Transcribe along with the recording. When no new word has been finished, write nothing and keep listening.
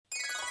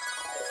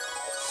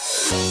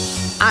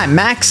I'm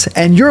Max,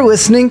 and you're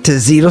listening to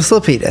Zetos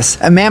Lapidus,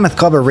 a Mammoth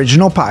Club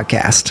original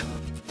podcast.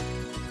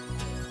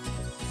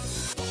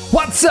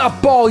 What's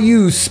up, all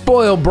you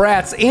spoiled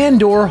brats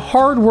and/or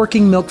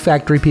hardworking milk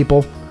factory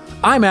people?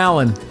 I'm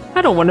Alan.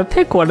 I don't want to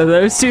pick one of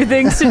those two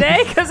things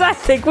today because I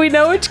think we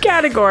know which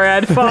category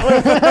I'd fall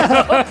in.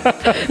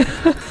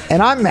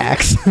 And I'm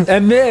Max.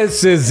 And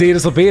this is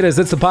Zetos Lapidus.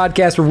 It's the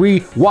podcast where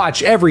we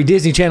watch every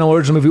Disney Channel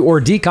original movie or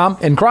DCOM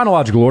in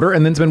chronological order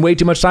and then spend way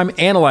too much time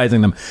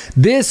analyzing them.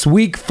 This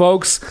week,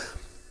 folks,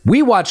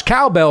 we watch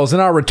Cowbells in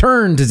our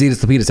return to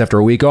Zetos Lapidus after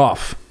a week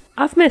off.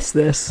 I've missed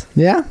this.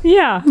 Yeah?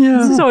 Yeah.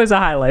 This is always a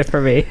highlight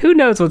for me. Who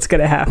knows what's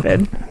going to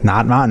happen?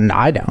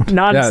 I don't.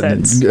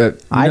 Nonsense.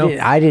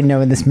 I didn't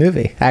know in this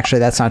movie. Actually,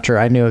 that's not true.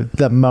 I knew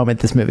the moment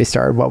this movie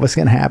started what was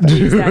going to happen.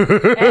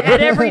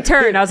 At every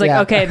turn, I was like,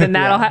 Yeah. okay, then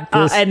that'll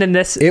happen. And then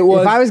this. It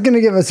was. If I was going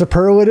to give a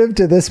superlative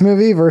to this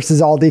movie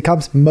versus all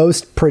DCOMs,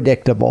 most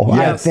predictable.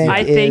 Yes.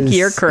 I think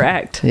you're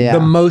correct. Yeah. The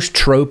most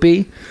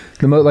tropey,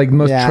 the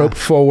most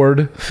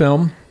trope-forward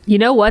film. You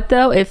know what,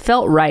 though? It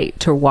felt right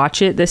to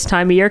watch it this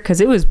time of year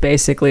because it was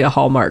basically a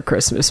Hallmark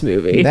Christmas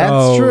movie.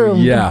 That's true.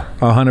 Yeah,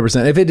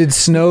 100%. If it had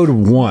snowed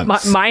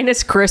once.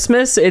 Minus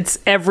Christmas, it's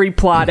every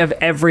plot of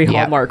every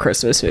Hallmark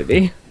Christmas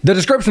movie. The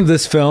description of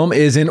this film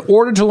is, in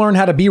order to learn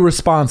how to be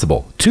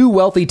responsible, two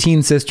wealthy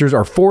teen sisters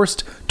are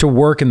forced to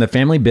work in the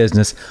family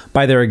business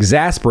by their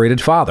exasperated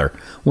father.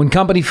 When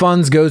company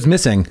funds goes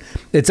missing,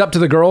 it's up to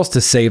the girls to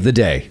save the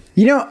day.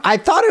 You know, I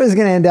thought it was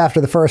going to end after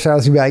the first. I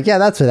was going to be like, yeah,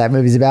 that's what that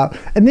movie's about.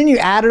 And then you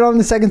added on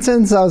the second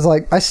sentence. I was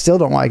like, I still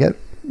don't like it.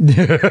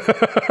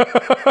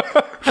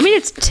 I mean,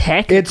 it's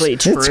technically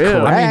true. It's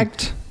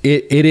correct.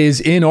 It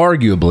is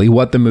inarguably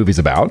what the movie's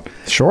about.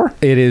 Sure.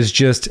 It is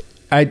just...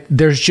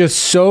 there's just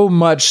so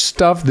much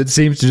stuff that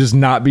seems to just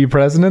not be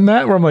present in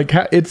that, where I'm like,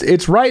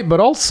 it's right, but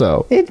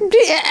also...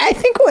 I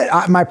think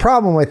what my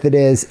problem with it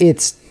is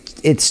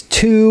it's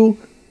too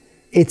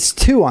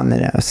on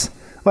the nose.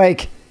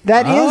 Like,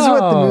 that is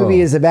what the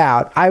movie is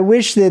about. I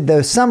wish that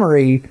the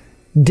summary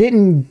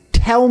didn't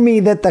tell me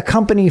that the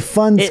company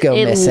funds go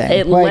missing.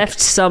 It left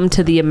some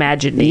to the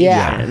imagination.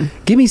 Yeah.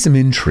 Give me some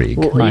intrigue.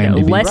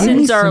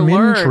 Lessons are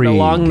learned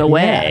along the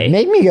way. Yeah.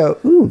 Make me go,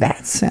 ooh,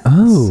 that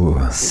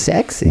sounds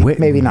sexy.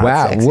 Maybe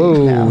not sexy.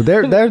 Whoa. No.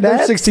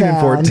 They're 16 and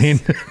 14.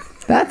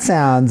 That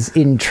sounds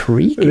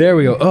intriguing. There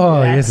we go.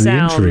 Oh, That yes, the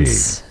intrigue.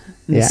 sounds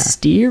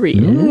mysterious.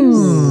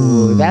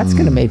 Ooh, that's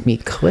going to make me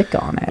click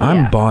on it.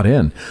 I'm bought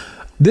in.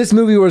 This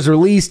movie was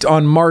released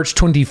on March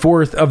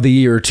 24th of the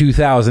year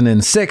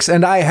 2006,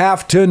 and I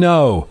have to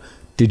know,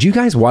 did you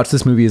guys watch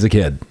this movie as a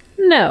kid?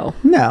 No.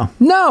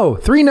 No.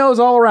 3 no's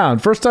all around.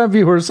 First time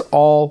viewers,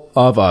 all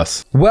of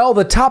us. Well,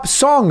 the top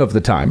song of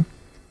the time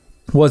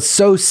was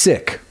So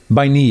Sick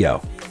by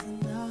Neo.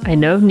 I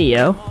know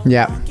Neo.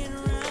 Yeah.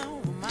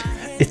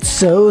 It's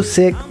so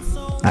sick.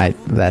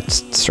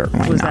 That's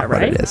certainly Was not that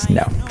what right? it is.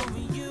 No.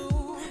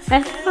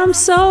 And I'm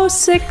so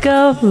sick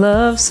of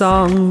love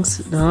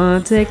songs,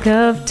 not sick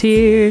of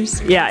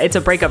tears. Yeah, it's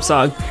a breakup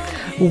song.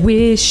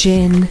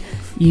 Wishing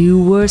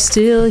you were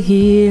still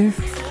here.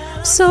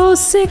 So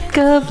sick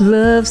of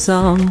love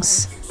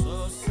songs.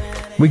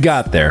 We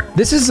got there.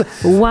 This is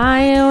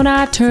Why don't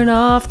I turn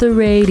off the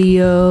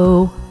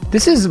radio?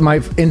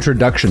 my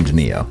introduction to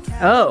Neo.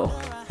 Oh.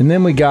 And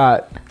then we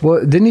got,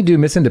 well, didn't he do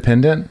Miss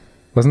Independent?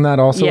 Wasn't that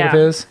also Yeah. of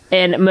his?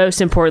 And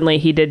most importantly,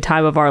 he did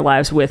Time of Our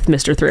Lives with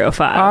Mr.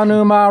 305. I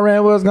knew my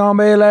rent was going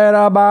to be late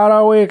about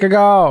a week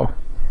ago.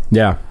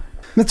 Yeah.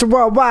 Mr.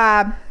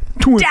 Worldwide.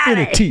 To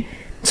infinity.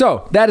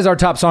 So, that is our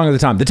top song of the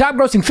time. The top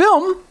grossing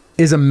film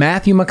is a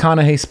Matthew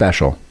McConaughey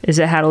special. Is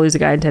it How to Lose a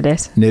Guy in 10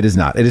 Days? It is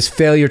not. It is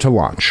Failure to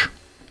Launch.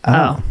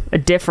 Oh, a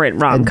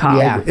different rom-com.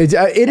 Yeah. It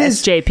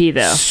is JP,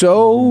 though.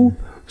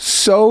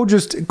 so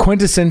just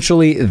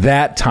quintessentially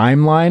that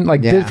timeline.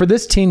 Like for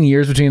this 10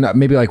 years between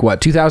maybe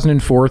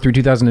 2004 through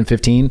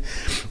 2015,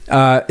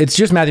 it's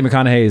just Matthew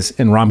McConaughey's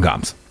in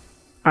rom-coms.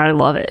 I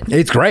love it.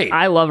 It's great.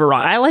 I love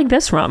I like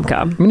this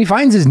rom-com. I mean, he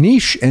finds his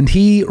niche and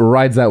he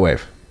rides that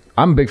wave.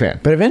 I'm a big fan.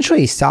 But eventually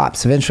he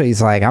stops. Eventually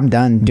he's like, I'm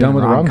done doing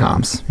with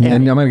rom-coms. And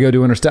I'm going to go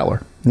do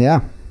Interstellar.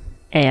 Yeah.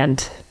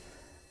 And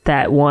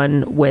that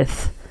one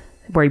with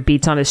where he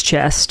beats on his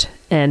chest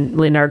and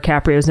Leonardo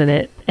DiCaprio's in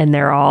it and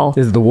they're all...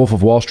 Is it The Wolf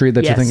of Wall Street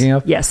that you're thinking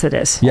of? Yes, it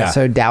is. Yeah.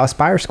 So Dallas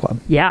Buyers Club.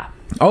 Yeah.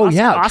 Oh,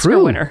 yeah, Oscar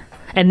true. winner.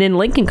 And then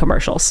Lincoln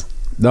commercials.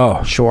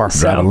 Oh, Sure.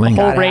 Drive a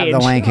Lincoln. whole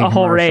range. A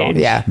whole range.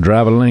 Yeah.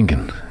 Drive a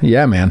Lincoln.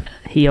 Yeah, man.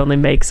 He only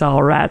makes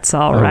all rats,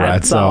 all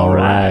rats, all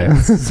right.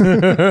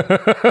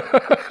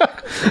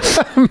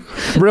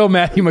 Real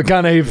Matthew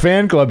McConaughey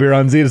fan club here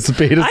on Zetos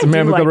Lapidus, the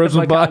Mammoth Club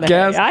Original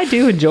Podcast. I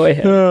do enjoy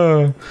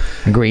him.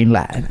 Green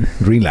light.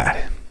 Green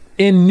light.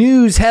 In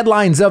news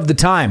headlines of the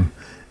time,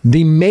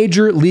 the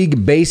Major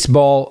League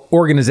Baseball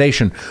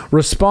organization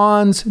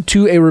responds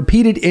to a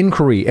repeated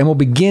inquiry and will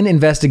begin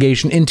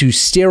investigation into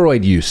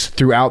steroid use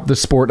throughout the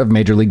sport of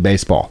Major League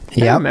Baseball.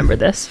 I remember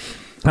this.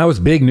 That was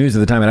big news at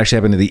the time. It actually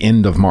happened at the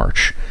end of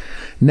March.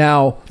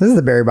 Now, This is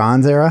the Barry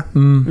Bonds era.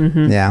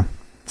 Mm-hmm. Yeah.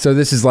 so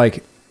this is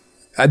like,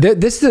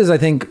 this is, I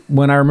think,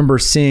 when I remember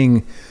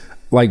seeing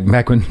like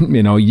back when,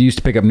 you used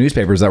to pick up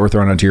newspapers that were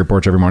thrown onto your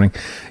porch every morning,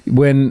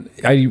 when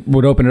I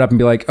would open it up and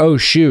be like, oh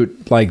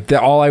shoot, like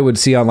all I would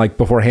see on like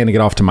before handing it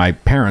off to my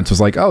parents was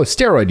like, oh,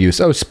 steroid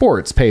use, oh,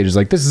 sports pages,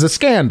 like this is a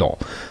scandal.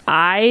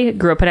 I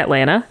grew up in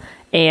Atlanta,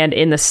 and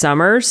in the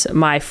summers,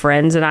 my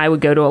friends and I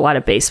would go to a lot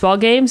of baseball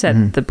games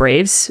at the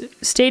Braves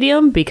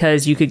stadium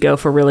because you could go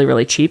for really,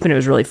 really cheap and it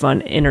was really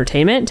fun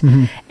entertainment.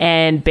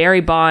 And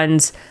Barry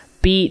Bonds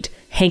beat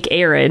Hank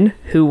Aaron,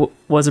 who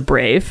was a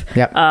Brave,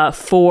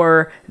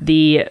 for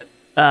the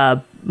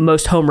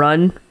most home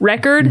run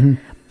record.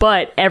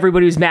 But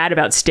everybody was mad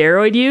about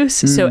steroid use.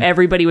 So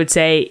everybody would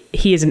say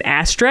he is an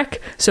asterisk.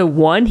 So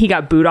 1, he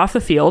got booed off the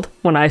field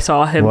when I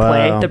saw him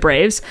play the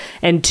Braves.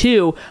 And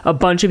 2, a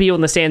bunch of people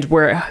in the stands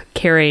were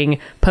carrying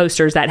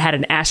posters that had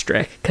an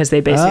asterisk because they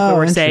basically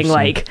were saying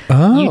like,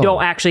 you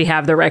don't actually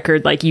have the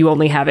record. Like you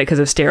only have it because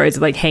of steroids.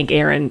 Like Hank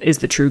Aaron is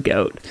the true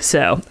GOAT.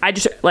 So I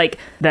just like,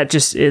 that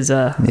just is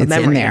a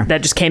memory in there.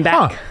 that just came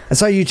back. I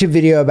saw a YouTube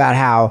video about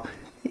how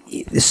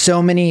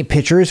so many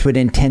pitchers would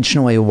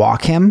intentionally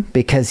walk him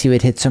because he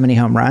would hit so many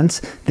home runs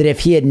that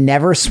if he had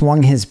never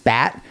swung his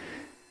bat,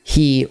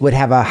 he would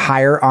have a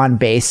higher on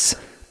base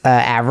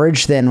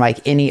average than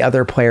like any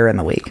other player in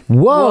the league.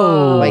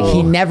 Whoa. Like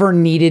he never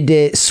needed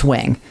to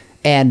swing,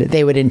 and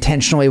they would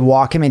intentionally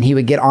walk him and he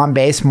would get on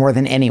base more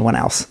than anyone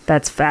else.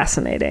 That's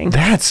fascinating.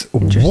 That's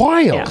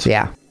wild.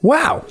 Yeah.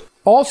 Wow.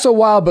 Also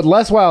wild, but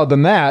less wild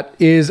than that,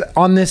 is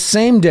on this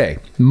same day,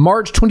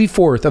 March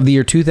 24th of the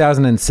year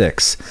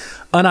 2006,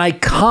 an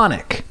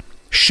iconic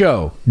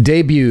show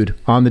debuted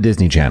on the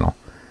Disney Channel.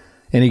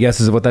 Any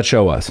guesses of what that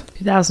show was?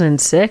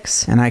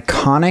 2006. An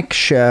iconic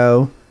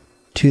show,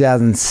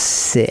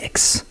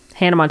 2006.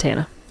 Hannah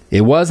Montana.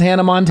 It was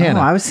Hannah Montana.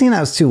 Oh, I was thinking that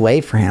was too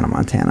late for Hannah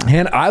Montana.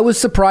 And I was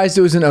surprised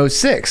it was in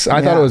 06.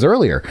 I thought it was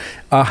earlier.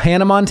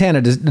 Hannah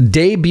Montana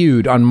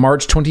debuted on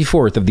March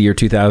 24th of the year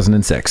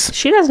 2006.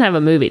 She doesn't have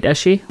a movie, does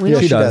she?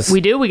 She does.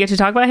 We do? We get to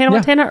talk about Hannah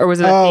Montana? Or was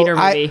it a theater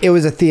movie? It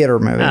was a theater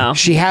movie. Oh.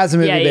 She has a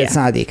movie, but it's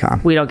not a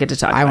DCOM. We don't get to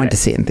talk about it. I went to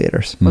see it in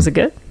theaters. Was it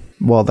good?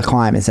 Well, the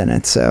climb is in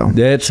it, so...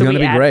 It's going to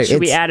be great. Should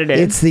we add it in?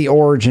 It's the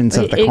origins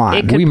of the climb.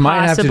 It could We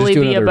might have to just possibly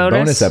do be a another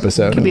bonus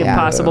episode. Could be a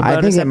possible bonus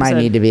I think it might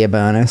episode. need to be a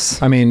bonus.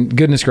 I mean,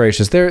 goodness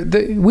gracious.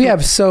 We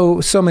have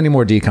so many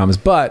more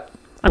DCOMs, but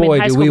boy,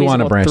 High do School we want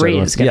to Musical branch 3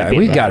 out. is gonna be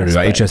We've got to do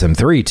bonus, but- HSM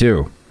 3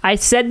 too. I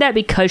said that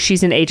because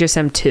she's in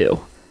HSM 2,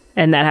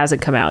 and that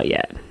hasn't come out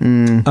yet.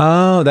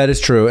 Oh, that is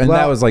true. And Well-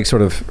 that was like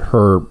sort of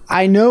her...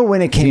 I know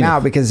when it came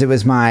out because it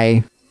was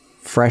my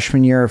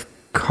freshman year of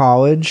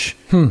college.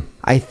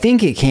 I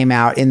think it came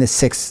out in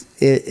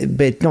the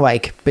but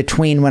like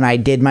between when I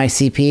did my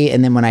CP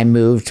and then when I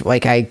moved,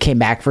 like I came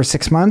back for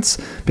 6 months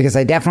because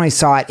I definitely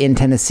saw it in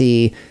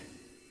Tennessee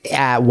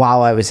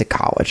while I was at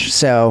college.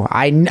 So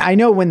I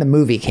know when the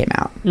movie came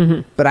out,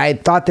 but I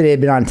thought that it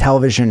had been on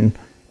television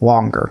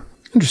longer.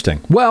 Interesting.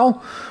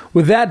 Well,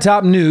 with that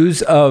top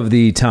news of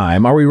the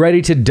time, are we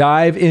ready to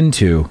dive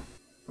into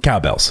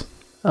cowbells?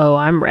 Oh,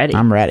 I'm ready.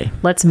 I'm ready.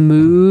 Let's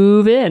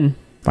move in.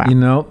 Wow. You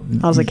know,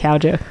 That was a cow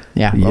joke.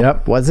 Yeah.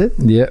 Yep. Was it?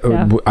 yeah,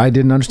 Yeah. I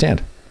didn't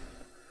understand.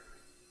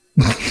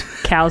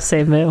 Cows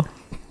say moo.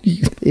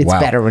 It's Wow.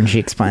 better when she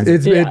explains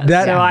it.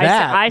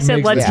 I said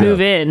makes let's me- move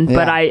in,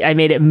 but Yeah. I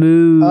made it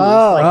move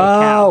like a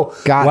cow. Oh,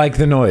 Got it. like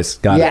the noise.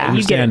 Got Yeah. it. You I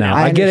understand get it now.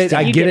 now. I get it.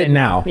 understand. I You get it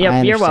now. Yep, I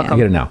you're understand. I welcome.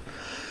 get it now.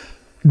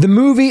 The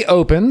movie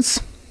opens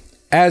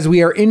as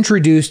we are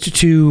introduced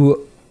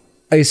to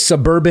a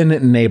suburban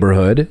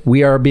neighborhood.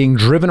 We are being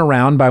driven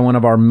around by one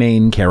of our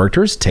main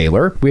characters,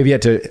 Taylor. We have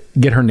yet to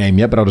get her name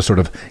yet, but I'll just sort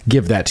of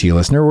give that to you,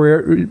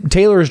 listener.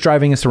 Taylor is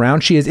driving us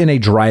around. She is in a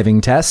driving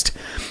test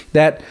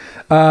that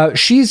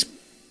she's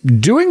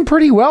doing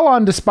pretty well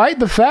on, despite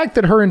the fact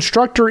that her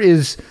instructor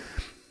is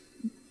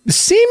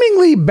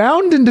seemingly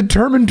bound and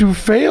determined to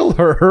fail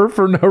her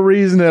for no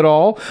reason at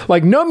all.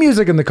 Like no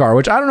music in the car,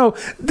 which I don't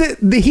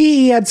know.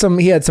 He had some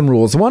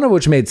rules, one of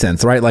which made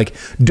sense, right? Like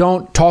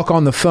don't talk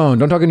on the phone,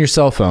 don't talk on your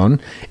cell phone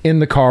in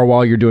the car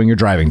while you're doing your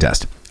driving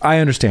test. I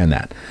understand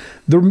that.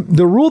 The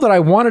rule that I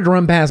wanted to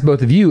run past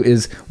both of you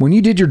is when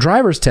you did your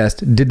driver's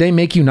test, did they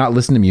make you not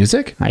listen to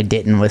music? I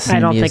didn't listen to I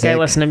don't music. think I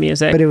listened to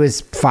music. But it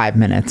was 5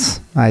 minutes.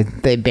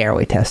 They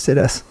barely tested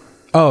us.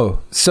 Oh,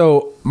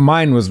 so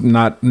mine was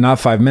not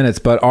 5 minutes,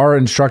 but our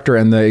instructor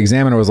and the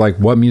examiner was like,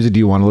 "What music do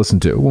you want to listen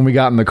to?" When we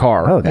got in the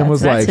car, Oh, and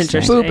was that's like,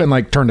 interesting. "Swoop," and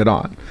like turned it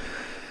on.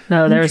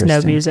 No, there was no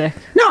Interesting. music.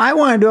 No, I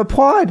wanted to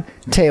applaud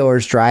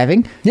Taylor's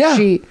driving. Yeah.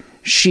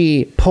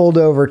 She pulled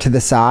over to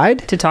the side.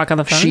 To talk on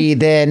the phone? She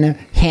then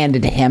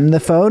handed him the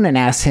phone and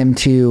asked him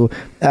to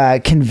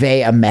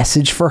convey a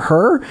message for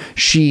her.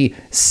 She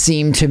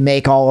seemed to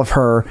make all of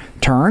her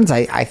turns.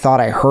 I thought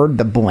I heard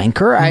the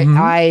blinker.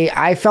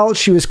 I felt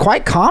she was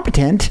quite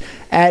competent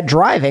at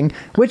driving,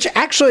 which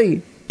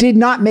actually did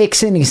not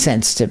make any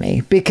sense to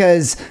me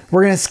because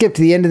we're going to skip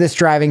to the end of this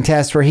driving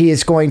test where he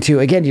is going to,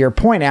 again, to your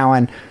point,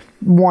 Alan,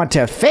 want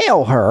to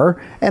fail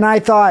her. And I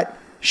thought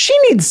she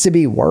needs to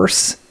be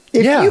worse.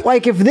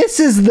 If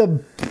this is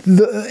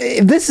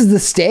the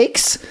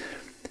stakes,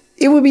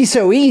 it would be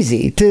so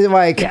easy to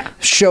like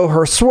show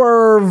her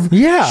swerve,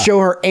 show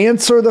her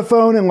answer the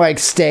phone and like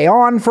stay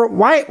on for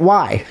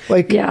why?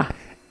 Like,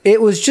 it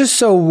was just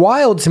so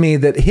wild to me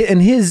that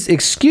his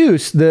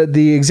excuse,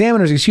 the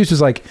examiner's excuse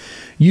was like,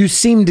 you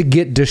seem to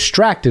get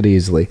distracted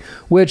easily,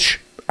 which,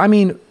 I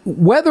mean,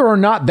 whether or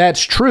not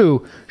that's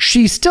true,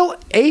 she still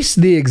aced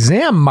the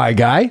exam, my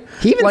guy.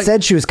 He even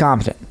said she was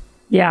competent.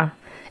 Yeah.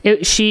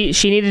 She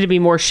needed to be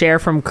more Cher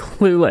from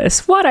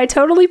Clueless. What? I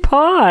totally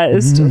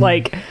paused.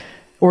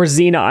 Or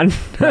Xenon.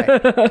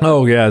 Right.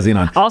 Oh, yeah,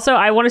 Xenon. Also,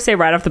 I want to say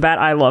right off the bat,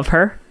 I love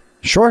her.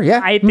 Sure, yeah.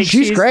 I think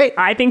she's great.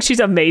 I think she's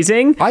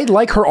amazing. I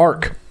like her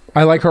arc.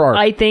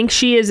 I think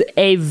she is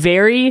a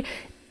very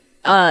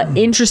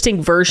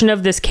interesting version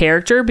of this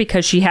character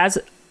because she has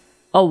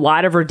a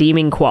lot of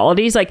redeeming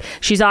qualities. Like,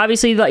 she's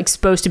obviously like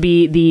supposed to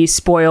be the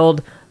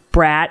spoiled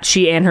brat,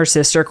 she and her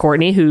sister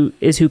Courtney, who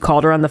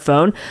called her on the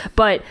phone,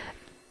 but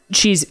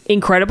she's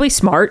incredibly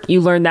smart.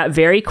 You learn that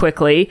very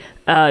quickly.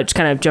 Just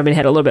kind of jumping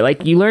ahead a little bit.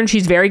 Like, you learn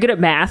she's very good at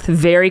math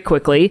very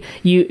quickly.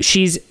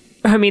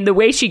 The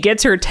way she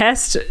gets her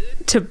test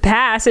to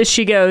pass is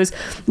she goes,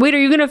 wait, are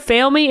you going to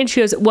fail me? And she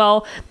goes,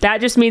 well,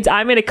 that just means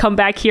I'm going to come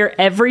back here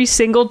every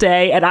single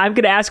day and I'm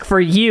going to ask for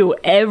you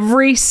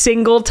every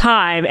single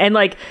time. And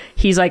like,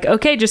 he's like,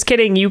 okay, just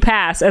kidding, you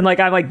pass. And like,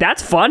 I'm like,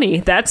 that's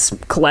funny. That's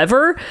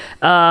clever.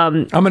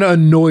 I'm going to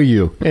annoy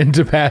you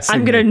into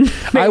passing.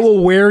 I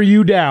will wear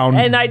you down.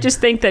 And I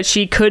just think that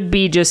she could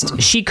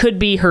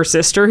be her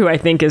sister, who I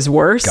think is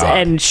worse. God.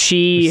 And her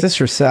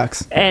sister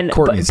sucks. And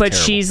but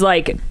she's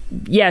like,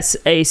 yes,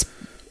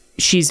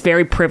 she's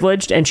very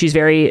privileged and she's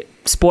very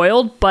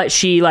spoiled, but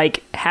she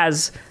like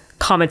has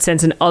common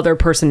sense and other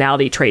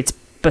personality traits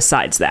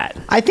besides that.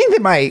 I think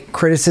that my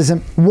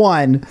criticism,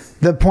 one,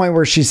 the point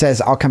where she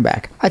says, I'll come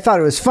back. I thought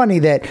it was funny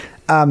that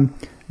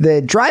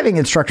the driving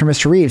instructor,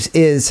 Mr. Reeves,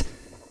 is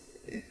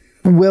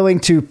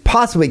willing to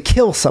possibly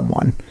kill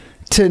someone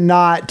to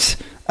not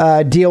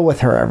deal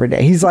with her every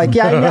day. He's like,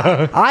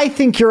 yeah, I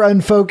think you're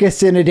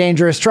unfocused and a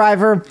dangerous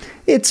driver.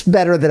 It's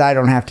better that I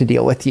don't have to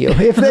deal with you.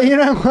 If they,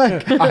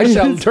 I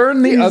shall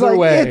turn the other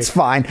way. It's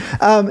fine.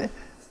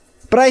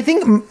 But I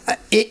think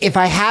if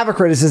I have a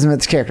criticism of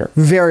this character,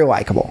 very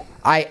likable.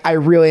 I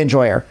really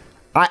enjoy her.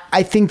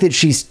 I think that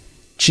she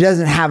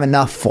doesn't have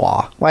enough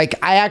flaw. Like,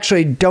 I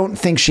actually don't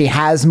think she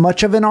has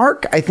much of an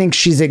arc. I think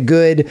she's a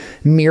good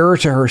mirror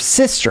to her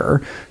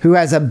sister, who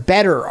has a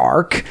better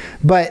arc,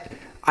 but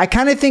I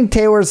kind of think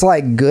Taylor's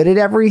like good at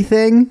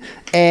everything,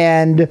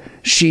 and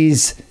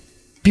she's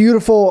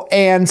beautiful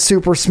and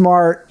super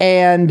smart,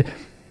 and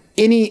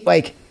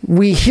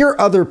we hear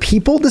other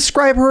people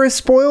describe her as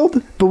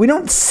spoiled, but we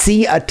don't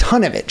see a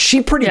ton of it. She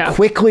pretty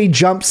quickly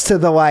jumps to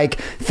the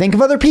think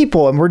of other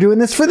people and we're doing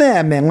this for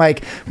them, and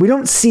we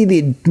don't see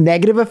the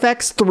negative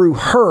effects through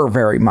her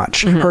very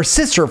much. Mm-hmm. Her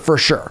sister for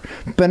sure,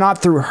 but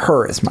not through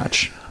her as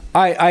much.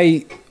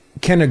 I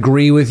can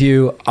agree with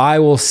you. I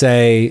will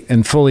say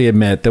and fully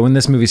admit that when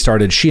this movie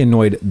started, she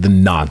annoyed the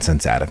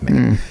nonsense out of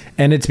me.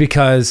 And it's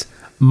because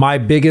my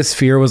biggest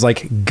fear was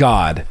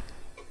God,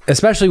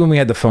 especially when we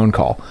had the phone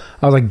call.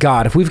 I was like,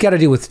 God, if we've got to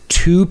deal with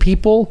two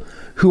people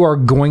who are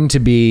going to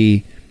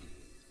be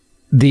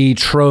the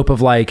trope of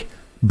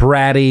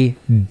bratty,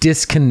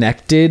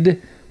 disconnected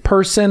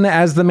person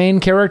as the main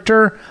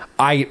character,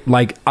 that's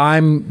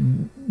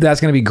going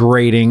to be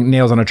grating,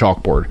 nails on a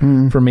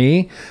chalkboard for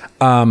me.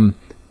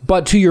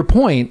 But to your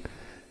point,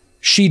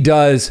 she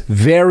does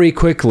very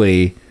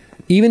quickly,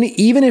 even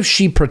if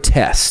she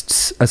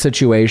protests a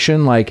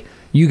situation,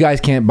 you guys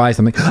can't buy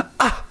something.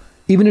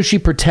 Even if she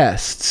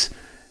protests,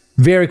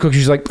 very quickly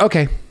she's like,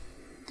 okay,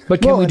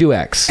 but can we do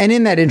X? And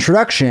in that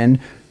introduction,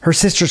 her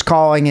sister's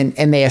calling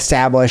and they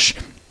establish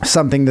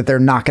something that they're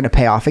not going to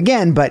pay off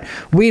again, but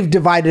we've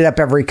divided up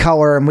every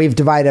color and we've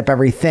divided up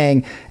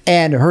everything,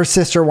 and her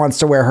sister wants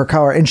to wear her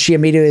color, and she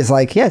immediately is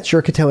like, yeah, it's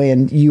your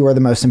cotillion, you are the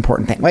most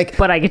important thing.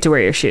 But I get to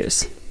wear your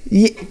shoes.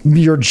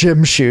 Your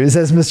gym shoes,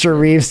 as Mr.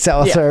 Reeves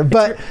tells her.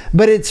 But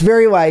it's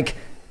very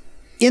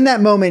in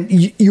that moment,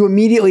 you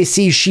immediately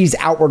see she's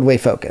outwardly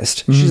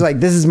focused. Mm-hmm. She's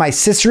like, this is my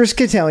sister's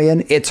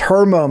cotillion. It's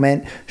her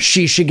moment.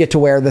 She should get to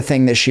wear the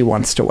thing that she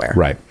wants to wear.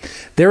 Right.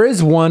 There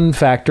is one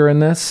factor in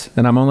this,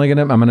 and I'm going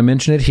to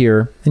mention it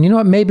here. And you know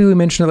what? Maybe we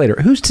mention it later.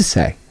 Who's to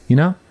say?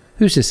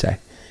 Who's to say?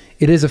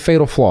 It is a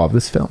fatal flaw of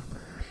this film.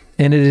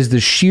 And it is the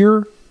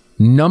sheer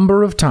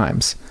number of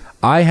times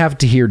I have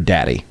to hear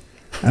daddy.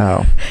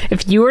 Oh.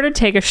 If you were to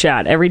take a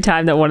shot every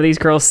time that one of these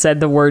girls said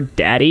the word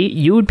daddy,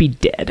 you would be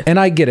dead. And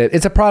I get it.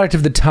 It's a product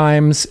of the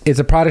times. It's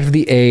a product of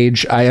the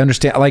age. I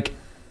understand.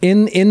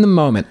 In the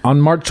moment, on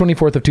March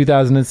 24th of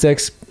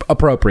 2006,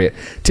 appropriate.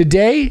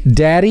 Today,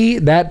 daddy,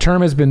 that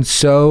term has been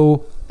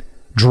so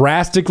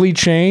drastically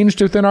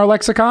changed within our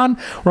lexicon,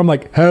 where I'm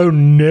like, oh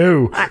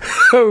no.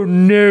 Oh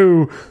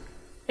no.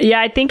 Yeah,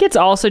 I think it's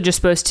also just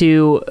supposed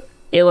to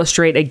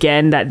illustrate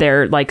again that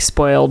they're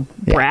spoiled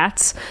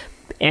brats.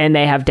 And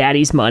they have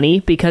daddy's money,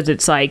 because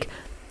it's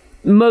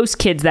most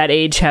kids that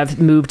age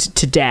have moved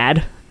to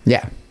dad.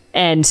 Yeah.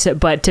 And so,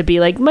 but to be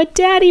like, my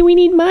daddy, we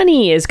need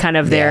money is kind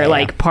of their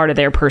like part of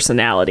their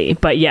personality.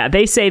 But yeah,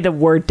 they say the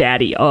word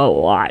daddy a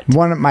lot.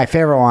 One of my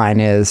favorite line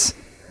is,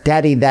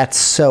 "Daddy, that's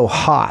so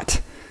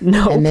hot."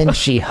 No. And then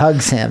she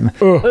hugs him.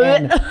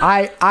 And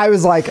I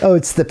was like, oh,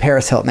 it's the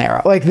Paris Hilton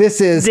era. Like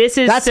this is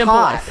that's simple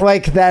hot.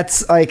 F.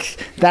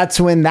 That's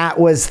when that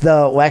was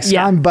the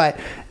lexicon. Yeah. But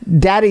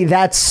daddy,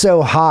 that's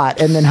so hot.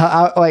 And then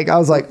I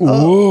was like,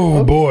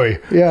 oh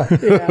boy. Yeah.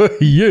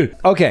 Yeah.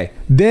 Okay.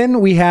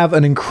 Then we have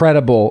an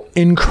incredible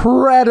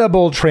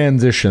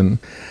transition.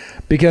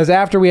 Because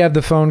after we have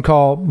the phone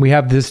call, we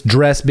have this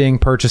dress being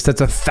purchased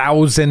that's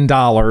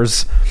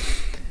 $1,000.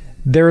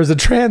 There is a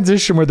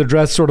transition where the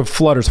dress sort of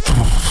flutters.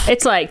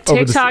 It's like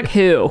TikTok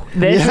who?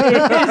 This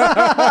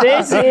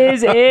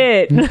is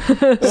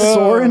it.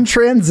 Soaring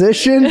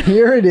transition.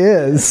 Here it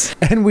is.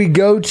 And we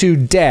go to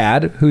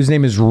Dad, whose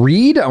name is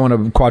Reed. I want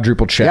to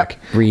quadruple check.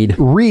 Yep, Reed.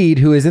 Reed,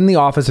 who is in the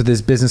office with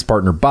his business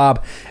partner,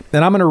 Bob.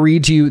 And I'm going to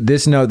read to you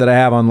this note that I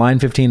have on line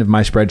 15 of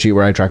my spreadsheet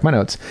where I track my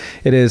notes.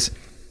 It is,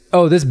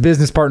 this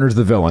business partner is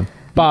the villain.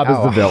 Bob is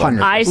the villain.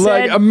 100%. I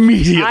said, like,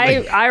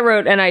 immediately. I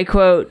wrote, and I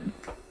quote,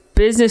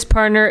 business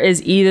partner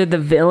is either the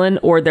villain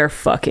or they're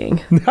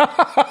fucking.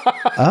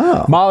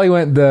 Molly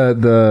went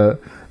the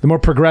more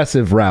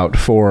progressive route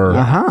for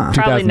 2006.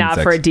 Probably not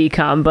for a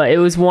DCOM, but it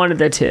was one of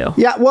the two.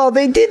 Yeah, well,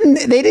 they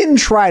didn't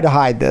try to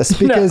hide this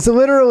because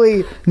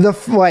literally the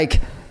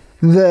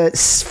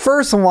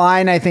first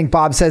line I think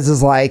Bob says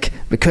is like,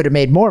 we could have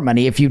made more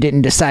money if you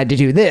didn't decide to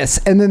do this.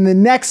 And then the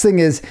next thing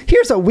is,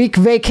 here's a week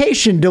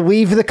vacation to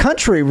leave the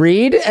country,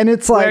 Reed. And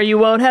it's like, where you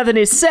won't have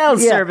any cell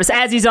service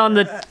as he's on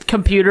the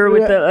computer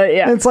with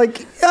And it's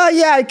like,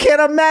 I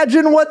can't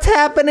imagine what's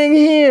happening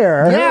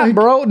here. Yeah,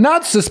 bro,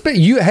 not suspect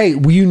you. Hey,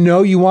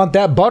 you want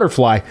that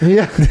butterfly.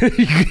 Yeah.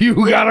 You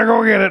gotta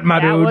go get it, my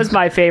dude. That was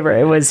my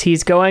favorite. It was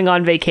he's going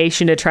on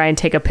vacation to try and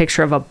take a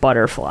picture of a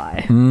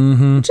butterfly,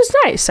 which is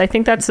nice. I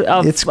think that's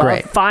it's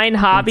great. A fine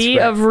hobby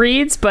of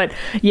Reed's. But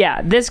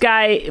yeah, this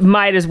guy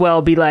might as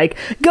well be like,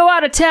 go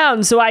out of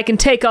town so I can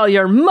take all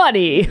your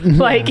money.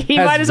 Like he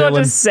might as well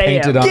just say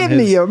it. Give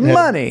me your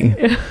money.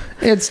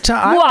 It's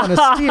time. I want to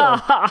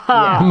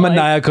steal.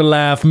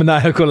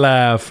 Maniacal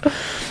laugh.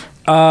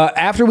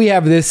 After we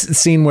have this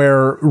scene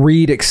where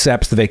Reed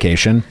accepts the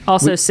vacation.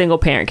 Also, single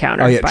parent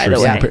counter, by the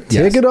way.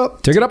 Take it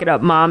up. Take it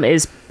up. Mom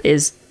is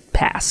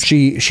passed.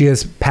 She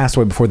has passed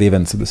away before the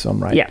events of this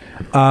film, right? Yeah.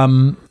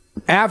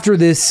 After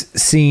this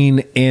scene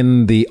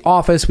in the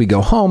office, we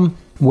go home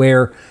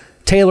where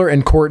Taylor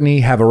and Courtney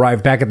have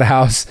arrived back at the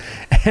house,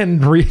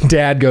 and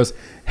Dad goes,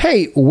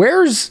 "Hey,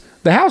 where's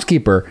the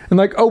housekeeper?" And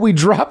like, we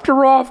dropped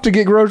her off to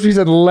get groceries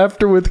and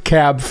left her with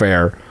cab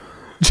fare.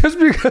 Just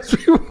because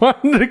we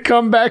wanted to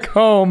come back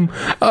home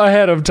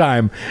ahead of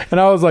time. And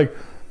I was like,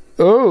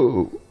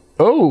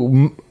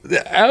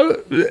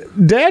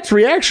 Dad's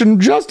reaction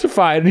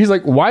justified. And he's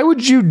like, why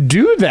would you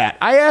do that?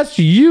 I asked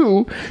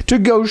you to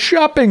go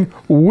shopping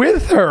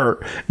with her,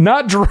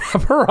 not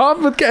drop her off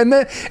with. And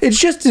then it's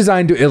just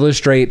designed to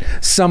illustrate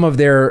some of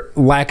their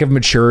lack of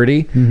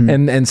maturity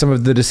and some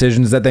of the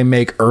decisions that they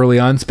make early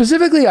on.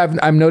 Specifically,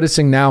 I'm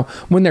noticing now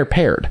when they're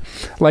paired,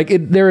 like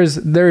there is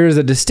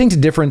a distinct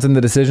difference in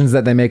the decisions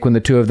that they make when the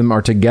two of them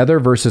are together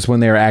versus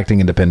when they are acting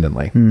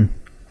independently.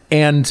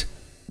 And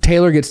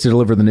Taylor gets to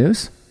deliver the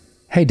news.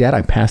 Hey, Dad,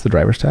 I passed the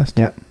driver's test.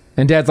 Yep.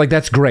 And Dad's like,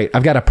 that's great.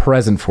 I've got a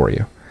present for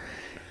you.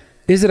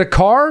 Is it a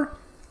car?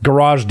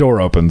 Garage door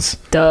opens.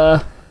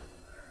 Duh.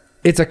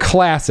 It's a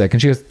classic.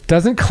 And she goes,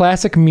 doesn't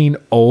classic mean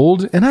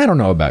old? And I don't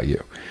know about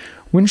you.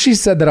 When she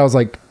said that, I was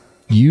like,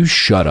 you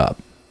shut up.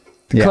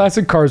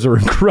 Classic cars are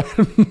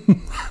incredible.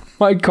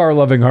 My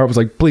car-loving heart was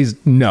like, please,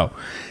 no.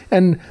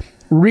 And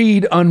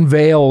Reed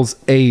unveils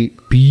a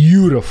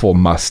beautiful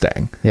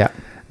Mustang. Yeah.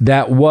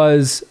 That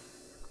was,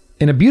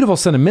 in a beautiful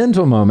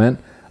sentimental moment,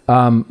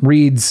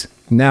 Reed's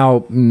now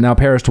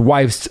perished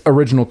wife's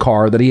original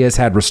car that he has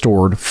had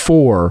restored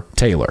for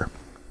Taylor.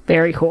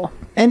 Very cool.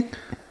 And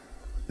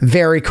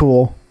very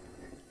cool.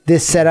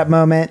 This setup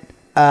moment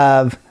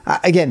of,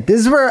 again,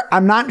 this is where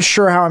I'm not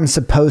sure how I'm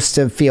supposed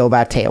to feel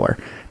about Taylor,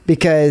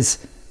 because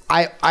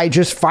I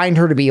just find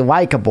her to be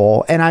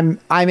likable, and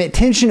I'm at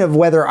tension of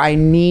whether I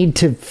need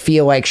to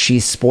feel like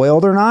she's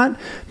spoiled or not,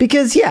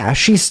 because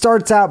she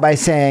starts out by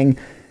saying,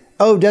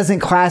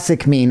 doesn't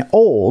classic mean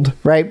old,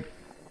 right?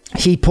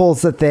 He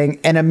pulls the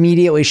thing and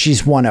immediately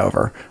she's won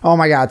over. Oh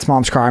my God, it's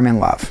Mom's car. I'm in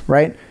love,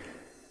 right?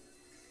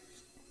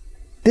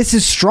 This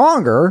is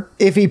stronger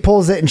if he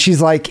pulls it and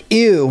she's like,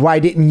 ew, why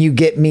didn't you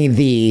get me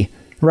the,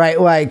 right?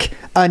 Like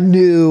a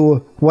new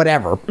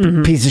whatever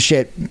piece of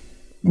shit,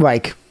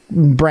 like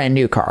brand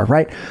new car,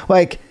 right?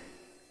 Like,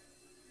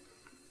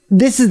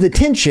 this is the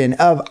tension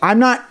of I'm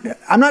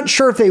not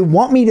sure if they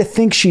want me to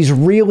think she's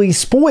really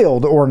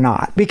spoiled or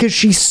not, because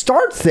she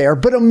starts there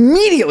but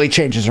immediately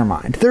changes her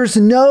mind. There's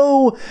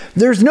no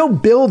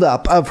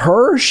buildup of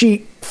her.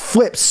 She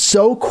flips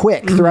so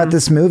quick throughout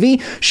this movie.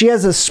 She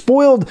has a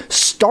spoiled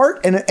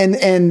start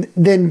and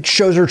then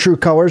shows her true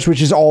colors,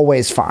 which is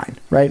always fine,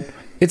 right?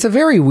 It's a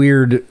very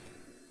weird.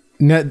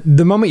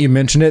 The moment you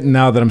mention it,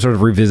 now that I'm sort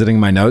of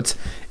revisiting my notes,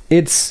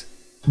 it's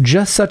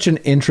just such an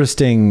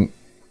interesting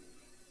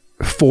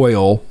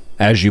foil,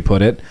 as you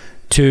put it,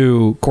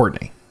 to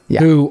Courtney,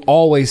 who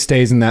always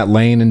stays in that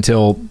lane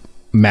until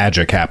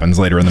magic happens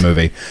later in the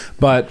movie.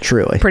 But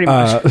truly, pretty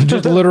much,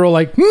 just literal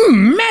like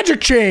magic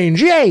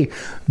change, yay!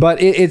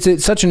 But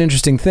it's such an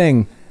interesting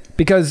thing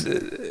because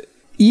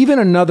even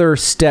another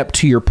step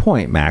to your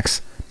point,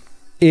 Max,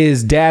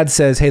 is Dad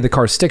says, "Hey, the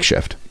car's stick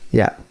shift."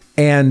 Yeah,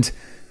 and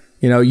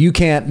you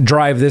can't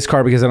drive this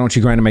car because I don't want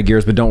you grinding my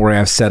gears. But don't worry,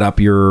 I've set you up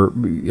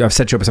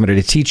with somebody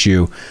to teach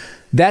you.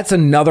 That's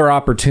another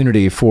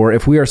opportunity for,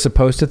 if we are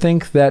supposed to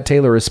think that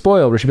Taylor is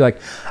spoiled, we should be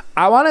like,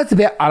 I want it to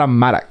be an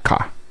automatic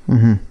car.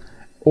 Mm-hmm.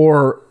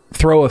 Or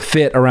throw a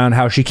fit around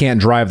how she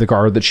can't drive the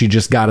car that she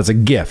just got as a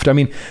gift. I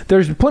mean,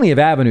 there's plenty of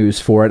avenues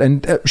for it.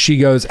 And she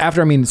goes,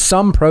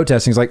 some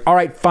protesting is like, all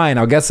right, fine,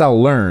 I guess I'll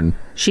learn.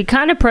 She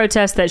kind of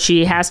protests that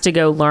she has to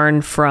go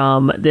learn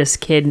from this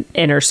kid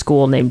in her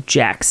school named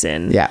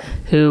Jackson,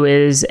 who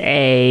is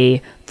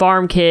a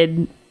farm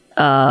kid,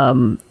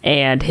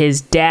 and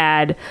his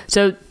dad.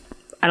 So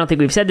I don't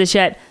think we've said this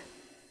yet.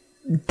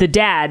 The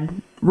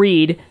dad,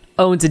 Reed,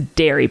 owns a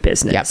dairy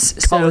business. Yep.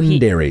 So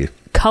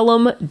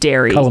Cullum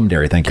Dairy.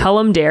 Thank you.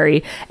 Cullum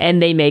Dairy,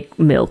 and they make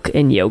milk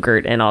and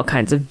yogurt and all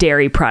kinds of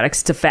dairy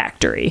products to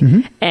factory.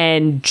 Mm-hmm.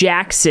 And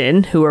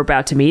Jackson, who we're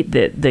about to meet,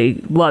 the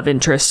love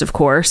interest, of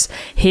course,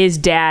 his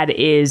dad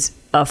is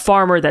a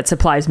farmer that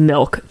supplies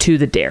milk to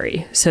the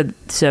dairy.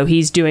 So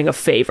he's doing a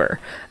favor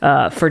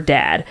for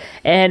Dad.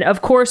 And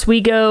of course,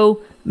 we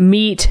go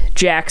meet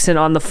Jackson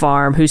on the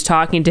farm, who's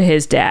talking to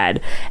his dad,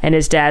 and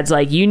his dad's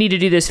like, you need to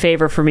do this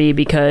favor for me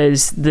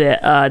because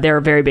they're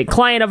a very big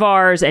client of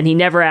ours and he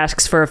never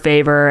asks for a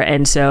favor,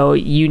 and so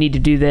you need to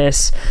do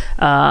this.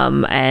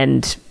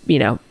 And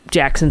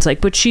Jackson's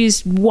like, but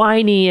she's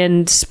whiny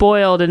and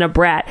spoiled and a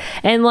brat,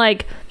 and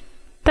like,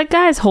 that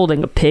guy's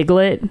holding a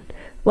piglet.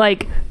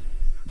 Like,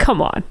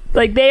 come on.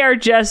 Like, they are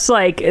just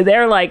like,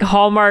 they're like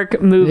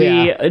Hallmark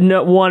movie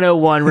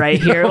 101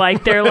 right here.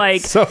 Like, they're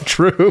like, so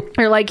true.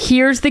 They're like,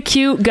 here's the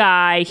cute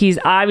guy. He's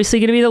obviously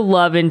going to be the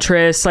love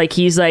interest. Like,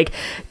 he's like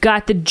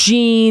got the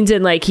jeans,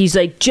 and like, he's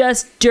like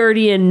just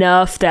dirty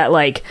enough that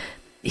like,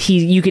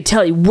 you could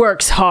tell he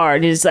works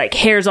hard. His like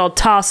hair's all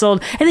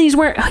tousled, and then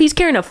he's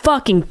carrying a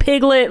fucking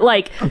piglet.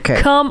 Like,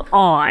 come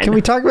on. Can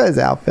we talk about his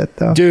outfit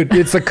though, dude?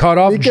 It's a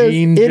cutoff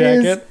jean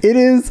jacket. It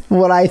is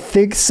what I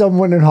think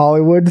someone in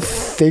Hollywood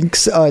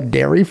thinks a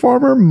dairy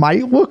farmer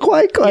might look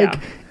like. Like,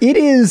 it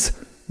is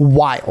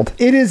wild.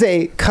 It is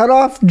a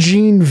cutoff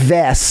jean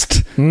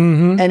vest,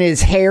 and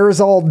his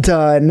hair's all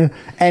done,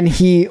 and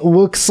he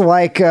looks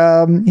like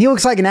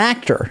an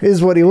actor.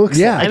 Is what he looks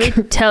like. Let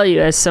me tell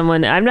you, as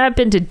someone, I've not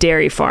been to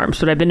dairy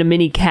farms, but I've been to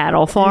mini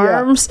cattle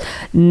farms.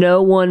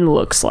 No one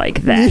looks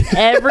like that.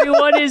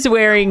 Everyone is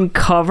wearing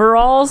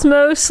coveralls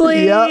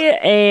mostly,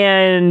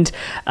 and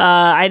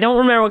I don't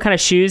remember what kind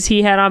of shoes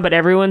he had on, but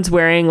everyone's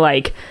wearing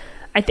like,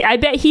 I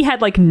bet he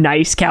had like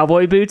nice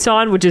cowboy boots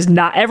on, which is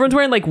not, everyone's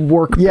wearing like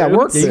work boots. Yeah,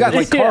 work boots. You got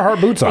like Carhartt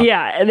boots on.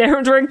 Yeah, and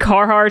everyone's wearing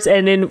Carhartts,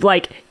 and then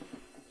like,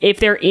 if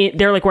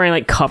they're like wearing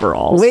like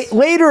coveralls.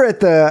 Later at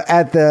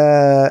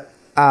the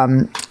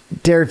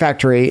dairy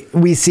factory,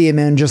 we see him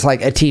in just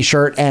like a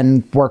t-shirt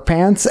and work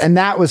pants, and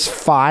that was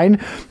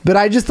fine. But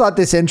I just thought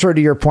this intro, to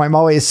your point,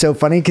 Molly, is so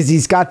funny because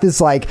he's got this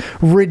like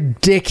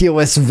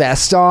ridiculous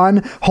vest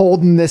on,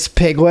 holding this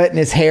piglet, and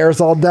his hair's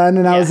all done,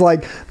 and I was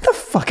like, the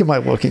fuck am I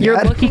looking at?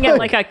 You're looking at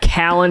like a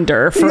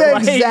calendar for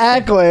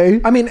exactly.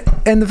 I mean,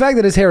 and the fact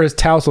that his hair is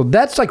tousled,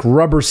 that's like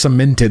rubber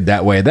cemented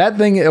that way. That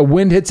thing, a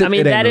wind hits it. I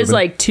mean, that is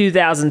like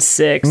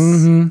 2006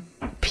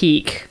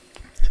 peak.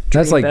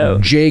 That's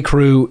like J.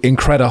 Crew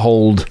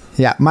Incredihold.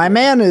 Yeah, my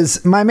man is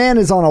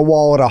on a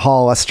wall at a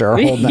Hollister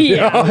holding it.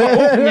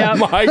 Oh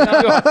my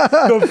God.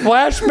 The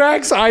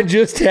flashbacks I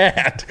just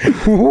had.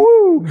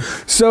 Woo.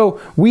 So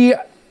we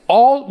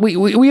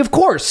of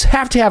course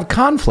have to have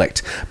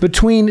conflict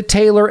between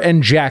Taylor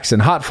and Jackson,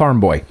 hot farm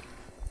boy.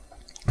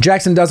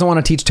 Jackson doesn't want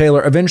to teach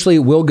Taylor. Eventually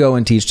will go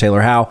and teach Taylor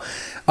how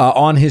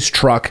on his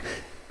truck.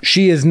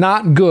 She is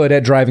not good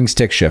at driving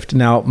stick shift.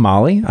 Now,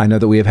 Molly, I know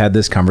that we have had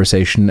this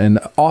conversation, an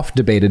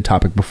oft-debated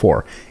topic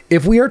before.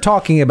 If we are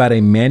talking about a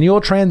manual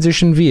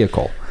transmission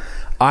vehicle,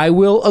 I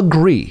will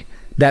agree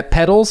that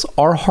pedals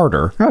are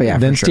harder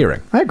than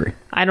steering. I agree.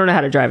 I don't know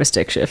how to drive a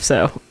stick shift,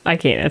 so I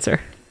can't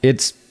answer.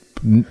 It's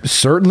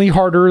certainly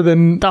harder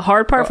than... The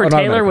hard part for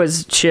Taylor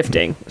was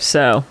shifting,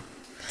 so...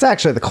 It's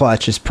actually the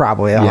clutch is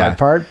probably the hard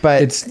part,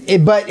 but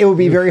it would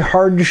be very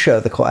hard to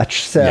show the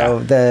clutch.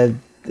 So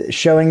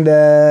showing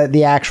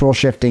the actual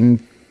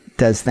shifting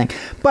does thing.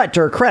 But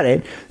to her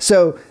credit,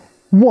 so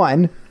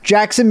one,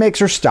 Jackson makes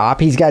her stop.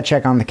 He's got to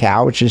check on the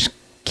cow, which is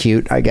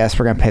cute. I guess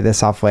we're going to pay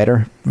this off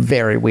later.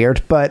 Very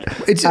weird, but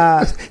it's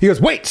he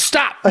goes, wait,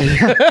 stop.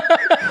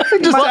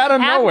 Just out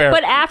of nowhere.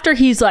 But after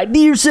he's like,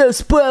 you're so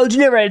spoiled, you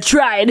never had to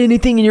try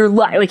anything in your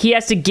life. Like, he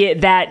has to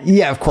get that.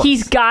 Yeah, of course.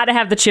 He's got to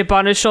have the chip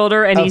on his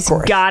shoulder, and he's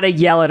got to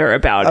yell at her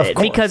about it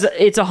because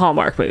it's a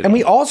Hallmark movie. And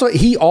he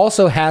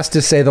also has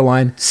to say the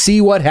line,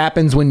 see what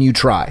happens when you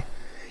try.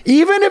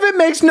 Even if it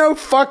makes no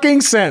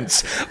fucking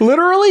sense.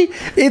 Literally,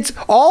 it's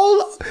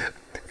all...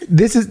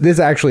 This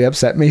actually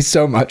upset me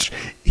so much.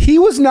 He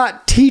was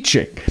not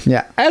teaching.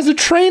 Yeah. As a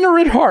trainer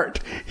at heart,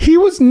 he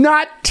was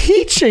not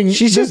teaching.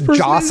 She's just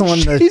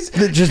jostling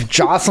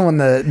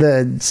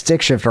the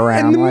stick shift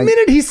around. And the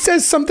minute he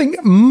says something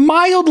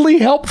mildly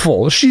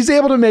helpful, she's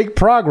able to make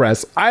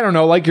progress. I don't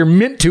know, like you're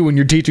meant to when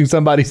you're teaching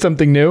somebody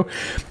something new.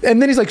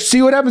 And then he's like,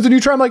 see what happens when you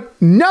try? I'm like,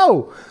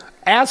 no,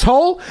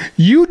 asshole,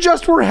 you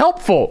just were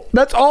helpful.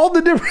 That's all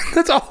the difference.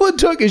 That's all it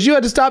took is you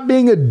had to stop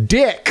being a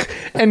dick.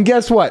 And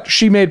guess what?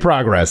 She made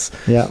progress.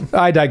 Yeah.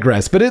 I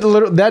digress. But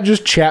that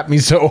just chapped me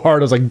so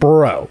hard. I was like,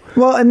 bro.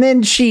 Well, and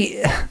then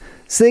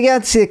so they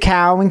got to see the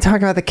cow. We can talk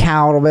about the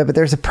cow a little bit, but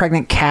there's a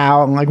pregnant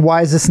cow. I'm like,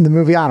 why is this in the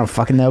movie? I don't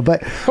fucking know.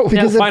 But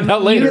we'll find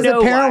out later.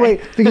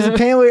 Because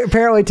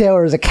apparently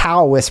Taylor is a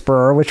cow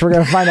whisperer, which we're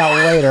going to find out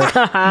later.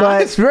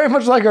 But it's very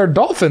much like our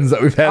dolphins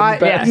that we've had in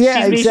the past.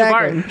 Yeah,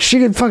 exactly. She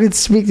could fucking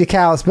speak to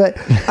cows. But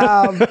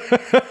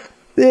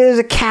there's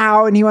a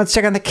cow, and he wants to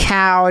check on the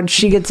cow, and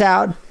she gets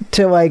out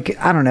to, like,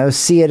 I don't know,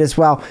 see it as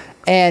well.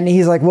 And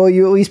he's like, well,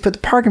 you at least put the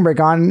parking brake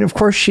on. And of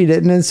course she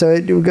didn't. And so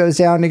it goes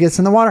down and it gets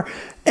in the water.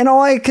 And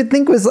all I could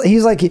think was,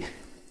 he's like,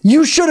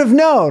 you should have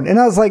known. And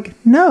I was like,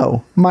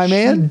 no, my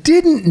man. She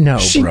didn't know,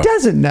 She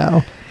doesn't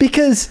know.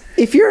 Because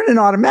if you're in an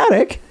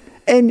automatic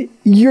and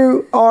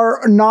you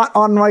are not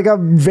on like a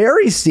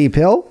very steep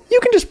hill, you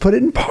can just put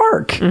it in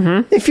park.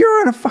 Mm-hmm. If you're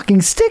on a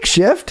fucking stick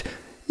shift,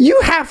 you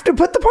have to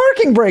put the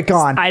parking brake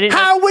on.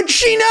 How would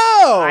she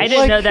know? I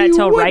didn't know that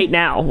till right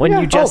now when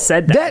you just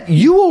said that.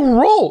 You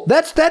will roll.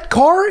 That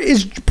car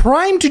is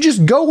primed to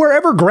just go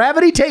wherever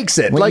gravity takes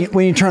it.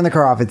 When you turn the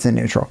car off, it's in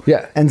neutral.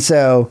 Yeah. And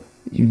so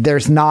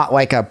there's not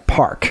like a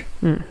park.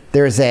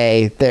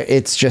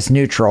 It's just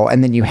neutral,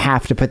 and then you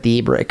have to put the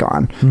e-brake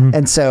on. Mm-hmm.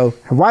 And so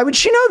why would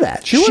she know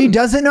that? She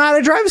doesn't know how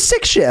to drive a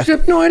stick shift. She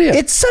has no idea.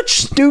 It's such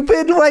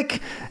stupid,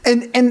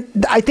 and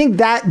I think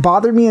that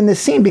bothered me in this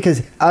scene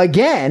because,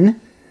 again,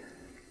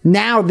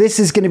 now this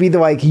is going to be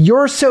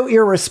you're so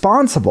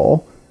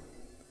irresponsible.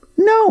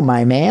 No,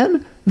 my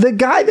man. The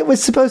guy that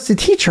was supposed to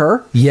teach her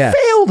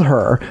failed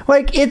her.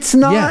 It's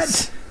not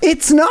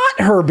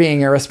her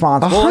being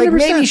irresponsible. 100%.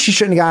 Maybe she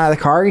shouldn't have gotten out of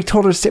the car. He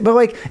told her to stay.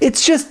 But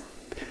it's just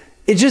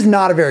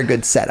not a very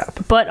good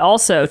setup. But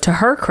also, to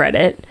her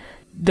credit,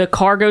 the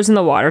car goes in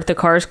the water. The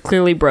car is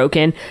clearly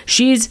broken.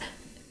 She's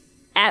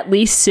at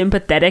least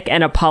sympathetic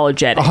and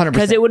apologetic. 100%.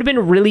 Because it would have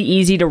been really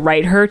easy to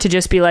write her to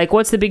just be like,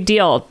 what's the big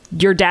deal?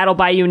 Your dad will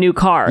buy you a new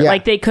car. Yeah.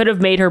 They could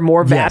have made her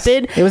more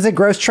vapid. It was a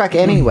gross truck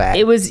anyway.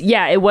 It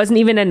wasn't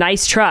even a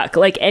nice truck.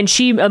 And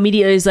she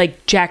immediately is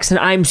like, Jackson,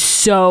 I'm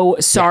so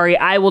sorry.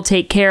 Yeah. I will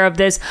take care of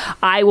this.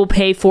 I will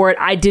pay for it.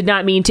 I did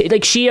not mean to.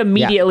 She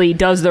immediately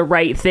does the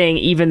right thing,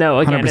 even though,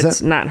 again, 100%.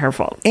 It's not her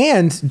fault.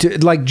 And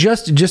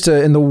just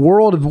in the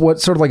world of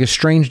what sort of a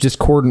strange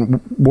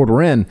discordant world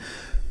we're in,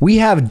 we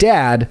have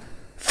dad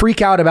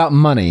freak out about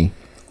money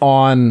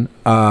on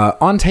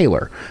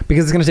Taylor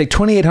because it's going to take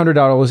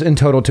 $2,800 in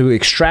total to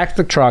extract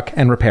the truck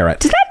and repair it.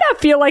 Does that not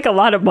feel like a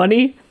lot of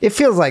money? It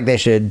feels like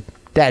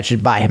dad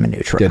should buy him a new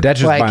truck. Yeah, dad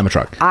should buy him a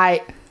truck.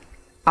 I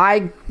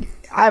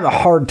have a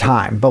hard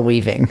time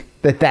believing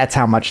that that's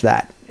how much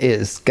that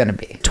is going to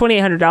be.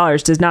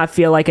 $2,800 does not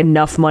feel like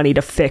enough money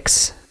to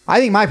fix. I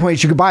think my point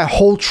is you could buy a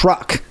whole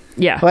truck.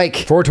 Yeah.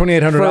 For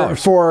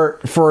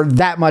 $2,800. For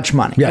that much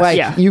money.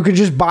 Yes. You could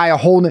just buy a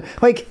whole new...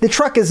 the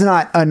truck is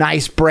not a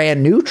nice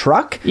brand new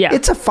truck. Yeah.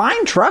 It's a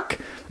fine truck.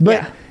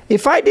 But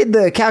if I did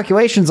the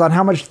calculations on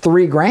how much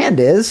 $3,000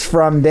 is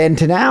from then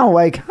to now,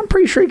 I'm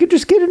pretty sure you could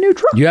just get a new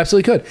truck. You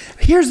absolutely could.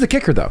 Here's the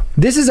kicker, though.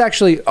 This is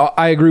actually...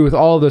 I agree with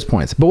all of those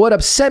points. But what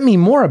upset me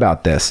more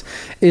about this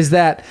is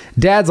that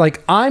dad's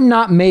like, I'm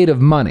not made of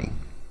money.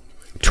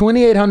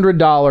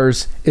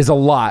 $2,800 is a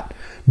lot.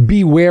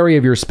 Be wary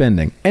of your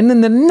spending. And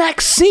then the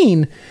next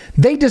scene,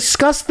 they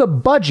discuss the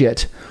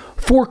budget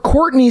for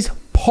Courtney's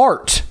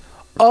part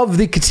of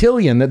the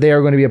cotillion that they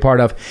are going to be a part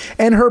of.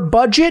 And her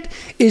budget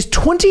is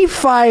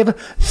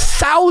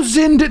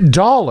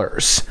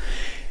 $25,000.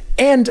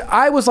 And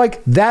I was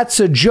like, that's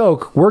a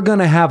joke. We're going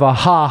to have a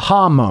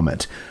ha-ha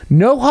moment.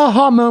 No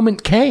ha-ha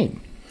moment came.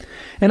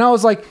 And I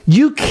was like,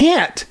 you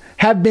can't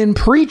have been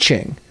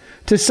preaching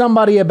to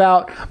somebody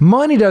about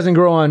money doesn't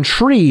grow on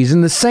trees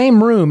in the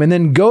same room and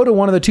then go to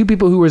one of the two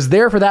people who was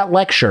there for that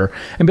lecture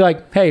and be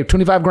like, hey,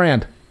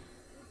 $25,000.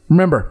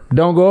 Remember,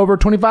 don't go over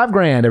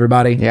 $25,000,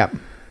 everybody. Yep.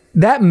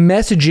 That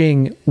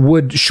messaging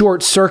would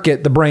short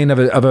circuit the brain of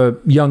a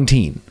young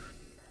teen.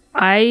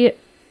 I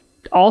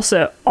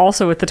also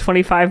with the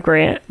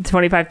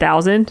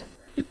 $25,000,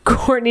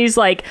 Courtney's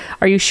like,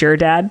 are you sure,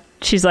 Dad?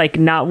 She's like,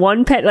 not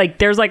one pet.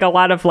 There's a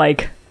lot of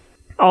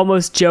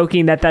almost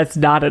joking that that's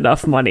not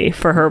enough money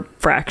for her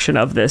fraction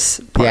of this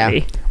party.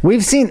 Yeah.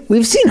 We've seen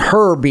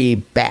her be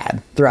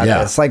bad throughout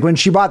this. When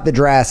she bought the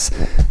dress,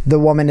 the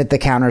woman at the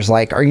counter's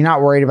like, are you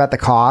not worried about the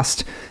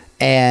cost?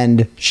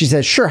 And she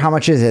says, sure, how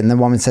much is it? And the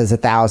woman says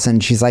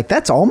 $1,000. She's like,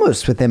 that's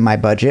almost within my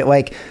budget.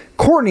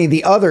 Courtney,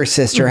 the other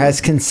sister, has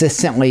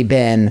consistently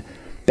been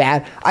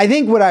bad. I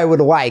think what I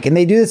would like, and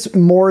they do this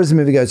more as the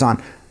movie goes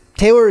on,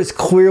 Taylor is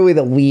clearly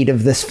the lead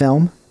of this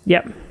film.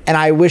 Yep. And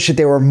I wish that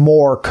there were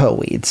more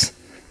co-leads.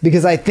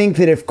 because I think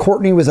that if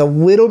Courtney was a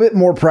little bit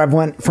more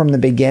prevalent from the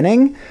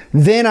beginning,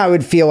 then I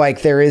would feel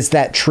like there is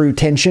that true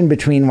tension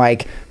between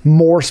like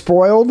more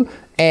spoiled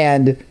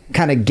and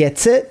kind of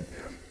gets it.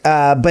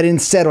 But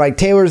instead, like,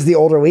 Taylor's the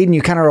older lead, and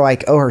you kind of are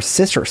like, oh, her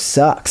sister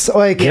sucks.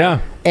 Like,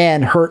 yeah.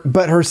 And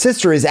her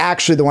sister is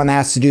actually the one that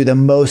has to do the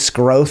most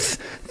growth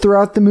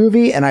throughout the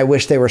movie, and I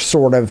wish they were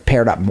sort of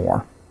paired up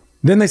more.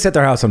 Then they set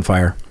their house on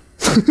fire.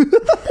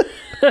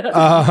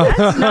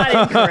 That's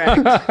not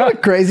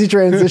incorrect. Crazy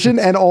transition,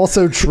 and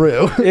also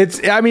true. That's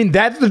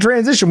the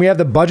transition. We have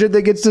the budget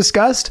that gets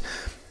discussed,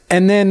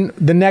 and then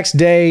the next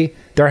day,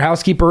 their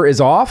housekeeper is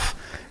off.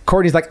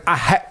 Courtney's like, I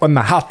hate when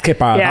the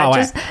housekeeper. Yeah,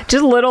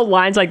 just little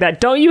lines like that.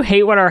 Don't you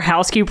hate when our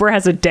housekeeper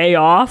has a day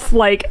off?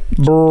 Like,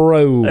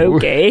 bro.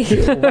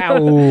 Okay.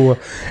 Wow.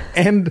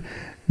 And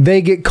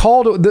they get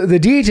called. The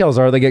details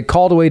are they get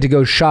called away to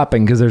go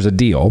shopping because there's a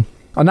deal.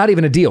 Not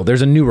even a deal.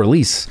 There's a new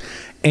release,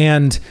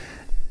 and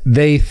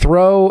they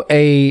throw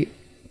a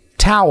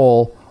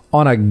towel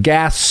on a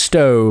gas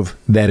stove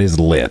that is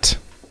lit.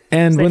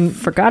 And they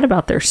forgot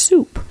about their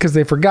soup. Because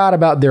they forgot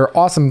about their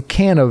awesome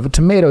can of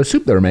tomato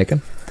soup they were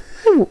making.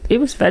 It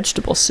was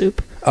vegetable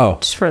soup. Oh.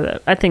 Just for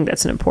that. I think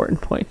that's an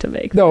important point to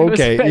make. Oh,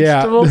 okay.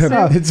 Yeah.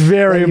 It's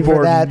very Thank you important.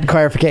 for that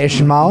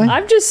clarification, Molly.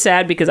 I'm just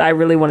sad because I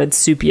really wanted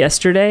soup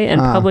yesterday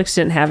and Publix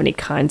didn't have any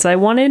kinds I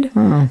wanted.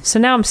 So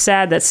now I'm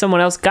sad that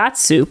someone else got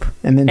soup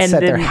and then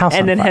set their house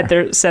on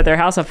fire. Set their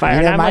house on fire.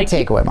 And I'm my like,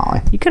 takeaway,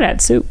 Molly. You could have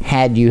had soup.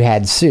 Had you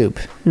had soup,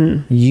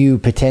 you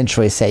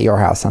potentially set your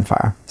house on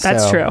fire.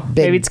 That's true.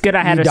 Maybe it's good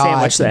I had a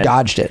sandwich then.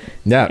 Dodged it.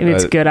 Yeah. Maybe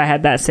it's good I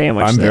had that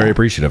sandwich. I'm very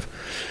appreciative.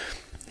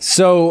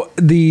 So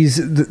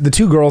the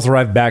two girls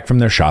arrive back from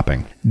their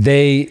shopping.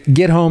 They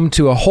get home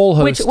to a whole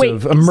host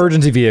of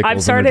emergency vehicles.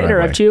 I'm sorry to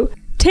interrupt you.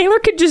 Taylor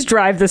could just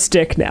drive the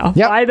stick now.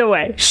 Yep. By the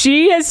way,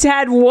 she has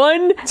had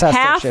one That's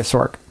how stick shifts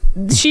work.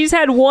 She's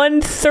had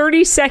one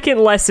 30-second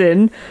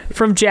lesson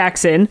from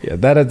Jackson. Yeah,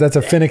 that's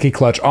a finicky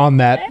clutch on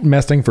that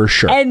Mustang for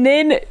sure. And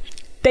then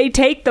they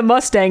take the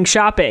Mustang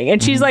shopping,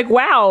 and she's like,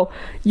 wow,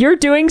 you're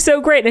doing so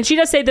great. And she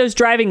does say those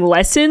driving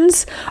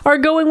lessons are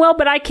going well,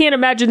 but I can't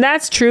imagine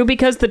that's true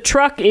because the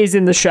truck is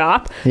in the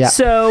shop. Yeah.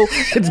 So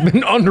it's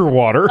been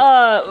underwater.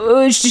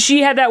 She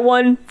had that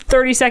one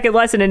 30-second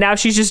lesson, and now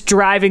she's just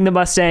driving the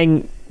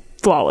Mustang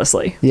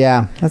flawlessly.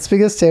 Yeah, that's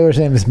because Taylor's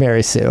name is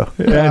Mary Sue.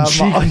 And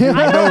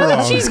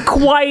She's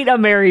quite a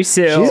Mary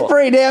Sue. She's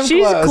pretty damn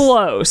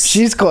close.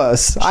 She's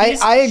close. I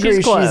agree.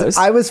 She's close.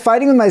 I was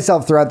fighting with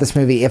myself throughout this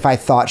movie if I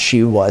thought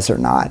she was or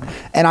not.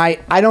 And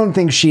I don't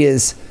think she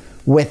is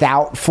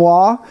without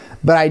flaw,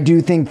 but I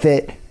do think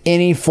that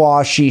any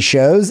flaw she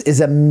shows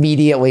is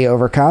immediately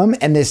overcome.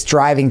 And this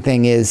driving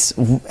thing is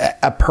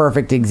a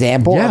perfect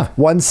example. Yeah. Of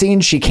one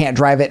scene, she can't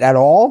drive it at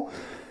all.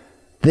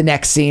 The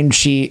next scene,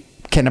 she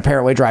can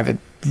apparently drive it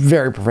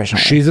very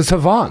professionally. She's a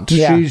savant.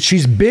 Yeah.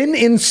 She's been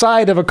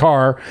inside of a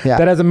car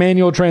that has a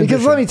manual transmission.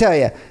 Because let me tell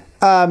you,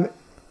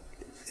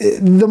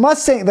 the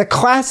Mustang, the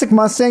classic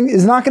Mustang,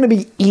 is not going to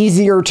be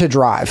easier to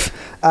drive.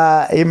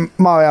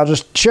 Molly, I'll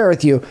just share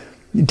with you,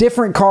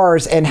 different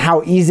cars and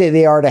how easy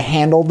they are to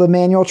handle the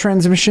manual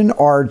transmission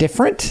are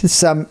different.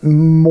 Some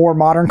more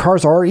modern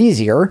cars are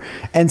easier.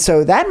 And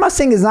so that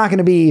Mustang is not going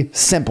to be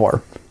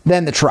simpler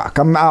than the truck.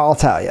 I'll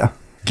tell you.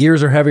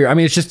 Gears are heavier. I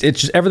mean, it's just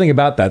everything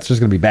about that's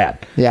just going to be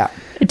bad. Yeah.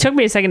 It took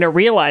me a second to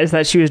realize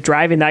that she was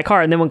driving that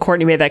car. And then when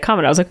Courtney made that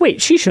comment, I was like,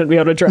 wait, she shouldn't be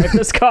able to drive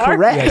this car.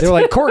 Correct. Yeah, they're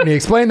like, Courtney,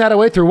 explain that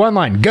away through one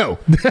line. Go.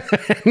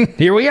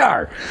 Here we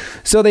are.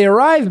 So they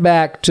arrive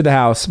back to the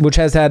house, which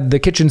has had the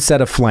kitchen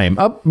set aflame.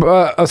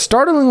 A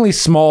startlingly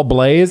small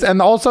blaze,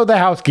 and also the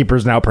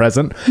housekeeper's now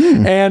present.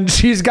 And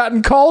she's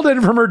gotten called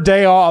in from her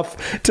day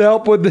off to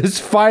help with this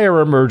fire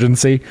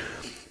emergency.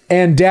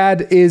 And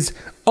Dad is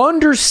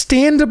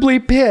understandably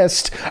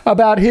pissed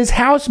about his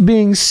house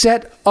being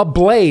set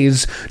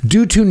ablaze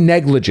due to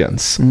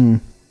negligence.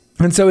 And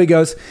so he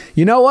goes,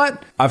 you know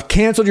what? I've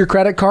canceled your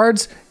credit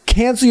cards.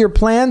 Cancel your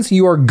plans.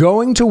 You are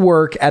going to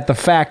work at the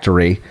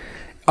factory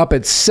up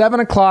at 7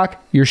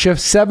 o'clock. Your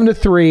shift 7 to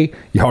 3.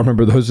 Y'all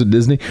remember those at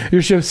Disney?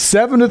 Your shift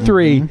 7 to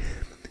 3.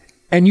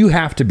 And you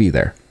have to be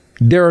there.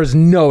 There is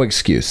no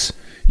excuse.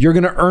 You're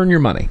going to earn your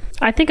money.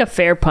 I think a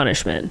fair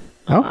punishment.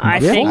 I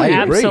think agree.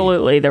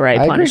 absolutely the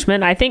right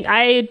punishment. I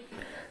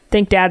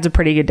think Dad's a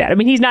pretty good dad. I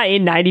mean, he's not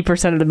in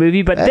 90% of the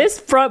movie, but this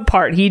front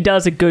part, he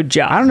does a good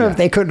job. I don't know if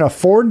they couldn't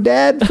afford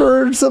Dad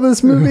for some of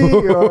this movie,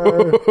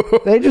 or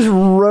they just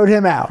wrote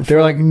him out.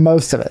 They're like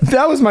most of it.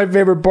 That was my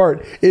favorite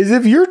part, is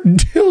if your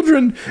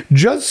children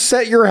just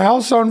set your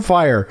house on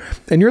fire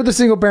and you're the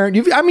single parent,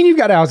 you've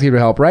got a housekeeper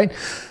help, right?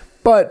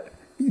 But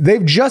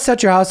they've just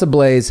set your house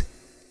ablaze,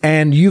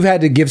 and you've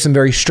had to give some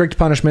very strict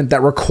punishment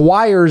that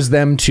requires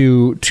them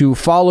to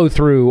follow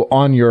through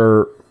on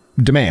your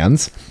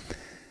demands.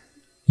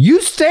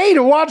 You stay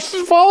to watch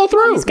follow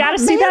through. He's got to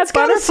see that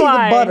Gotta see the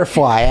butterfly.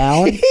 butterfly,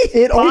 Alan.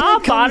 It only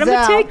Bob bought comes him a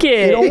out.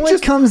 ticket. It only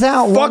comes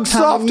out one Fucks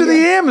time off a to the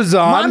year.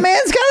 Amazon. My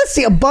man's got to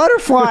see a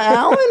butterfly,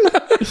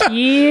 Alan.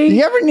 He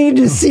You ever need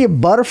to see a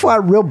butterfly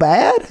real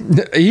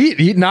bad?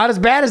 He not as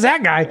bad as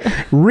that guy.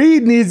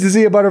 Reed needs to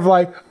see a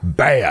butterfly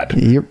bad.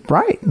 You're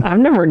right. I've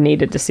never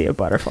needed to see a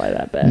butterfly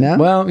that bad. No,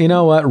 Well, you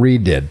know what?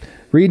 Reed did.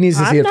 Reed needs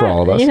to see it for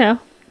all of us. You know,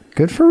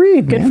 good for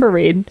Reed. good man. for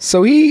Reed.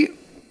 So he,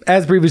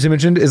 as previously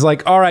mentioned, is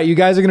like, all right, you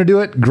guys are going to do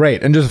it?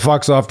 Great. And just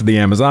fucks off to the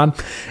Amazon.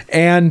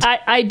 And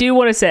I do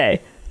want to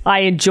say, I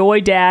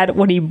enjoy Dad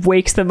when he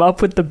wakes them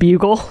up with the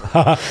bugle.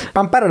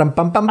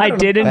 I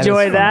did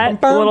enjoy that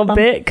a little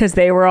bit because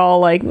they were all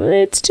like,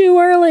 it's too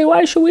early.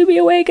 Why should we be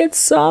awake? It's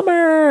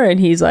summer. And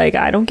he's like,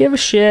 I don't give a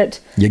shit.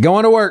 you're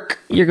going to work.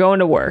 You're going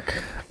to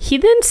work. He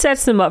then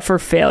sets them up for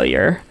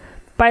failure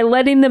by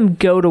letting them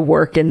go to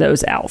work in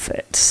those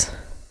outfits.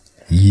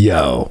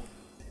 Yo.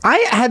 I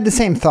had the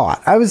same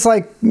thought. I was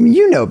like,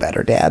 you know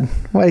better, Dad.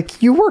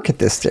 Like, you work at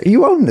this.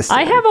 You own this.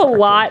 I have a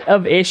lot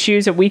of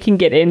issues that we can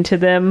get into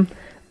them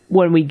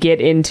when we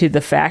get into the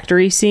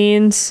factory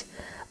scenes.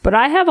 But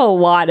I have a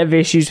lot of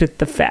issues with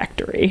the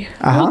factory.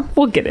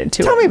 We'll get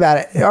into it. Tell me about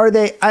it. Are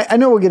they? I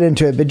know we'll get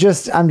into it, but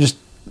I'm just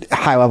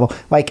high level.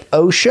 Like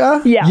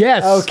OSHA. Yeah.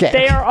 Yes. Okay.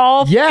 They are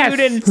all Yes. food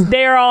and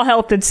they are all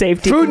health and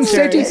safety. Food and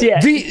concerns.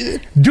 safety. Yeah.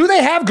 Do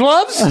they have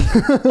gloves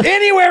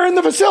anywhere in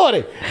the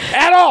facility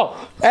at all?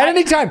 At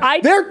any time.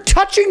 They're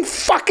touching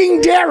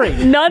fucking dairy.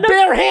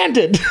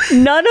 Barehanded.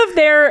 None of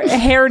their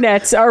hair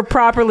nets are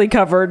properly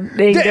covered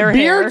in their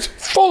beards hair.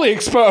 fully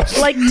exposed.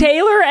 Like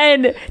Taylor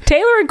and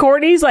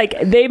Courtney's, like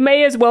they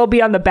may as well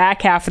be on the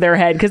back half of their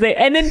head because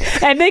and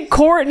then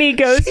Courtney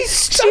goes, she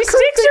sticks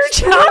her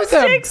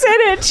chopsticks in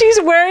it.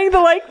 She's wearing the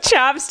like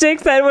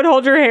chopsticks that would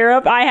hold your hair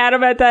up. I had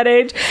them at that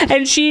age,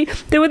 and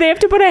then when they have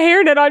to put a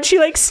hairnet on, she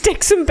like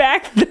sticks them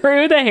back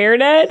through the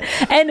hairnet,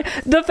 and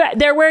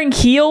they're wearing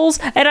heels,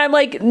 and I'm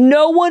like,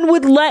 no one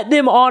would let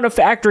them on a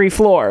factory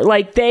floor.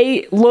 Like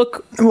they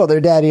look. Well,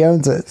 their daddy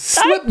owns it.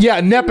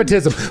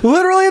 Nepotism.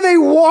 Literally, they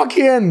walk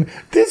in.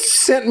 This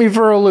sent me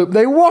for a loop.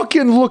 They walk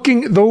in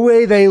looking the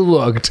way they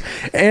looked,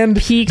 and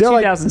Peak they're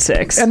like-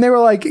 2006. and they were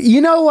like,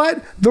 you know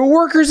what? The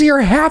workers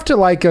here have to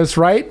like us,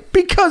 right?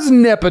 Because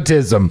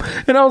nepotism.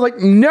 And I was like,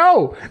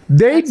 no,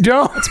 they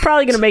don't. It's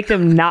probably going to make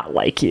them not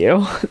like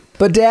you.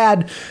 But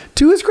Dad,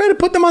 to his credit,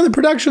 put them on the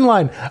production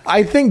line.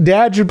 I think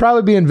Dad should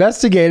probably be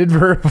investigated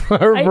for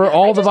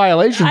all the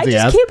violations I he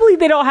just has. can't believe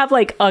they don't have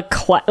like a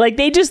like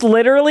they just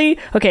literally.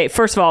 Okay,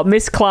 first of all,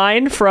 Miss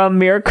Klein from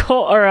Miracle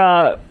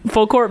or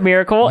Full Court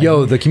Miracle.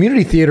 Yo, the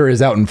community theater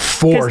is out in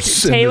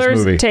force in this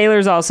movie.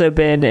 Taylor's also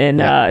been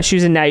in. She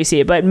was in Now You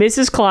See It, but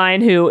Mrs. Klein,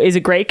 who is a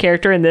great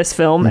character in this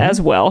film as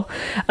well,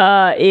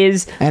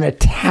 is And a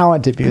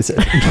talented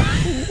musician.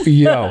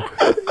 Yo,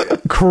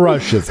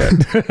 crushes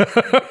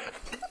it.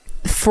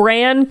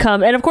 Fran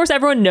and of course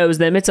everyone knows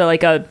them. It's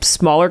like a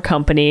smaller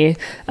company.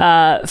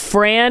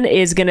 Fran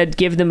is gonna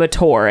give them a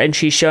tour, and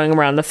she's showing them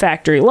around the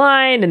factory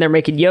line, and they're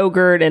making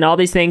yogurt and all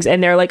these things,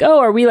 and they're like, oh,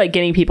 are we like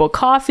getting people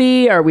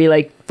coffee? Are we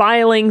like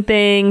filing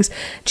things?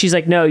 She's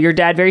like, no, your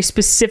dad very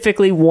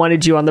specifically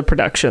wanted you on the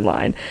production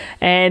line,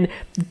 and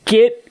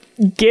get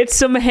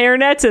some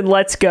hairnets and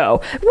let's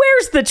go.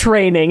 Where's the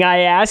training, I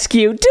ask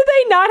you? Do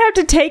they not have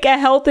to take a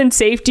health and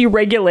safety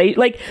regulate?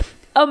 Like,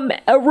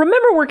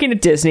 remember working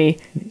at Disney?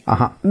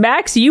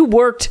 Max, you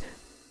worked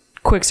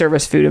quick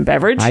service food and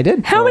beverage. I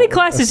did. How many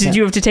classes did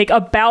you have to take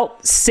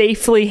about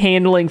safely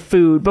handling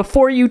food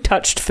before you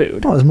touched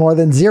food? It was more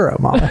than zero,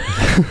 Mama.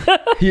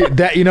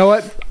 You know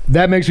what?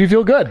 That makes me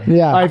feel good.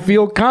 Yeah. I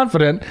feel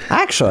confident.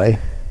 Actually,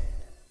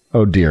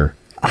 Oh, dear.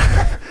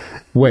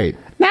 Wait.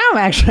 now I'm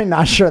actually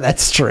not sure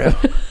that's true.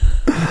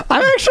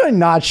 I'm actually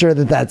not sure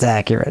that that's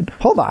accurate.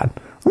 Hold on.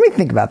 Let me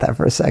think about that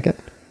for a second.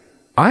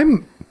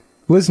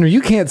 Listener,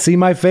 you can't see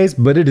my face,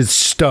 but it is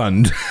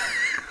stunned.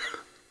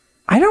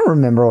 I don't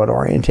remember what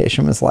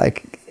orientation was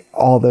like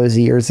all those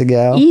years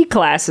ago.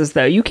 E-classes,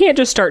 though. You can't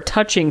just start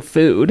touching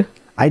food.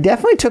 I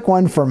definitely took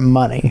one for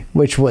money,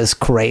 which was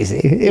crazy.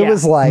 It Yeah.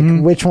 was like,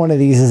 which one of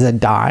these is a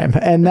dime?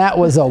 And that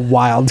was a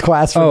wild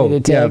class for me to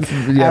take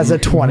as a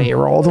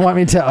 20-year-old, let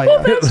me tell you.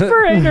 Well, that's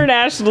for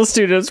international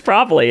students,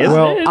 probably, isn't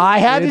it? I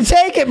had to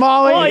take it,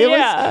 Molly.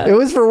 Well, It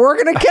was for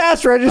working a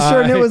cash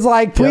register, and it was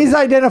like, please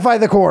identify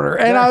the quarter.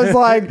 And I was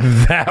like,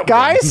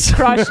 guys,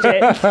 Crushed it.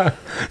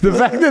 The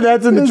fact that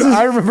that's in the...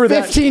 I remember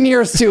 15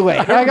 years too late.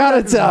 I got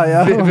to tell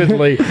you.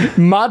 vividly.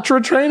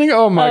 Matra training?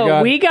 Oh, my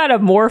God. We got a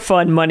more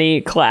fun money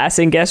class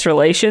in guest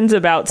relations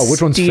about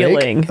which one's fake?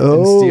 stealing.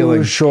 Oh,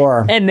 stealing.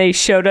 sure. And they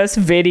showed us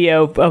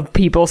video of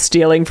people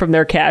stealing from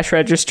their cash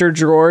register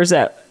drawers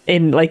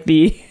in like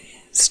the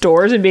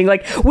stores and being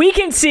like, we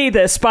can see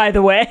this, by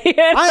the way.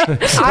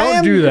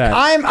 Don't do that.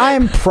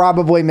 I'm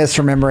probably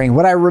misremembering.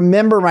 What I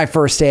remember my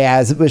first day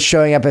as was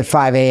showing up at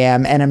 5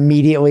 a.m. and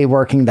immediately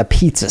working the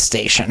pizza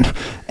station,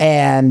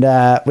 and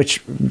which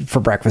for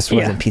breakfast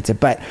wasn't pizza.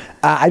 But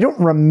I don't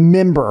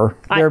remember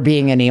there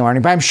being any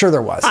learning, but I'm sure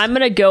there was. I'm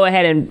going to go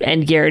ahead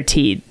and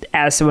guarantee,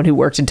 as someone who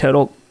worked in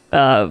total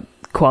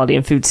quality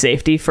and food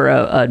safety for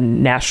a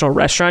national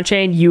restaurant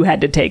chain, you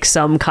had to take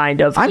some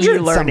kind of I'm sure at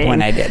some e-learning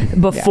point I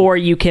did. before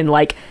you can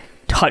like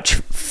touch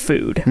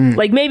food.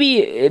 Like maybe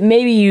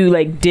you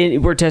like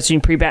were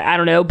touching pre-bag, I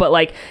don't know, but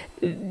like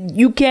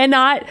you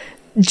cannot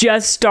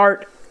just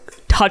start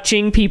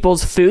touching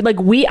people's food. Like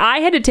I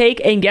had to take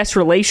in guest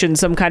relations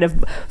some kind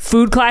of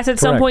food class at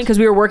some point because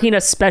we were working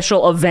a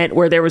special event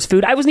where there was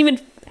food. I wasn't even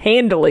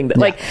handling that.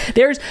 Like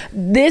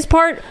this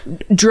part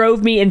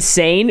drove me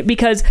insane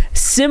because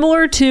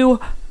similar to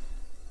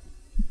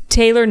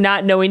Taylor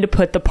not knowing to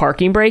put the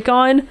parking brake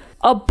on,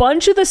 a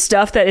bunch of the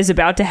stuff that is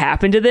about to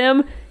happen to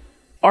them,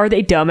 are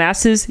they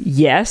dumbasses?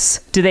 Yes.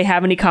 Do they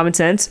have any common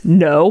sense?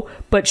 No.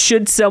 But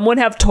should someone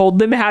have told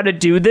them how to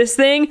do this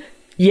thing?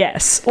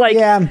 Yes. Like,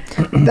 yeah,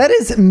 that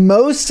is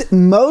most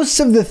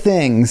of the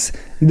things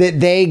that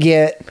they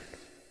get,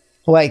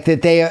 like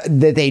that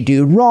they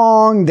do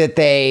wrong, that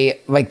they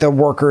like the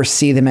workers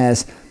see them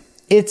as.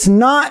 It's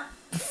not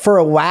for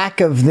a lack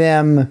of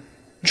them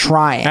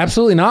trying.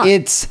 Absolutely not.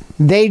 It's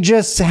they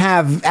just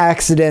have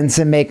accidents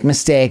and make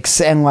mistakes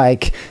and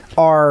like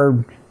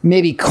are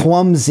maybe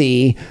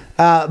clumsy.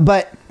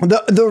 But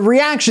the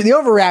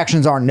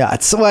overreactions are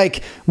nuts.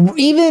 Like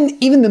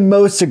even the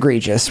most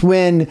egregious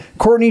when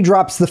Courtney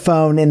drops the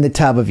phone in the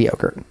tub of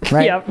yogurt,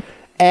 right? Yep.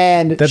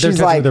 And that they're she's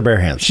touching like, with their bare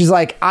hands. She's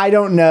like, I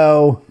don't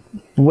know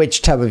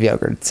which tub of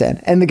yogurt it's in.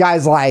 And the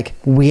guy's like,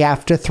 we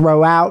have to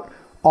throw out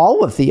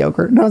all of the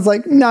yogurt. And I was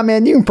like, nah,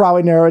 man, you can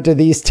probably narrow it to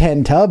these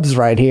 10 tubs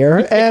right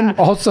here. And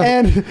also,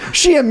 and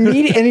she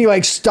immediately, and he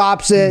like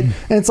stops it.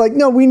 And it's like,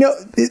 no, we know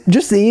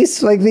just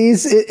these, like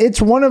these,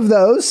 it's one of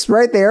those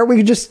right there. We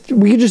could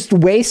just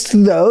waste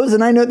those.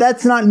 And I know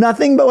that's not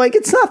nothing, but like,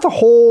 it's not the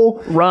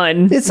whole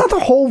run. It's not the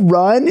whole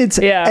run.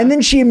 And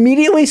then she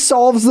immediately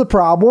solves the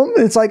problem.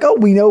 And it's like, oh,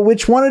 we know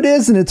which one it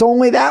is. And it's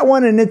only that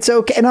one. And it's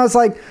okay. And I was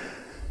like,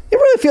 it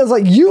really feels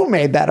like you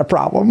made that a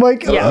problem.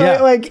 Like,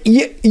 like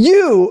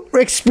you,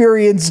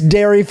 experienced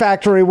dairy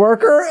factory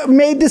worker,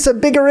 made this a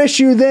bigger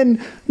issue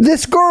than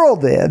this girl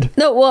did.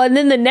 No, well, and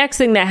then the next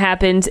thing that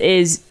happens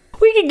is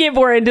we can get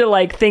more into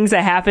like things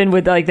that happen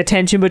with like the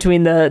tension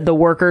between the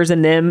workers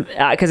and them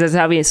because that's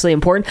obviously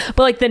important.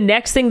 But like the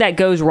next thing that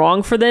goes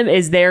wrong for them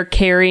is they're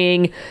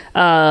carrying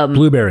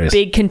blueberries,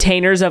 big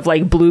containers of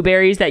like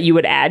blueberries that you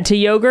would add to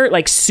yogurt,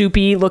 like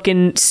soupy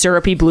looking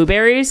syrupy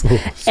blueberries. Ooh,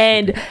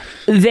 and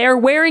they're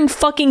wearing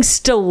fucking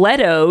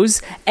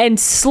stilettos and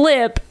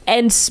slip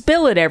and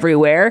spill it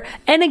everywhere.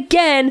 And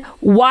again,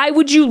 why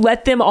would you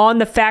let them on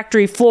the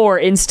factory floor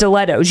in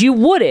stilettos? You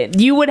wouldn't.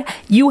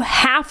 You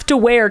have to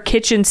wear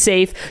kitchen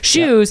safe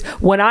shoes. Yeah.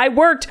 When I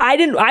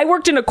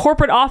worked in a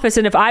corporate office,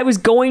 and if I was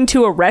going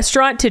to a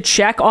restaurant to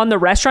check on the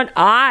restaurant,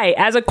 I,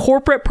 as a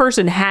corporate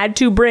person, had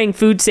to bring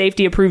food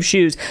safety approved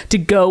shoes to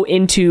go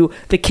into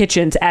the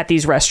kitchens at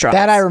these restaurants.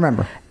 That I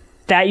remember.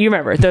 That you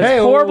remember. Those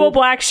horrible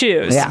black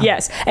shoes. Yeah.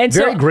 Yes. And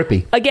very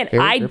grippy. Again,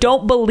 very grippy.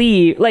 Don't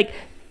believe, like,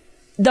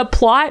 the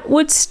plot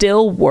would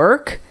still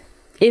work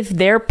if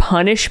their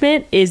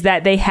punishment is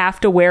that they have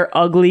to wear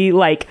ugly,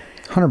 like,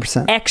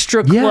 100%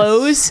 extra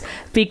clothes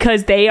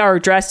because they are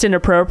dressed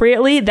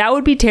inappropriately. That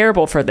would be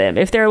terrible for them.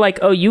 If they're like,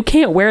 oh, you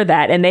can't wear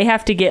that, and they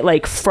have to get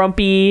like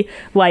frumpy,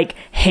 like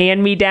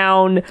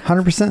hand-me-down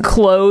 100%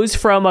 clothes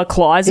from a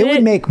closet. It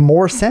would make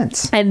more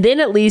sense. And then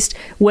at least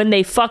when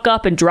they fuck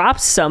up and drop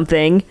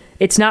something,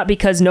 it's not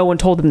because no one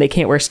told them they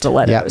can't wear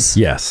stilettos.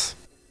 Yep. Yes.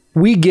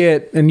 We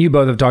get, and you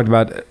both have talked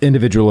about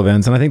individual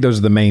events, and I think those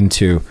are the main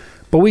two.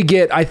 But we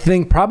get, I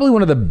think, probably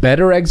one of the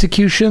better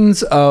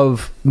executions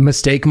of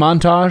mistake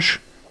montage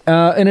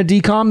in a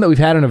DCOM that we've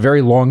had in a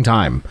very long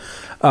time.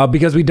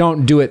 Because we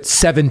don't do it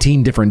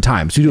 17 different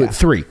times. We do it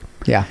 3.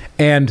 Yeah.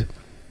 And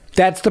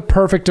that's the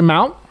perfect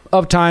amount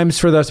of times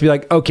for us to be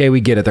like, okay,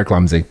 we get it. They're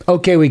clumsy.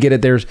 Okay, we get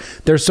it.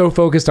 They're so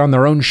focused on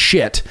their own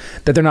shit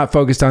that they're not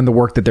focused on the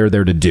work that they're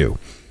there to do.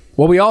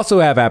 What we also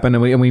have happened,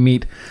 and we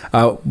meet,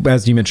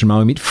 as you mentioned, Mom,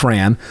 we meet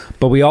Fran,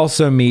 but we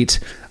also meet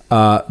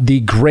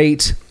the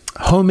great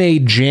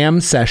homemade jam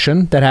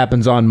session that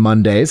happens on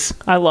Mondays.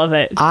 I love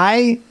it.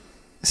 I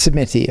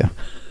submit to you.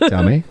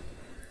 Tell me.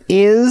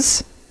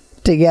 Is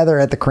Together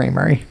at the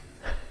Creamery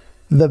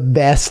the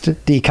best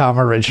DCOM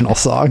original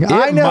song?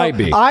 It might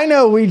be. I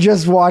know we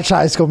just watched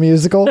High School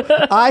Musical.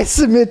 I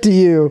submit to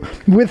you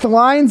with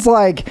lines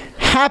like,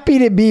 happy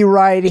to be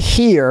right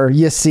here,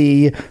 you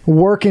see,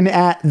 working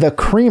at the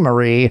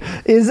creamery.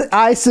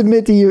 I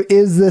submit to you,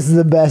 is this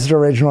the best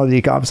original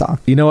DCOM song?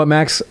 You know what,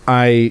 Max?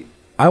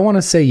 I want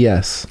to say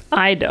yes.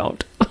 I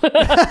don't.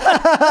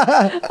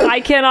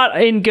 I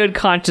cannot, in good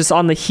conscience,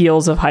 on the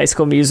heels of High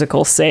School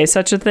Musical, say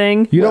such a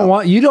thing. You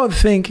don't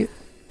think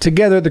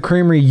Together at the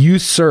Creamery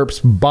usurps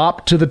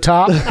Bop to the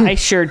Top? I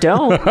sure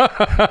don't.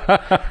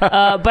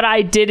 But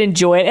I did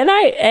enjoy it,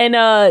 and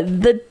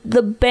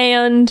the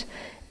band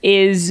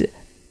is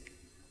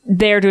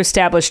there to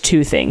establish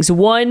two things.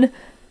 One,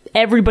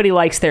 everybody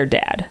likes their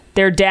dad.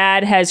 Their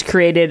dad has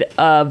created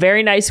a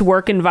very nice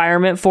work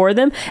environment for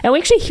them. And we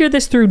actually hear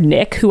this through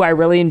Nick, who I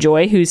really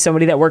enjoy, who's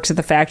somebody that works at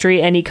the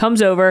factory. And he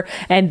comes over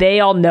and they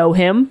all know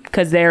him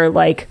because they're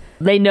like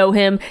They know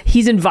him.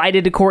 He's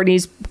invited to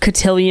Courtney's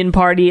cotillion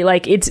party.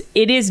 Like, it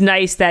is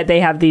nice that they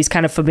have these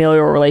kind of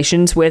familial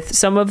relations with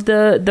some of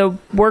the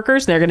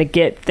workers. They're going to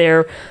get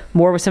there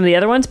more with some of the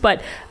other ones.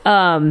 But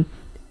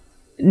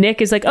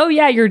Nick is like, oh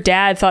yeah, your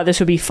dad thought this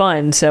would be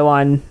fun. So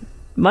on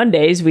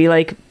Mondays, we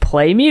like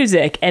play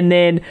music. And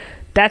then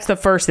that's the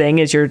first thing,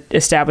 is you're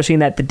establishing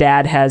that the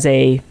dad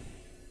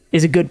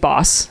is a good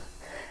boss.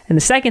 And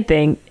the second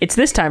thing, it's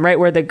this time, right,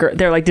 where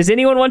they're like, does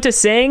anyone want to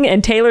sing?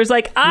 And Taylor's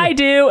like, I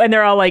do. And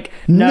they're all like,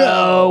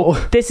 no.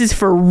 This is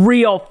for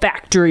real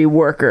factory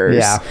workers.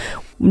 Yeah.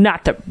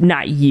 Not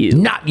you.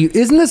 Not you.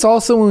 Isn't this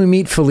also when we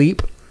meet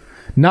Philippe?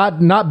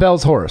 Not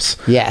Belle's horse.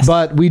 Yes.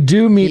 But we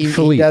do meet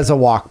Philippe. He does a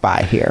walk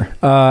by here.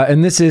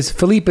 And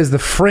Philippe is the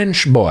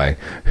French boy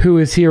who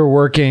is here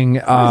working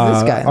this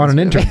guy on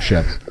an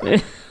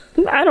internship.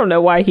 I don't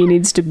know why he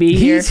needs to be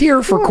here. He's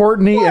here for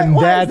Courtney, and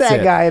why that's is that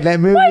it. guy in that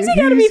movie? Why is he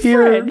gotta be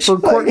French? For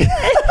Courtney.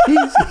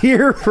 He's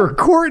here for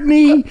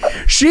Courtney.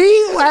 She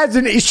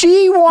wanted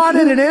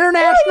an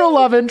international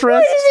love interest. Why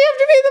does he have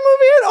to be in the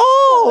movie at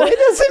all? It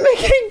doesn't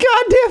make any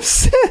goddamn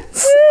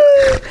sense.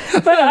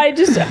 But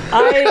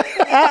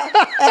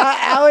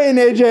Allie and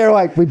AJ are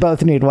like, we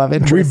both need love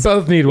interest. We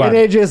both need one. And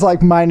AJ is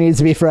like, mine needs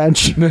to be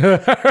French.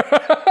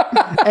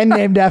 And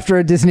named after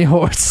a Disney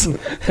horse.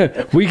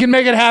 We can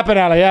make it happen,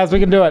 Allie. Yes, we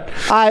can do it.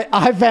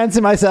 I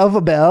fancy myself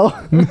a Belle.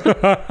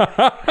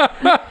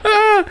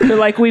 they're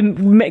like, we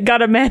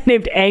got a man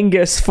named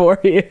Angus for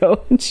you.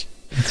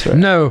 That's right.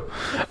 No.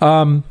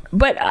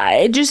 But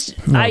I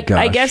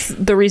guess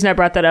the reason I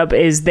brought that up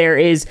is there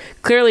is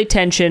clearly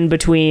tension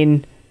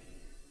between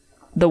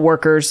the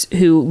workers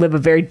who live a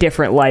very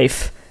different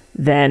life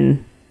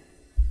than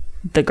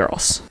the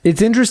girls.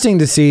 It's interesting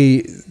to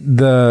see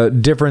the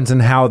difference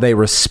in how they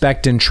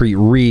respect and treat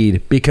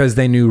Reed, because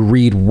they knew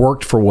Reed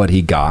worked for what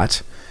he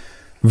got,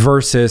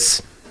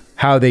 versus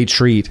how they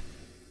treat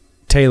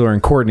Taylor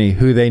and Courtney,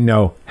 who they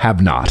know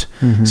have not.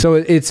 Mm-hmm. So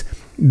it's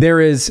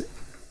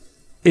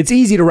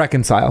easy to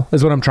reconcile,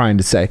 is what I'm trying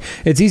to say.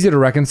 It's easy to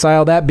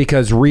reconcile that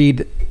because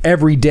Reed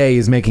every day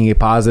is making a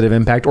positive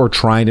impact, or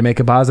trying to make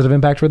a positive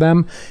impact for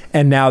them.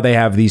 And now they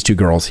have these two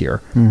girls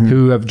here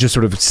who have just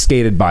sort of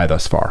skated by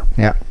thus far.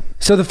 Yeah.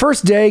 So the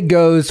first day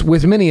goes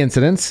with many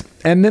incidents,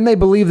 and then they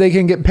believe they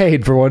can get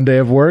paid for one day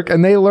of work,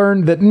 and they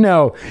learn that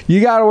no, you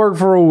got to work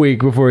for a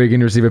week before you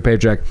can receive a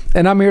paycheck.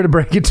 And I'm here to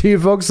break it to you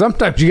folks.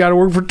 Sometimes you got to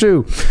work for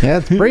 2. Yeah,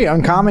 it's pretty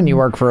uncommon you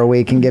work for a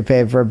week and get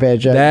paid for a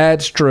paycheck.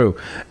 That's true.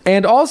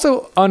 And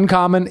also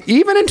uncommon,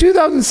 even in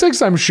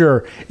 2006, I'm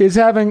sure, is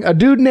having a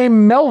dude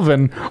named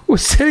Melvin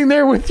was sitting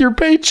there with your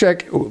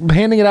paycheck,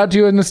 handing it out to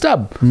you in the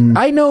stub.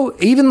 I know,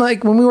 even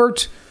like when we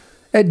worked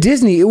at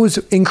Disney, it was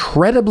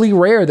incredibly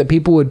rare that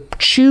people would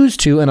choose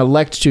to and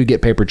elect to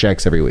get paper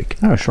checks every week.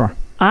 Oh, sure.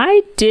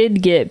 I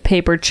did get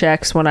paper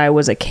checks when I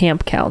was a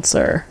camp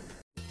counselor.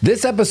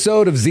 This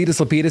episode of Zetus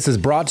Lapidus is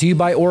brought to you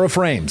by Aura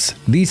Frames.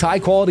 These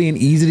high-quality and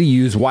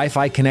easy-to-use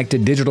Wi-Fi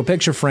connected digital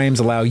picture frames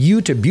allow you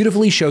to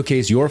beautifully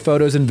showcase your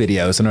photos and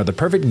videos and are the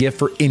perfect gift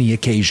for any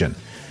occasion.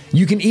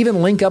 You can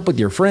even link up with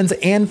your friends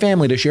and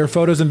family to share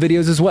photos and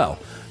videos as well.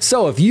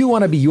 So if you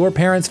want to be your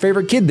parents'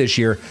 favorite kid this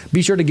year,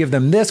 be sure to give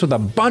them this with a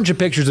bunch of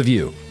pictures of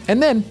you.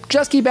 And then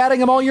just keep adding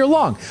them all year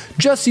long,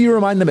 just so you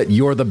remind them that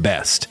you're the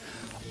best.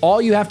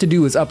 All you have to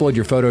do is upload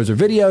your photos or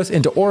videos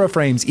into Aura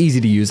Frames'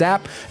 easy-to-use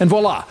app, and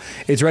voila,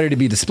 it's ready to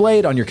be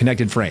displayed on your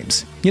connected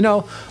frames. You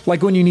know,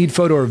 like when you need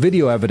photo or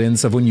video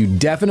evidence of when you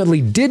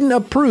definitely didn't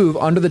approve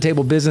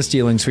under-the-table business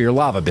dealings for your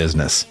lava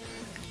business.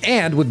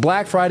 And with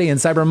Black Friday and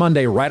Cyber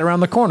Monday right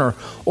around the corner,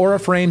 Aura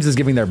Frames is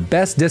giving their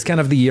best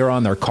discount of the year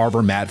on their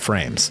Carver matte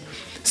frames.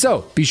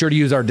 So be sure to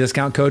use our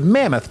discount code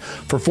MAMMOTH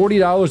for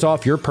 $40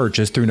 off your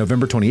purchase through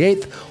November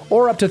 28th,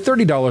 or up to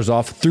 $30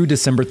 off through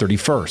December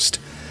 31st.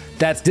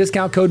 That's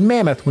discount code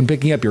MAMMOTH when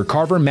picking up your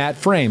Carver matte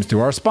frames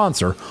through our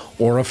sponsor,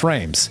 Aura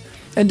Frames.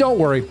 And don't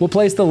worry, we'll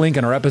place the link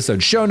in our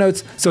episode show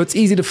notes so it's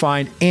easy to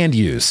find and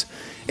use.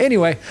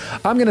 Anyway,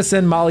 I'm going to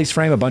send Molly's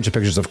frame a bunch of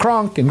pictures of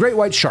Kronk and great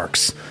white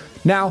sharks.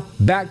 Now,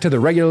 back to the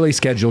regularly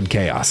scheduled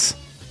chaos.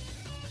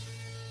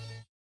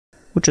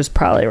 Which was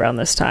probably around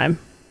this time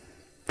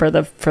for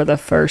the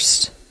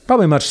first.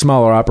 Probably a much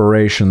smaller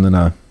operation than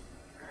a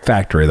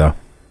factory, though.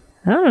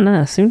 I don't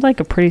know. It seemed like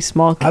a pretty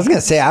small. I was going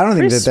to say, I don't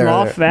think that there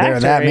are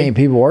that many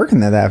people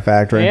working at that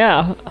factory.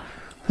 Yeah.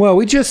 Well,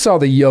 we just saw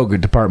the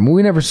yogurt department.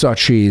 We never saw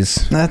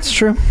cheese. That's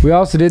true. We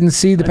also didn't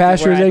see the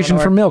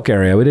pasteurization for milk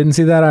area. We didn't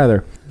see that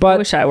either. But I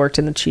wish I worked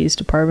in the cheese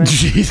department.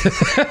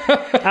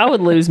 I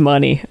would lose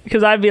money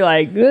because I'd be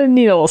like, I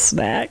need a little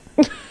snack.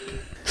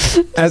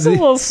 Just a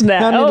little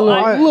snack. I need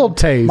a little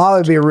taste. Molly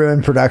would be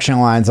ruining production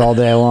lines all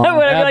day long. I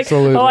would be like,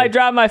 oh, I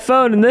dropped my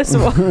phone in this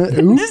one.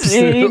 Oops.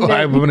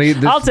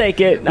 I'll take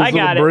it. I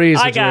got it.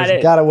 I got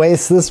it. Gotta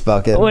waste this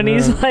bucket. When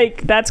he's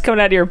like, that's coming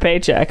out of your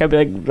paycheck, I'd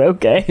be like,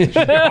 okay.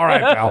 All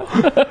right, pal.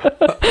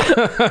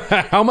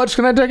 How much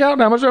can I take out?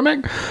 How much do I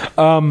make?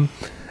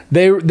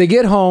 They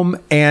get home,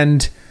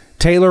 and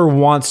Taylor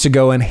wants to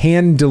go and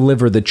hand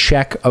deliver the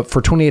check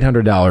for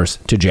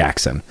 $2,800 to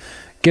Jackson.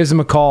 Gives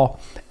him a call.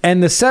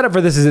 And the setup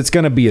for this is it's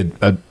going to be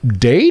a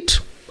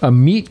date, a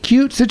meet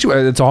cute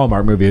situation. It's a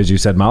Hallmark movie, as you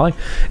said, Molly.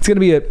 It's going to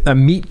be a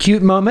meet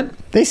cute moment.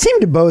 They seem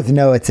to both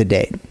know it's a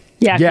date.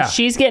 Yeah, 'cause Yeah.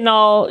 she's getting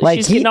all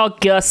getting all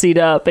gussied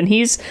up, and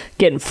he's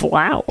getting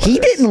flowers. He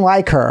didn't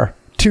like her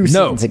 2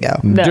 scenes ago.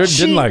 No.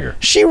 Didn't like her.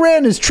 She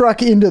ran his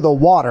truck into the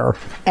water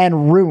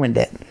and ruined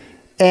it.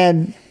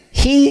 And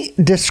he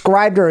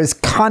described her as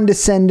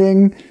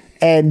condescending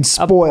and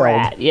spoiled.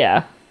 Brat,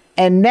 yeah.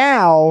 And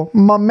now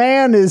my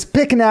man is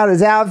picking out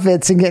his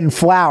outfits and getting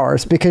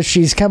flowers because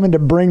she's coming to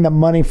bring the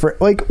money for,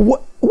 like,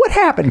 what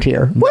happened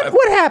here? What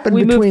happened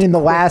We moved between the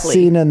last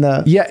quickly. scene and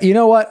the... Yeah, you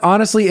know what?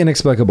 Honestly,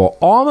 inexplicable.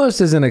 Almost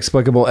as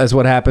inexplicable as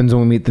what happens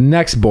when we meet the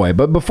next boy.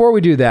 But before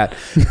we do that,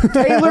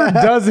 Taylor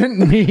doesn't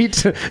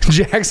meet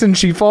Jackson.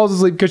 She falls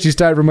asleep because she's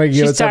tired from waking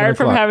up She's at 7 tired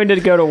from o'clock. having to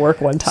go to work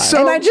one time.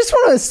 And I just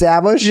want to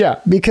establish, Yeah.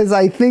 because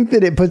I think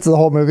that it puts the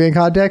whole movie in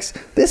context,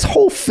 this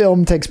whole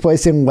film takes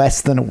place in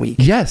less than a week.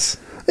 Yes.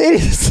 It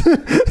is.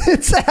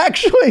 It's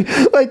actually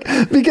like,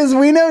 because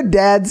we know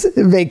Dad's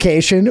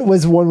vacation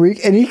was 1 week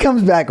and he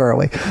comes back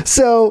early.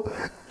 So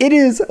it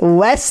is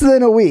less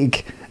than a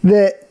week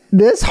that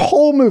this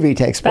whole movie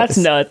takes place. That's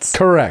nuts.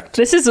 Correct.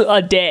 This is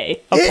a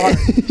day apart.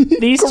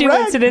 These two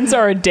Correct. incidents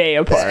are a day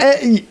apart.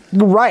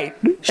 Right.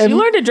 She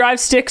learned to drive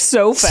stick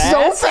so fast.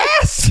 so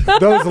fast.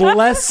 Those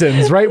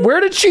lessons, right?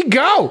 Where did she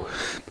go?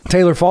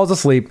 Taylor falls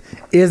asleep,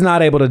 is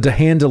not able to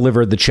hand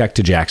deliver the check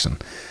to Jackson.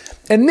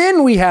 And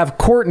then we have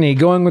Courtney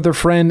going with her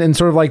friend in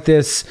sort of like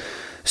this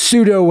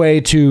pseudo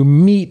way to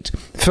meet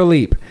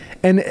Philippe.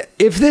 And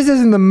if this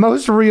isn't the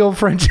most real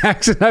French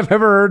accent I've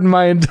ever heard in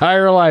my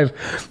entire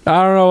life,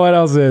 I don't know what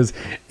else is.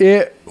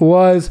 It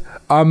was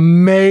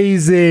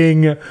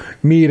amazing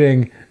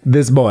meeting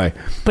this boy.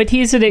 But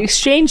he's an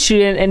exchange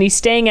student and he's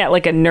staying at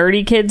like a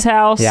nerdy kid's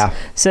house. Yeah.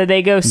 So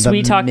they go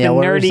sweet talk the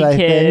Millers, nerdy I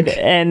kid think.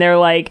 and they're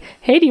like,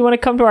 hey, do you want to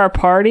come to our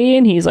party?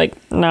 And he's like,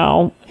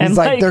 no. And He's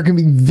like, there can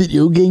be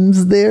video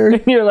games there.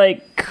 you're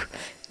like,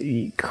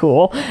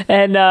 cool.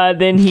 And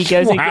then he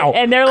goes Wow.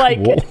 and they're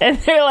like, Cool.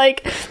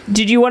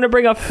 did you want to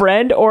bring a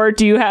friend or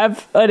do you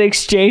have an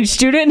exchange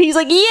student? And he's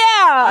like, yeah.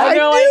 And I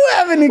they're do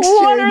have an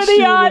exchange what are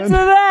the odds of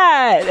student.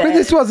 that? But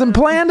this wasn't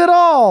planned at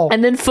all.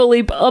 And then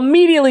Philippe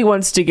immediately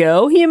wants to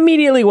go. He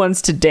immediately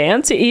wants to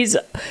dance.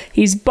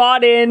 He's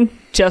bought in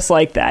just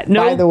like that.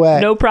 No, By the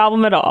way- no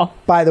problem at all.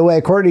 By the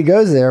way, Courtney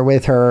goes there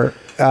with her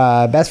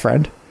best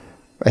friend,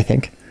 I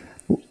think,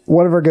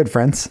 one of her good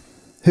friends,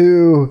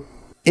 who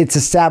it's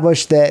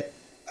established that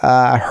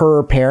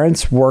her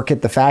parents work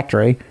at the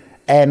factory.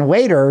 And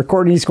later,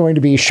 Courtney's going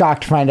to be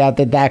shocked to find out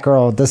that that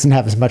girl doesn't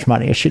have as much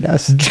money as she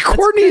does.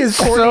 Courtney is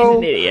Courtney's so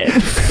an idiot.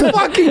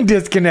 fucking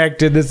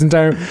disconnected this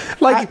entire...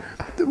 what?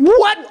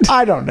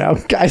 I don't know,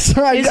 guys. Is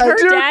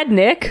her dad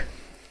Nick?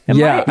 Am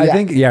Yeah, I- I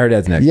think, her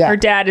dad's next. Yeah. Her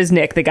dad is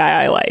Nick, the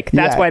guy I like.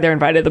 That's Yeah. why they're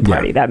invited to the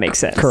party. Yeah. That makes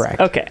sense.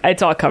 Correct. Okay,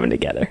 it's all coming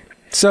together.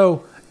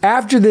 So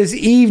after this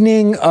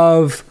evening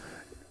of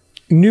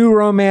new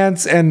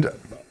romance and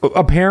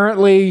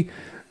apparently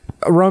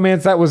a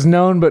romance that was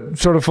known but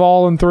sort of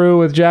fallen through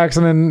with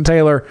Jackson and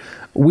Taylor,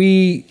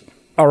 we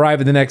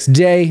arrive at the next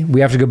day.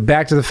 We have to go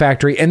back to the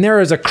factory and there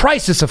is a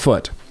crisis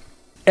afoot.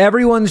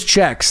 Everyone's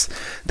checks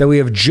that we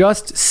have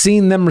just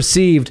seen them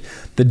received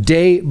the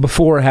day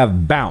before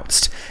have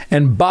bounced.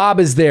 And Bob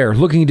is there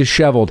looking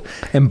disheveled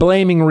and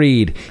blaming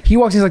Reed. He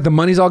walks in, he's like, the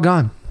money's all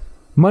gone.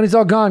 Money's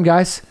all gone,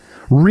 guys.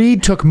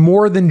 Reed took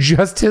more than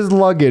just his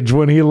luggage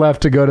when he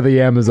left to go to the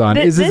Amazon.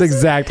 Is his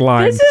exact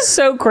line. This is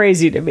so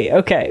crazy to me.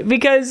 Okay,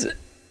 because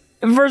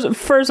first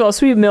of all,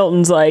 Sweet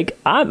Milton's like,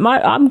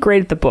 I'm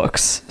great at the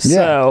books.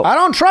 So I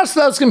don't trust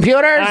those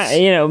computers.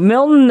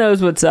 Milton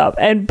knows what's up.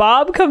 And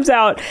Bob comes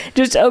out,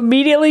 just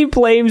immediately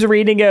blames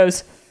Reed and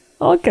goes,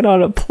 I'll get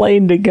on a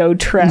plane to go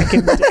track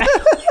him down.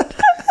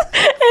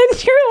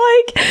 And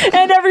you're like,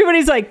 and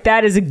everybody's like,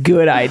 that is a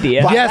good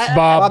idea. Yes,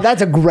 Bob.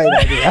 That's a great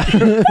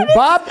idea.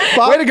 Bob,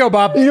 way to go,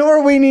 Bob. You know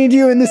where we need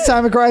you in this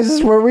time of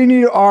crisis? Where we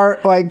need our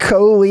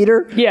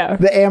co-leader? Yeah.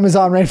 The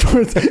Amazon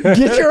rainforest.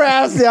 Get your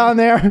ass down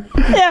there.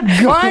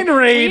 Yeah. Find We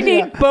Reed.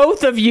 need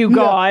both of you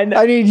gone.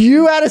 I need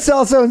you out of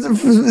cell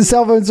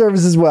phone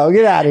service as well.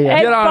 Get out of here.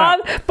 And Get on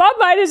Bob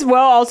might as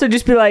well also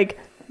just be like,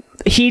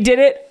 he did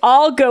it.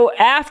 I'll go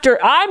after.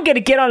 I'm going to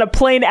get on a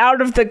plane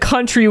out of the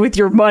country with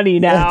your money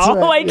now. That's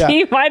right, yeah.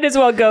 He might as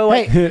well go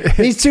like, Hey,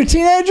 these two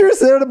teenagers,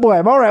 they're to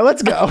blame. All right,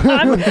 let's go.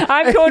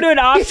 I'm going to an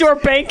offshore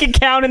bank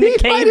account in the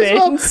Might as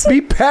well Caymans.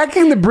 be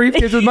packing the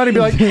briefcase with money and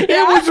be like, it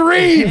was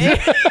Reed.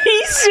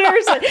 He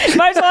seriously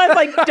might as well have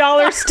like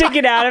dollars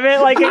sticking out of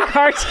it like a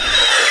cartoon.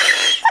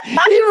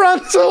 He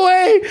runs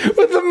away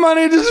with the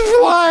money just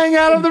flying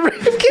out of the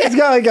briefcase. He's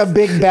got like a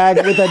big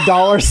bag with a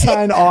dollar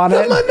sign on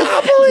it.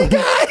 Monopoly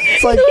guy.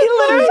 It's like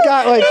he's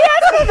got like He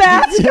has a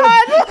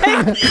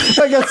mascot.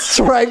 like a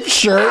striped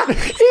shirt.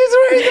 He's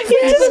wearing the He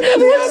just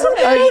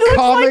looks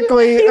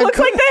comically, he looks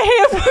like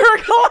the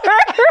Hamburglar.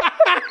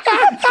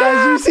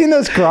 guys, you seen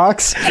those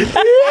Crocs?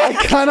 I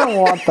kind of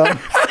want them. And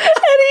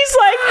he's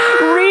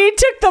like, Reed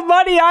took the of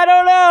money. I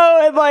don't know.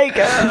 And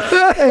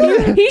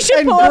like, he should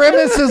And pull up.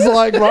 Grimace is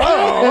like,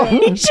 wow.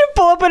 He should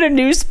pull up in a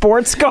new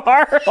sports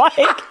car.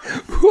 Like,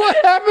 What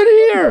happened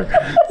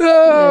here?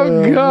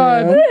 Oh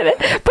God! but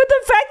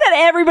the fact that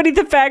everybody at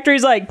the factory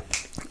is like,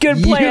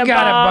 good plan, You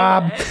got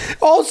Bob. it, Bob.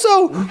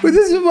 Also, I'm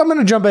going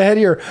to jump ahead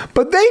here,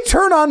 but they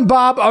turn on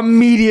Bob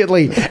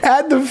immediately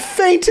at the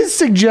faintest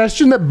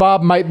suggestion that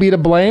Bob might be to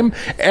blame.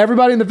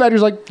 Everybody in the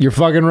factory's like, "You're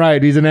fucking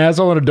right. He's an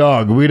asshole and a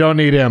dog. We don't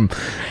need him."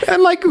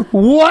 And like,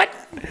 what?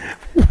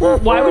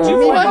 Why would you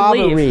want to Bob or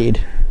leave?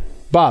 Reed?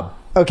 Bob.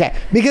 Okay,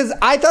 because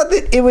I thought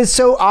that it was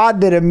so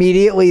odd that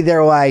immediately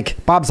they're like,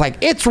 Bob's like,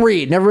 it's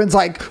Reed. And everyone's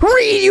like,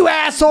 Reed, you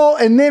asshole.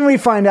 And then we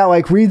find out,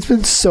 like, Reed's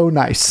been so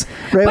nice.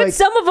 Right? But like,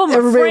 some of them,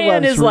 everybody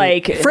Fran loves is Reed.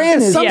 like,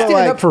 Fran is Some but, stand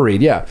like, up for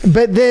Reed, yeah.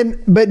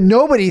 But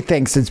nobody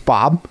thinks it's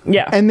Bob.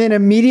 Yeah. And then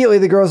immediately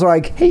the girls are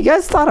like, hey, you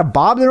guys thought of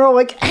Bob? And they're all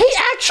like, hey,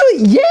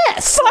 actually,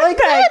 yes. Fuck Like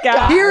that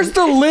guy. Here's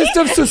the list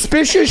of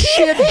suspicious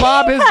shit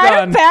Bob has had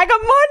done. a bag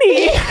of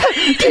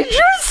money. Did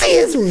you see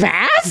his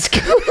mask?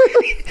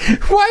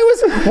 Why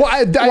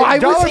Why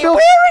was he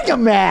wearing a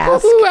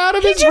mask? flew out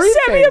of He his just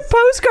sent me a briefcase?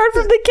 postcard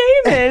from the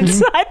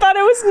Caymans. I thought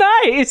it was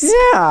nice.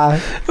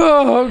 Yeah.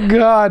 Oh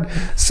God!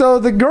 So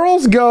the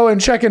girls go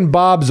and check in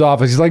Bob's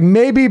office. He's like,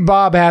 maybe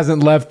Bob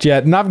hasn't left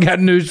yet, and I've got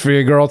news for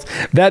you, girls.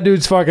 That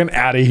dude's fucking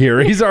out of here.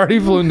 He's already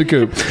flown the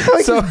coop.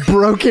 Like So this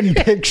broken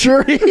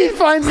picture. he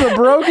finds the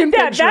broken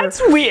Yeah, picture. that's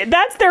weird.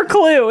 That's their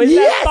clue. Is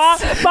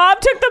Yes! that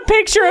Bob took the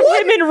picture of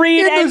him and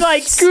Reed in and the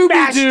like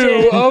smashed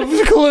Scooby-Doo it.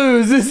 of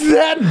clues. Is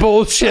that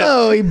bullshit?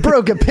 Oh, he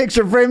broke a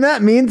picture frame.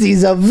 That means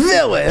he's a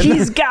villain.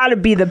 He's got to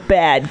be the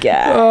bad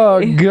guy.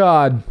 Oh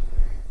God!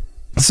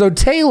 So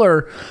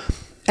Taylor,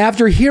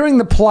 after hearing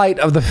the plight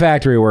of the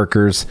factory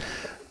workers,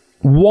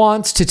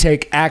 wants to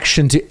take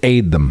action to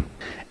aid them,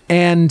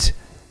 and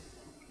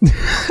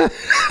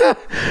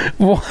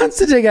wants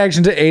to take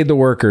action to aid the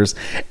workers,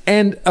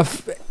 and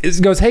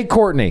goes, "Hey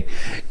Courtney,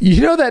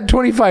 you know that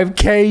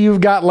 $25,000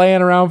 you've got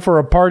laying around for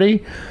a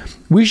party?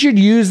 We should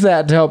use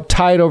that to help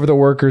tide over the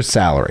workers'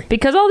 salary."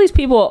 Because all these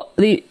people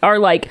are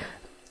like,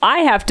 I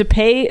have to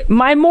pay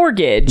my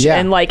mortgage Yeah.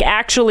 and like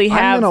actually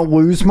have I'm gonna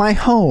lose my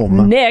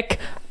home. Nick,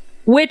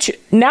 which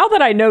now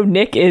that I know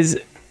Nick is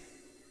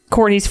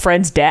Courtney's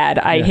friend's dad,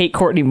 I hate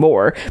Courtney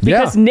more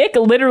because Yeah. Nick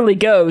literally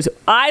goes,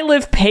 I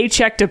live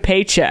paycheck to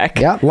paycheck.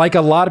 Yeah. Like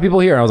a lot of people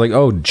here, I was like,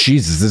 "Oh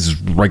Jesus, this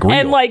is like real."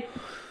 And like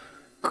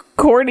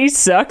Courtney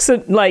sucks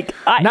and like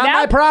Not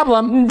my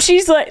problem.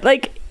 She's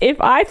like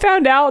if I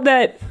found out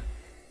that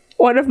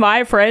one of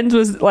my friends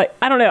was like,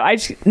 I don't know,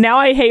 now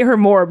I hate her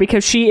more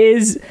because she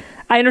is,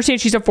 I understand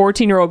she's a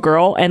 14-year-old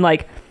girl and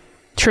like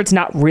sure it's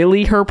not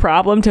really her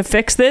problem to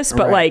fix this,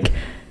 but Right. like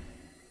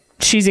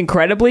she's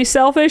incredibly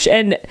selfish.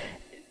 And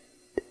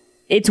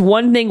it's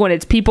one thing when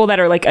it's people that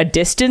are like a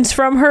distance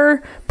from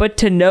her, but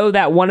to know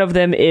that one of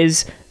them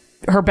is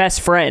her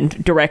best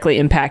friend directly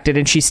impacted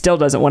and she still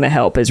doesn't want to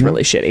help is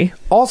really shitty.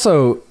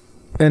 Also,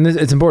 and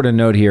it's important to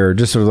note here,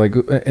 just sort of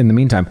like in the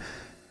meantime,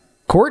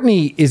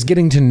 Courtney is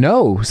getting to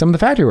know some of the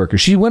factory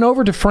workers. She went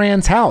over to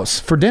Fran's house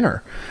for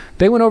dinner.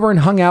 They went over and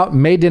hung out,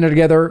 made dinner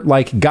together,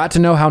 like got to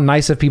know how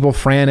nice of people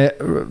Fran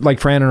and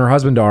her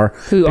husband are.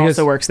 Who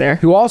also works there.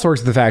 Who also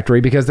works at the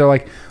factory, because they're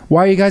like,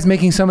 why are you guys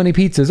making so many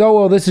pizzas? Oh,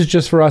 well, this is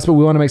just for us, but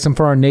we want to make some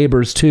for our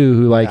neighbors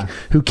too,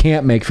 who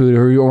can't make food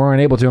or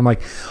aren't able to. I'm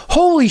like,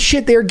 holy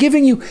shit, they're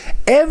giving you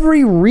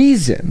every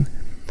reason.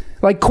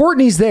 Like,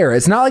 Courtney's there.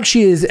 It's not like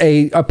she is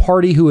a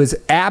party who is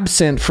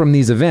absent from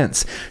these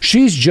events.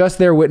 She's just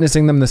there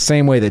witnessing them the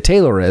same way that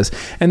Taylor is,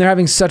 and they're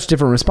having such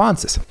different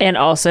responses. And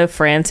also,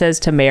 Fran says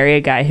to marry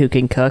a guy who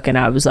can cook, and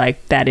I was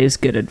like, that is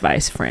good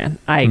advice, Fran.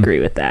 I agree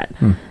with that.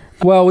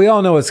 Well, we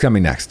all know what's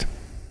coming next.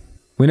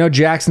 We know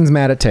Jackson's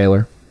mad at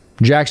Taylor.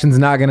 Jackson's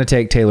not going to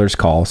take Taylor's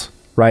calls,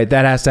 right?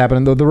 That has to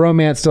happen. The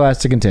romance still has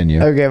to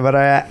continue. Okay, but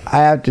I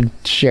have to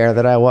share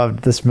that I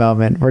loved this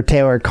moment where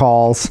Taylor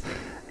calls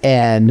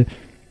and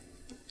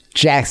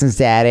Jackson's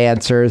dad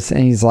answers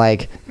and he's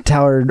like,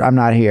 tell her I'm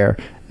not here.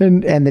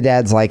 And the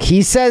dad's like,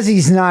 he says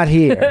he's not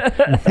here.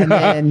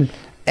 and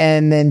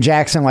then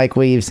Jackson like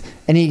leaves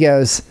and he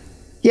goes,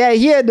 yeah,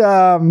 he had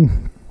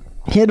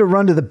to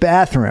run to the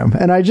bathroom.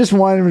 And I just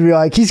wanted him to be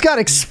like, he's got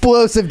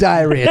explosive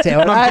diarrhea,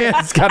 Taylor.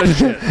 It's got to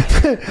shit.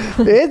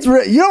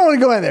 You don't want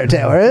to go in there,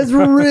 Taylor. It's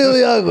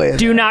really ugly.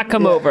 Do not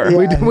come over.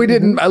 We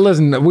didn't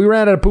listen. We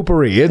ran out of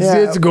poopery.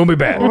 It's going to be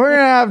bad. We're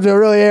gonna have to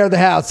really air the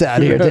house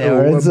out here,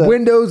 Taylor. It's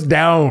Windows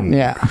down.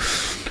 yeah.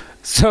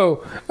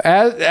 So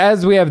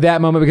as we have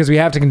that moment, because we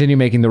have to continue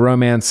making the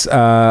romance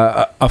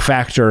a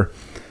factor,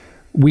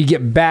 we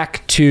get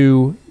back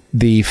to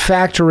the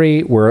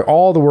factory where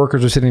all the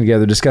workers are sitting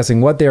together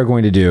discussing what they are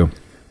going to do.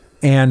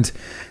 And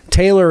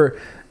Taylor,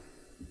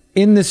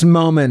 in this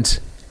moment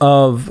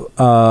of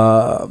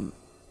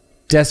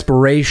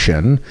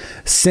desperation,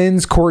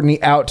 sends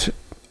Courtney out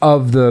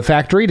of the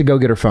factory to go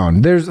get her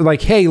phone. There's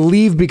like, hey,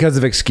 leave because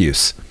of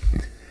excuse.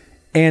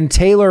 And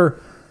Taylor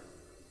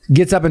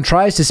gets up and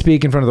tries to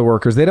speak in front of the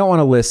workers. They don't want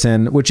to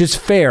listen, which is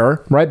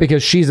fair, right?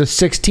 Because she's a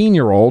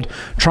 16-year-old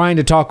trying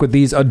to talk with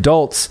these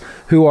adults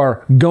who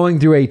are going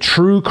through a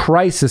true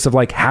crisis of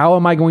like, how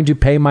am I going to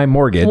pay my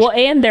mortgage? Well,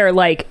 and they're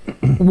like,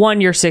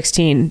 one, you're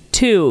 16.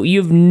 Two,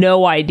 you have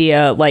no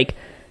idea like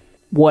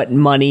what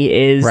money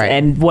is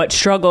and what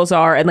struggles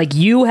are. And like,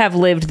 you have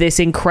lived this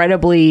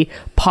incredibly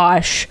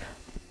posh,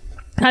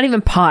 not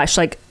even posh,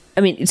 like,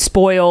 I mean,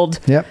 spoiled,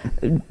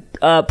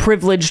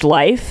 privileged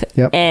life.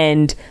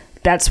 And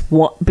that's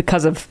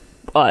because of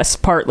us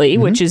partly,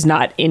 which is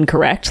not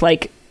incorrect.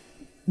 Like,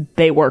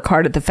 they work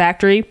hard at the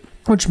factory,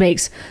 which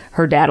makes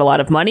her dad a lot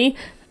of money.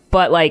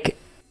 But like,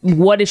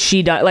 what has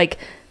she done? Like,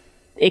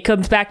 it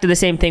comes back to the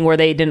same thing where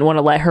they didn't want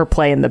to let her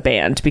play in the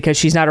band because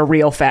she's not a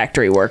real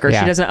factory worker.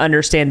 She doesn't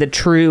understand the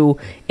true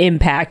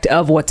impact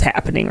of what's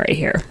happening right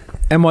here.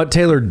 And what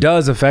Taylor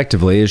does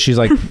effectively is she's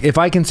like, if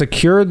I can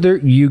secure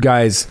you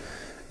guys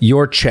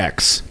your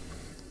checks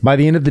by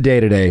the end of the day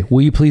today,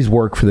 will you please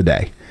work for the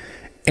day?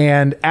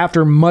 And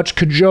after much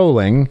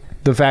cajoling,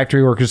 the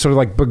factory workers sort of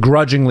like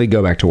begrudgingly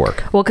go back to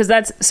work. Well, because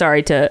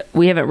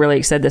we haven't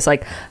really said this,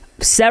 like,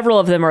 several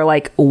of them are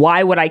like,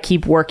 why would I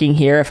keep working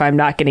here if I'm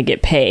not going to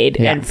get paid?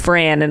 And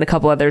Fran and a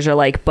couple others are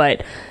like,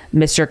 but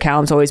Mr.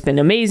 Callum's always been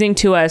amazing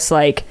to us.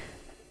 Like,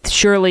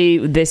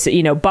 surely this,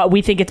 but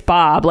we think it's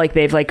Bob. Like,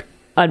 they've like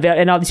unveiled,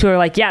 and all these people are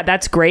like, yeah,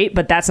 that's great,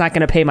 but that's not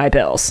going to pay my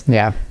bills.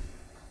 Yeah.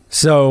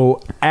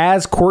 So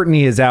as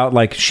Courtney is out,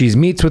 like, she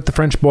meets with the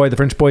French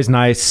boy's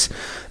nice.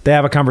 They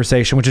have a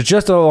conversation, which is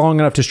just a long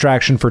enough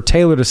distraction for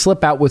Taylor to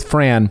slip out with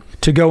Fran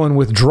to go and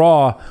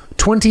withdraw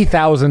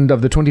 $20,000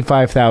 of the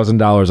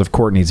 $25,000 of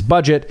Courtney's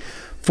budget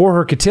for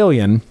her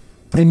cotillion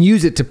and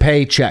use it to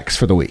pay checks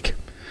for the week.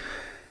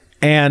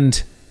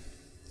 And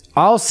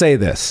I'll say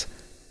this,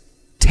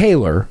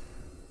 Taylor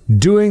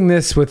doing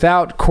this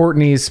without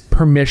Courtney's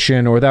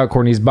permission or without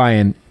Courtney's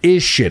buy-in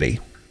is shitty.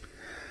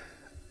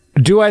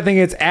 Do I think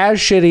it's as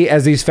shitty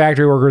as these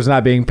factory workers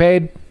not being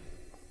paid?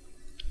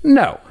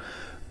 No.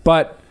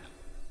 But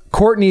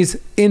Courtney's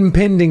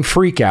impending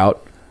freak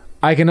out,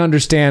 I can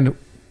understand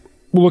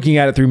looking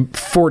at it through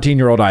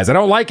 14-year-old eyes. I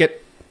don't like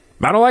it.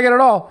 I don't like it at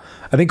all.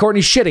 I think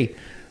Courtney's shitty.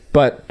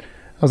 But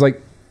I was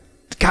like,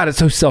 God, it's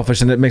so selfish,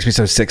 and it makes me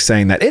so sick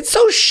saying that. It's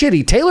so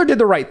shitty. Taylor did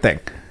the right thing.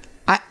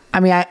 I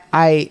mean,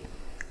 I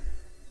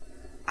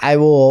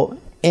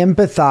will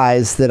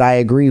empathize that I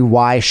agree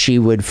why she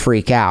would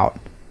freak out.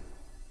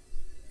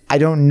 I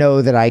don't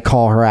know that I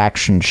call her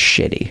actions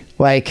shitty.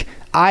 Like,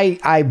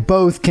 I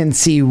both can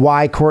see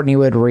why Courtney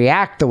would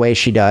react the way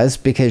she does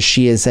because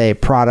she is a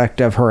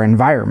product of her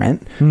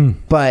environment.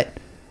 But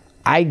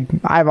I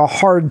have a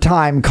hard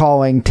time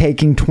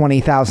taking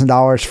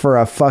 $20,000 for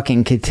a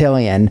fucking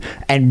cotillion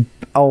and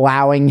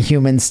allowing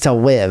humans to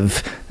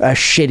live a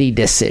shitty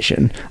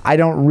decision. I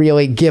don't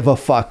really give a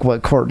fuck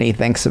what Courtney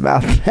thinks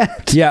about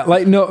that. Yeah,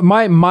 like, no,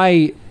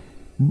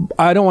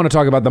 I don't want to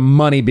talk about the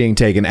money being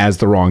taken as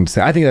the wrong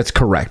thing. I think that's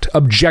correct.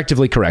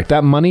 Objectively correct.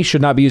 That money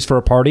should not be used for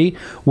a party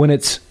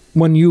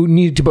when you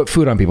need to put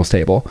food on people's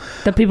table.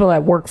 The people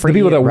that work for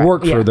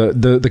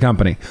the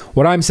company.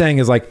 What I'm saying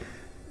is, like,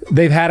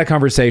 they've had a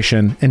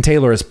conversation and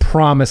Taylor has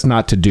promised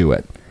not to do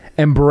it.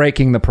 And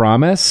breaking the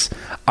promise,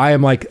 I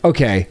am like,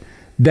 okay,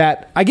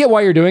 that I get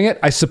why you're doing it.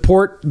 I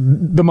support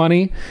the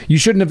money. You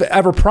shouldn't have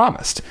ever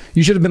promised.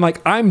 You should have been like,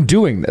 I'm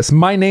doing this.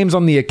 My name's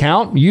on the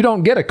account. You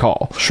don't get a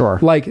call. Sure.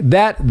 Like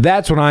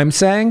that's what I'm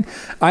saying.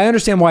 I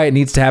understand why it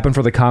needs to happen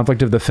for the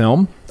conflict of the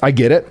film. I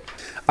get it.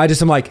 I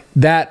just am like,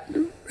 that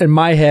in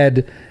my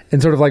head,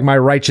 and sort of like my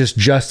righteous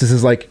justice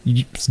is like,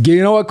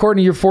 you know what,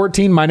 Courtney, you're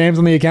 14. My name's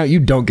on the account. You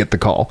don't get the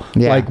call.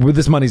 Yeah. Like, where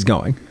this money's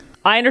going.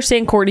 I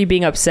understand Courtney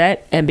being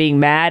upset and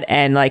being mad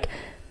and like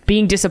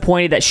being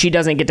disappointed that she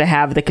doesn't get to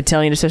have the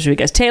cotillion, especially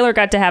because Taylor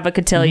got to have a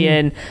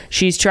cotillion.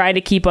 She's trying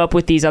to keep up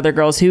with these other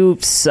girls who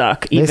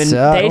suck. They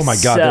suck. Oh my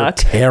God, they're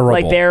terrible.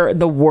 Like, they're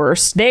the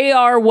worst. They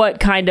are what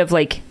kind of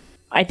like,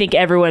 I think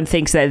everyone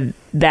thinks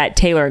that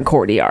Taylor and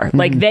Courtney are.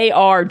 Like, they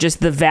are just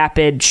the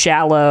vapid,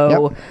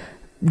 shallow,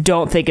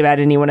 don't think about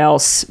anyone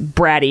else,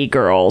 bratty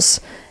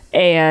girls.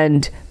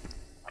 And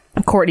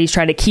Courtney's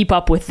trying to keep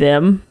up with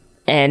them,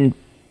 and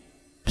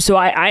so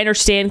I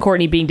understand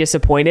Courtney being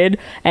disappointed,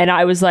 and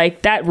I was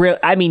like,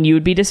 you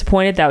would be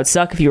disappointed. That would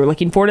suck if you were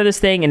looking forward to this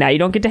thing and now you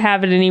don't get to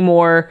have it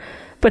anymore.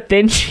 But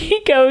then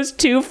she goes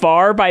too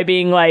far by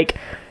being like,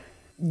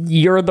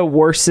 you're the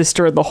worst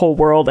sister in the whole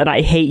world and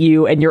I hate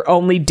you, and you're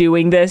only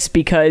doing this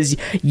because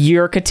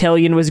your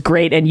cotillion was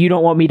great and you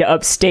don't want me to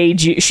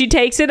upstage you. She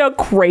takes it a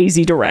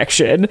crazy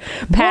direction.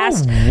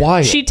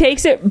 She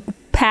takes it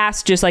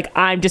past just like,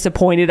 I'm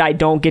disappointed I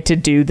don't get to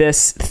do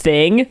this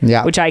thing,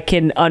 which I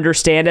can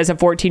understand as a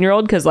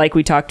 14-year-old, because like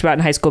we talked about in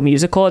High School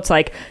Musical, it's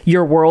like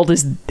your world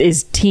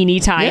is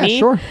teeny tiny. Yeah,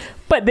 sure.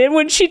 But then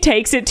when she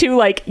takes it to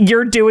like,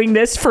 you're doing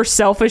this for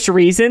selfish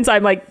reasons,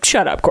 I'm like,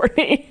 shut up,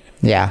 Courtney.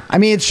 Yeah. I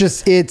mean, it's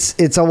just,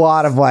 it's a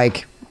lot of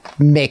like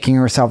making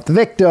herself the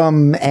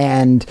victim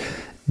and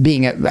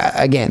being,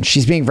 again,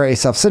 she's being very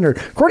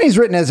self-centered. Courtney's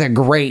written as a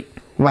great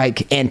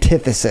like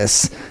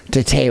antithesis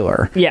to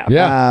Taylor.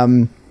 Yeah.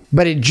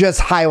 but it just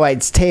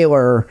highlights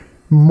Taylor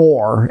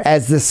more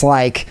as this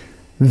like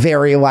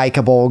very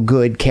likable,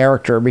 good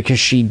character because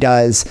she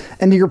does.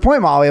 And to your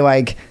point, Molly,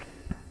 like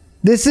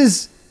this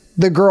is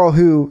the girl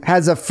who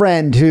has a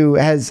friend who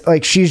has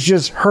like, she's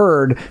just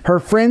heard her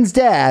friend's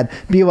dad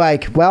be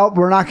like, well,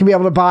 we're not gonna be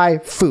able to buy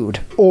food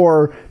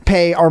or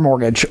pay our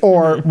mortgage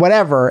or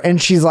whatever.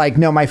 And she's like,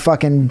 no, my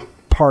fucking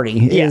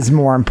party is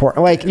more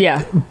important. Like,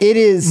 it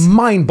is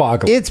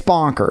mind-boggling. It's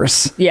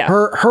bonkers. Yeah.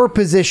 Her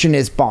position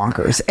is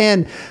bonkers.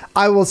 And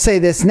I will say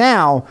this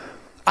now,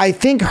 I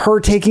think her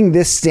taking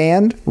this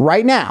stand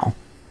right now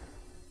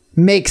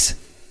makes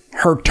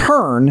her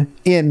turn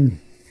in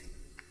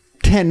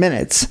 10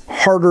 minutes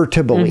harder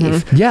to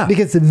believe. Yeah.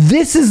 Because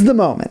this is the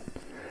moment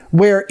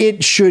where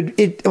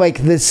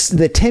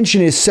the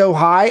tension is so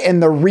high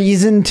and the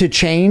reason to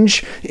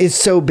change is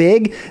so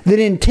big that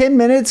in 10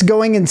 minutes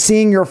going and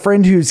seeing your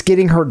friend who's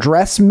getting her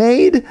dress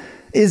made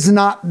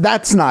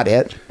that's not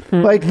it.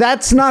 Like,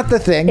 that's not the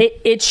thing.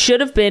 It should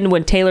have been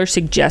when Taylor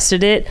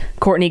suggested it,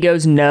 Courtney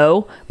goes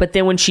no, but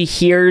then when she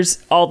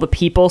hears all the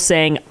people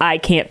saying, I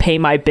can't pay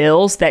my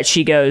bills, that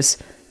she goes,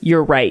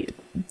 you're right.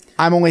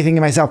 I'm only thinking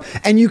to myself.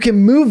 And you can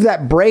move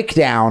that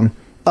breakdown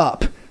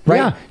up, right?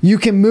 Yeah. You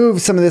can move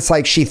some of this,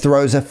 like she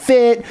throws a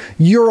fit.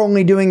 You're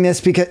only doing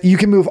this because you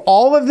can move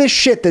all of this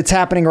shit that's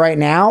happening right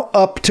now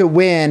up to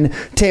when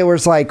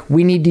Taylor's like,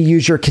 we need to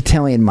use your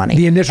cotillion money.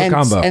 The initial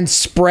combo. And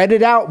spread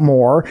it out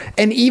more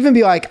and even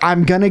be like,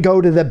 I'm going to go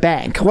to the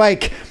bank,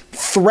 like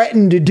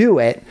threaten to do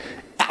it.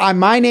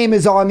 My name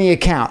is on the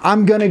account.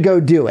 I'm going to go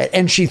do it.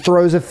 And she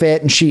throws a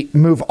fit and she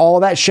move all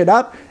that shit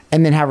up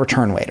and then have her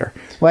turn later.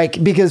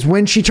 Like, because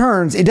when she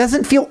turns, it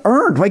doesn't feel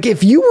earned. Like,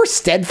 if you were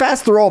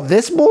steadfast through all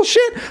this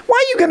bullshit, why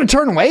are you going to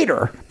turn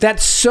later?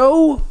 That's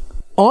so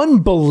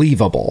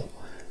unbelievable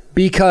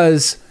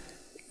because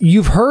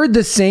you've heard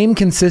the same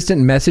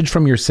consistent message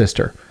from your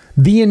sister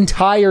the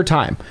entire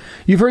time.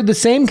 You've heard the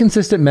same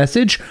consistent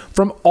message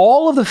from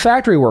all of the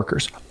factory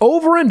workers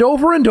over and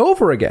over and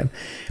over again.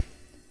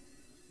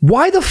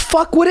 Why the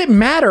fuck would it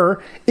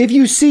matter if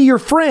you see your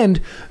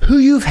friend who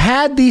you've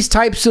had these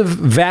types of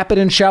vapid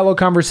and shallow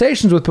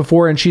conversations with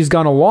before and she's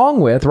gone along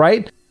with,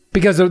 right?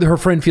 Because of her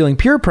friend feeling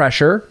peer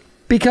pressure,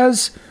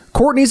 because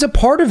Courtney's a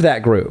part of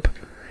that group.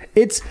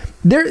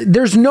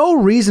 There's no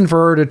reason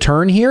for her to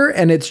turn here,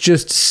 and it's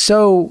just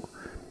so,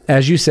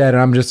 as you said,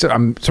 and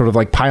I'm sort of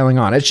like piling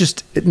on. It's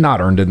just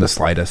not earned in the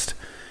slightest.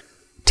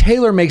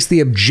 Taylor makes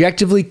the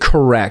objectively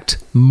correct,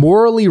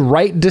 morally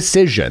right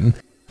decision,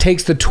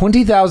 takes the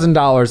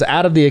 $20,000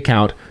 out of the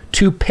account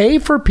to pay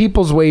for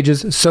people's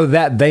wages so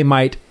that they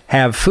might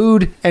have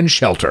food and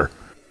shelter.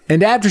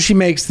 And after she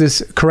makes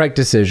this correct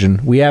decision,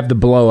 we have the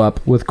blow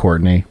up with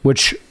Courtney,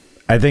 which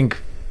I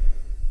think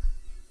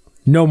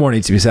no more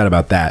needs to be said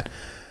about that.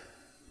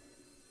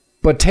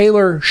 But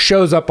Taylor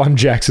shows up on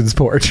Jackson's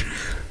porch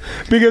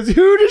because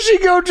who does she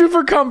go to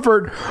for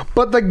comfort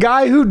but the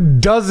guy who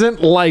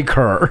doesn't like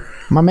her?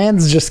 My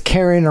man's just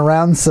carrying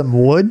around some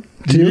wood,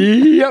 too.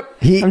 Yep.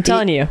 I'm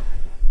telling you.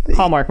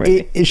 Hallmark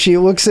movie. She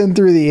looks in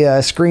through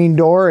the screen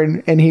door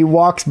and he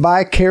walks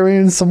by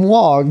carrying some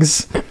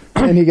logs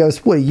and he goes,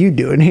 what are you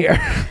doing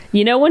here?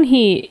 You know, when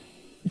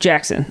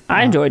Jackson,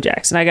 I enjoy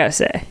Jackson, I gotta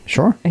say.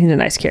 Sure. He's a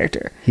nice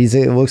character.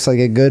 It looks like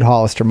a good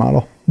Hollister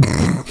model.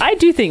 I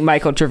do think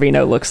Michael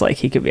Trevino looks like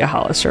he could be a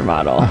Hollister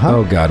model.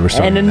 Oh God, we're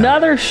starting. And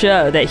another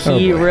show that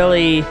he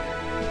really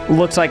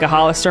looks like a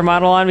Hollister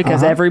model on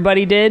because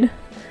everybody did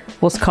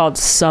was called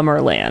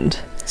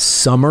Summerland.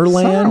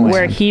 Summerland,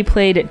 where he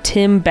played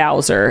Tim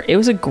Bowser. It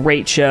was a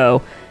great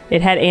show.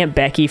 It had Aunt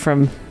Becky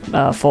from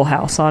Full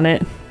House on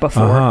it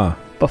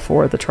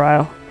before the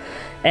trial,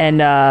 and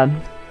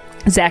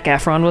Zac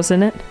Efron was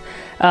in it.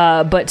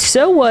 But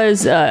so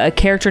was a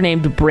character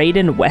named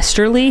Braden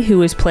Westerly, who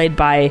was played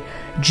by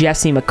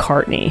Jesse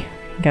McCartney.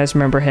 You guys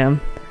remember him?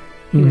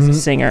 He was a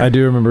singer. I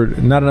do remember.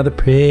 Not Another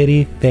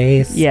Pretty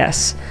Face.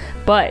 Yes,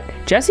 but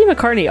Jesse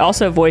McCartney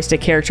also voiced a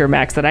character,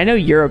 Max, that I know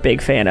you're a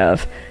big fan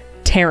of.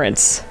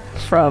 Terrence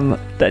from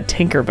the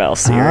Tinkerbell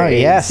series. Oh,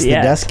 yes, the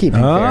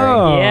Dustkeeping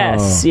Fairy.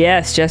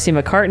 Yes. Jesse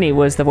McCartney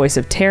was the voice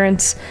of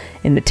Terrence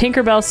in the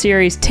Tinkerbell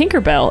series.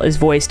 Tinkerbell is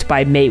voiced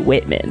by Mae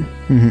Whitman,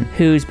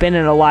 who's been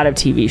in a lot of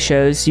TV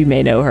shows. You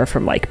may know her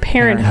from like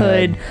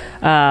Parenthood.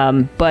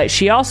 But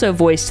she also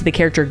voiced the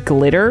character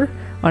Glitter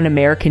on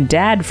American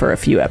Dad for a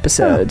few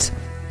episodes.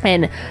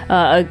 And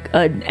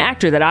an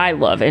actor that I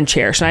love and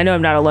cherish, and I know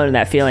I'm not alone in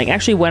that feeling,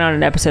 actually went on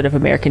an episode of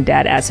American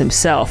Dad as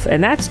himself,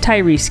 and that's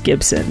Tyrese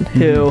Gibson,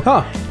 who,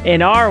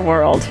 in our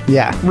world,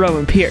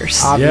 Roman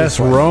Pierce.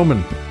 Obviously.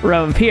 Yes,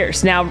 Roman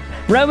Pierce. Now,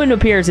 Roman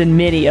appears in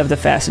many of the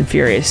Fast and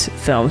Furious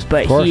films,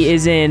 but he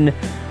is in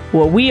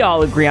what we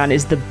all agree on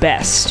is the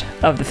best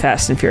of the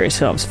Fast and Furious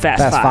films,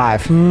 Fast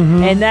 5.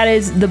 And that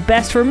is the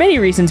best for many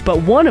reasons,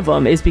 but one of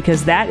them is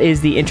because that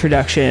is the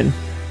introduction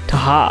to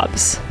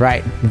Hobbs.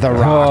 Right. The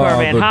Rock. To our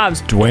man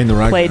Hobbs. Dwayne The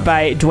Rock. Played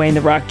by Dwayne The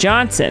Rock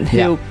Johnson,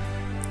 who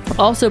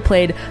Also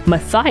played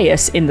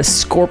Matthias in The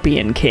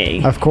Scorpion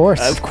King. Of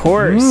course.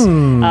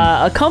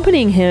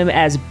 Accompanying him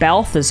as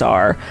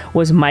Balthazar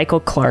was Michael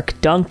Clark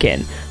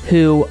Duncan,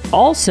 who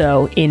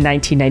also in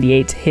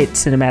 1998's hit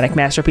cinematic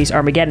masterpiece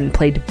Armageddon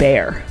played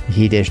Bear.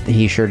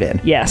 He sure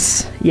did.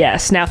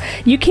 Yes. Now,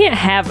 you can't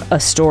have a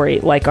story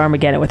like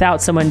Armageddon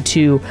without someone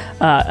to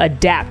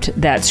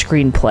adapt that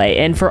screenplay.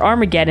 And for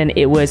Armageddon,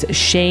 it was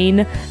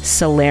Shane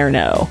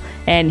Salerno.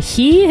 And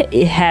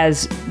he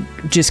has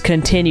just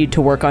continued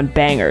to work on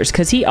bangers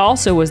because he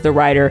also was the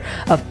writer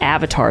of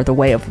Avatar: The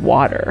Way of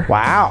Water.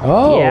 Wow.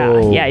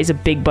 Oh. Yeah, he's a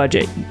big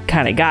budget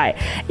kind of guy.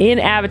 In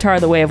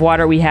Avatar: The Way of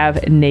Water, we have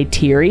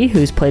Neytiri,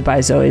 who's played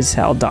by Zoe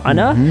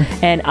Saldana,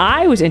 and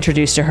I was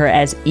introduced to her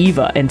as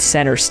Eva in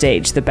Center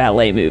Stage, the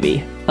ballet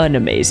movie. An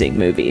amazing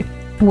movie.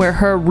 Where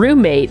her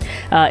roommate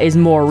is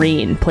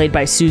Maureen, played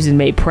by Susan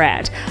May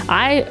Pratt.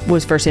 I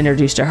was first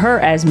introduced to her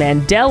as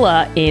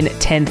Mandela in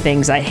 10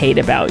 Things I Hate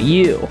About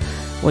You,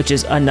 which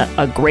is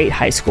a great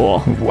high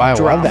school I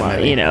drama. love that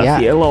movie. You know, Yeah.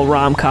 a little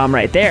rom-com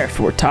right there if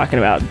we're talking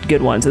about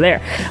good ones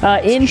there.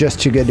 It's just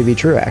too good to be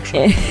true,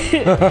 actually.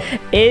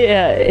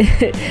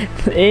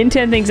 In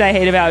 10 Things I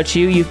Hate About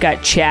You, you've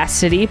got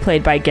Chastity,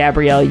 played by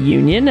Gabrielle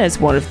Union as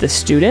one of the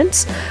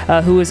students,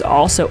 who is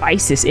also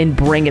Isis in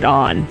Bring It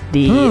On,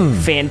 the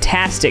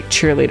fantastic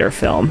cheerleader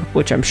film,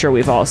 which I'm sure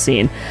we've all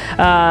seen.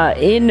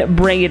 In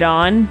Bring It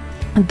On,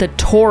 the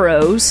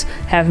Toros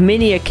have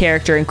many a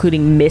character,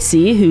 including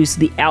Missy, who's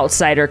the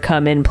outsider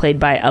come in, played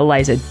by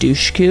Eliza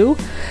Dushku.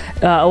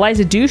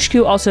 Eliza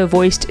Dushku also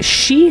voiced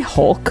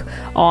She-Hulk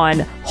on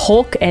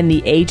Hulk and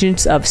the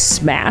Agents of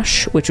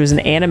Smash, which was an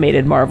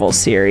animated Marvel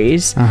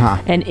series.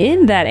 And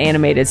in that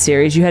animated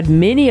series, you had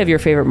many of your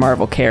favorite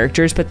Marvel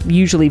characters, but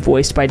usually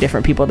voiced by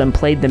different people than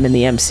played them in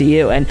the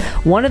MCU. And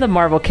one of the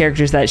Marvel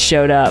characters that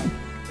showed up,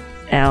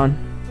 Alan,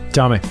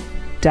 Tell me.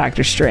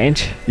 Doctor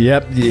Strange.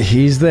 Yep,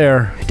 he's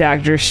there.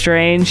 Doctor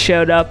Strange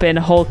showed up in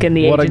Hulk and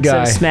the What a Agents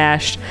guy. of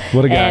Smash.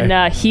 What a guy.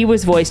 And he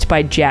was voiced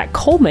by Jack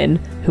Coleman,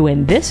 who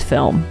in this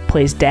film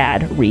plays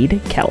Dad Reed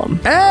Kellum.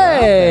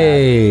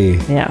 Hey!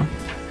 Yeah.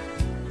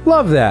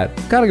 Love that.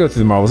 Gotta go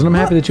through the Marvels, and I'm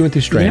happy that you went through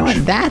You Strange. know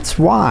what? That's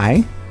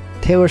why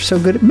Taylor's so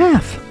good at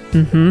math.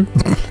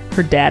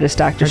 Her dad is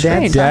Doctor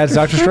Strange. Dad's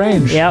Doctor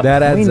Strange. Yep.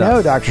 That adds We know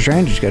up. Dr.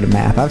 Strange is good at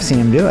math. I've seen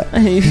him do it.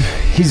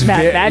 He's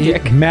Math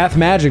magic. Math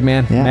magic,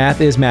 man. Yeah. Math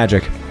is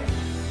magic.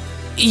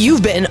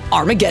 You've been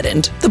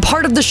Armageddon, the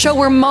part of the show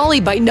where Molly,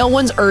 by no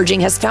one's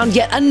urging, has found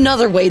yet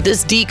another way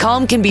this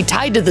DCOM can be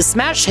tied to the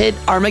smash hit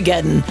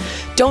Armageddon.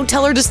 Don't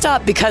tell her to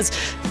stop because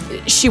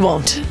she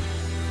won't.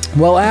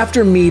 Well,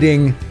 after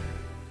meeting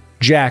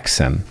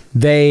Jackson,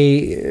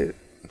 Taylor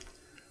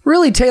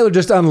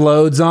just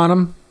unloads on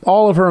him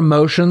all of her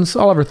emotions,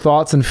 all of her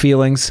thoughts and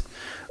feelings,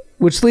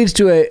 which leads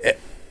to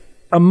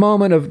a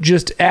moment of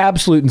just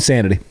absolute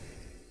insanity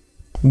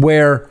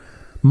where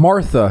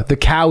Martha, the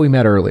cow we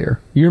met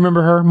earlier, you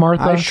remember her,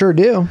 Martha? I sure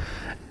do.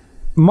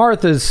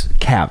 Martha's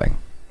calving.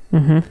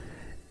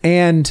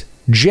 And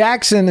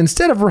Jackson,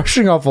 instead of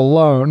rushing off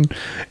alone,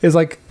 is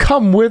like,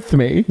 come with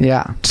me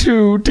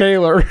to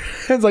Taylor.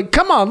 It's like,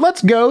 come on,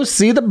 let's go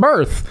see the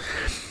birth.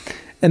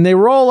 And they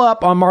roll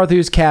up on Martha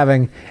who's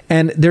calving,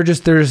 and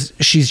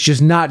she's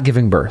just not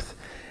giving birth.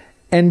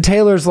 And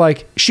Taylor's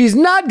like, she's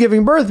not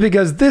giving birth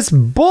because this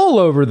bull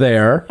over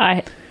there,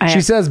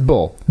 she says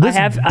bull,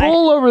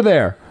 bull over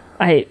there,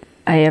 I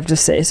have to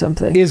say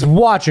something. is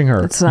watching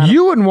her.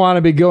 You wouldn't want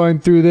to be going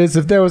through this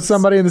if there was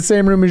somebody in the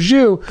same room as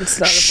you.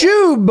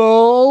 Shoo,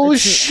 bull,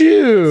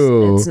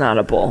 shoo. It's not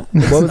a bull.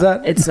 What was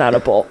that? It's not a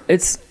bull.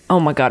 Oh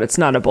my God, it's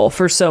not a bull.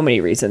 For so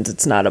many reasons,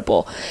 it's not a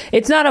bull.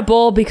 It's not a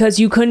bull because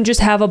you couldn't just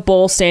have a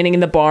bull standing in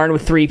the barn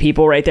with 3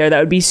 people right there.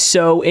 That would be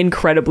so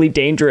incredibly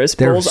dangerous.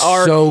 Bulls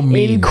are so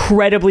mean.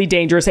 Incredibly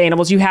dangerous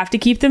animals. You have to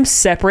keep them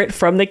separate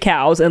from the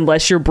cows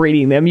unless you're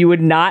breeding them. You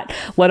would not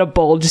let a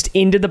bull just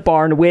into the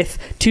barn with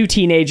 2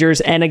 teenagers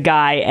and a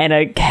guy and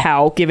a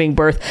cow giving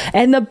birth.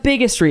 And the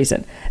biggest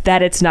reason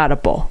that it's not a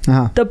bull,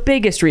 the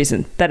biggest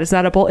reason that it's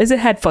not a bull is it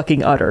had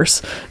fucking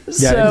udders. Yeah,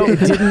 So it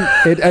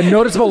didn't. A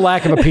noticeable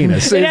lack of a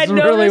penis. it had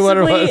really what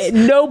it was.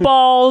 noticeably no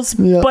balls,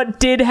 but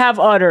did have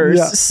udders.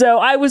 Yeah. So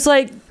I was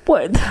like,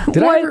 what?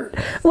 Did I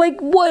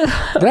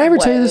ever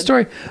tell you this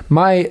story?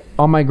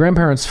 On my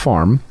grandparents'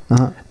 farm,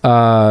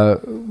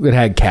 it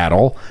had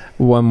cattle.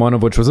 One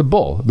of which was a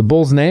bull. The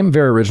bull's name,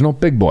 very original,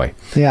 Big Boy.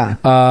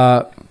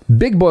 Yeah.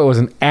 Big Boy was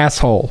an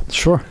asshole.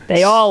 Sure.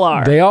 They all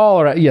are. They all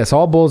are. Yes,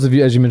 all bulls,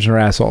 as you mentioned, are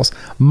assholes.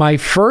 My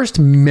first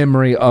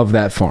memory of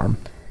that farm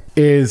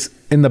is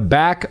in the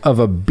back of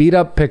a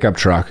beat-up pickup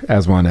truck,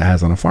 as one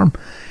has on a farm.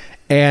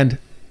 And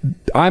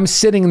I'm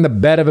sitting in the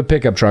bed of a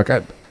pickup truck.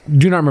 I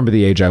do not remember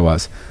the age I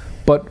was.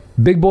 But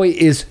Big Boy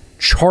is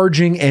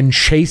charging and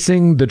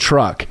chasing the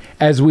truck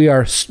as we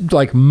are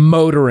like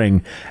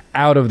motoring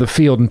out of the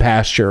field and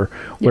pasture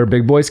where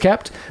Big Boy's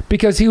kept,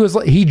 because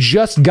he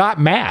just got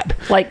mad.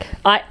 Like,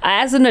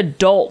 as an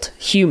adult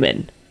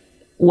human,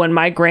 when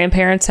my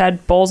grandparents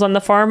had bulls on the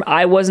farm,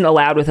 I wasn't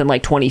allowed within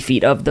like 20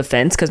 feet of the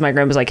fence because my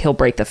grandma's like, he'll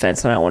break the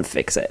fence and I won't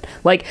fix it.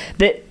 Like,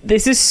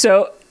 this is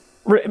so...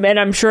 and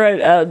I'm sure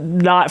a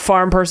not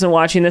farm person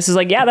watching this is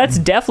like, yeah, that's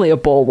definitely a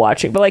bull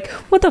watching. But like,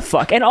 what the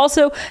fuck? And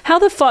also, how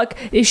the fuck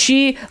is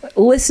she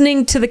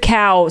listening to the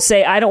cow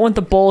say, I don't want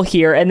the bull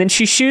here, and then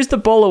she shoos the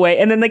bull away,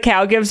 and then the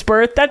cow gives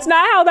birth? That's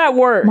not how that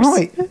works.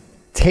 Molly,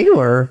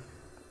 Taylor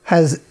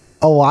has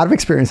a lot of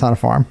experience on a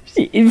farm.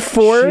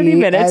 40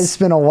 minutes. She has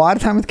spent a lot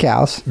of time with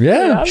cows.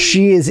 Yeah.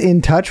 She is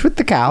in touch with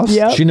the cows.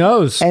 Yep. She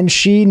knows. And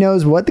she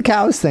knows what the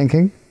cow is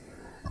thinking.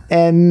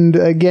 And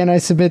again, I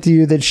submit to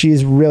you that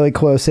she's really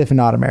close, if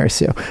not a Mary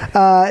Sue.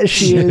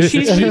 She is.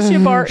 She's Misha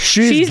Barton.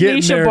 She's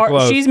Misha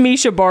Barton. She's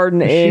Misha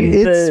Barton in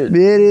It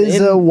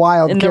is a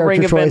wild in character the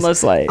Ring choice. of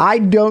Endless Light. I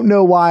don't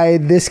know why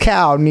this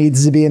cow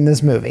needs to be in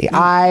this movie.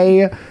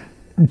 I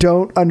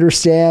don't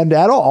understand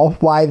at all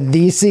why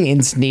these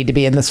scenes need to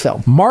be in this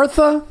film.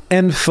 Martha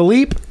and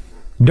Philippe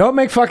don't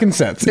make fucking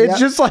sense. It's Yep.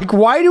 just like,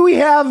 why do we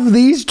have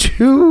these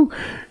two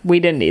We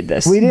didn't need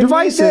this. We didn't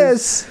devices need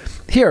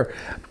this. here?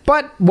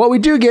 But what we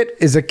do get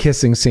is a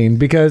kissing scene,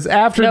 because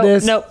after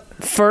this... No.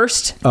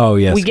 First, Oh,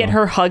 yes, we get go on.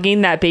 her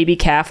hugging that baby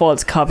calf while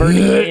it's covered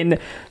in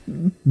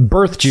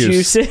birth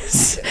juice.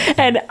 juices.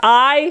 And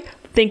I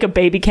think a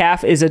baby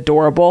calf is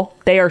adorable.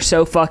 They are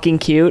so fucking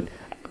cute.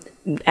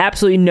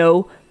 Absolutely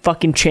no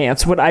fucking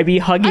chance would I be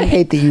hugging. I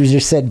hate that you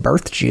just said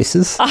birth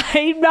juices.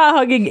 I'm not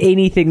hugging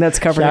anything that's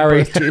covered Sorry.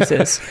 in birth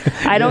juices.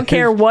 I don't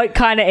care what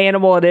kind of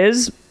animal it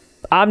is.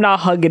 I'm not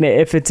hugging it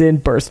if it's in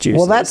birth juices.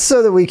 Well, that's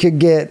so that we could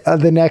get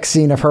the next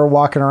scene of her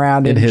walking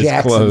around in his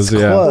Jackson's clothes,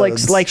 yeah.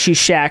 like she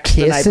shacked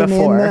the night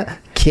before.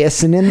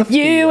 Kissing in the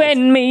You field.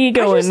 and me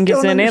just going don't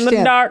kissing in the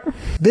understand. dark.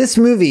 This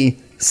movie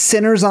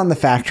centers on the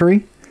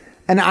factory,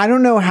 and I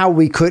don't know how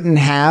we couldn't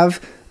have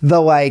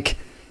the like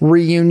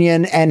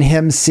reunion and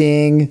him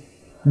seeing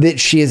that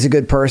she is a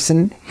good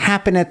person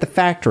happen at the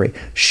factory.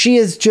 She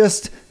has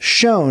just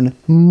shown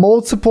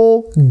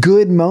multiple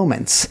good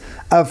moments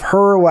of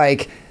her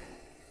like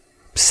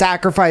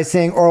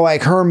sacrificing or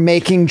like her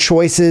making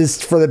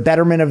choices for the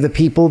betterment of the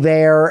people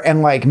there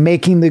and like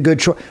making the good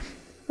choice.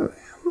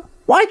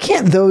 Why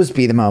can't those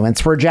be the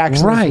moments where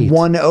Jackson Right. is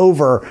won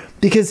over?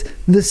 Because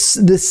the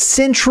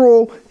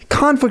central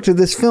conflict of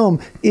this film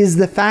is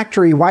the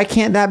factory. Why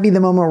can't that be the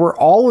moment where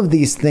all of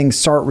these things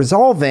start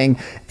resolving?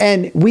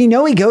 And we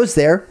know he goes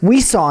there.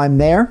 We saw him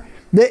there.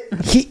 That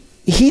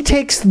he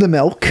takes the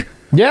milk.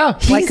 Yeah.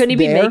 Why He's couldn't he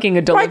be there. making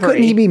a Why couldn't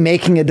delivery? he be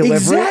making a delivery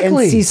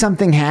Exactly. and see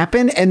something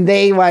happen? And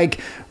they like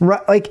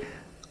why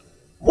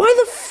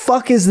the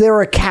fuck is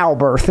there a cow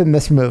birth in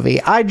this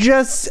movie?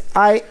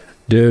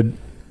 Dude,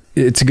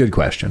 it's a good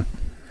question.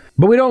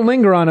 But we don't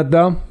linger on it,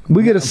 though.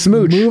 We get a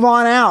smooch. Move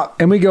on out.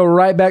 And we go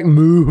right back.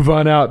 Move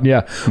on out.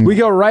 Yeah. We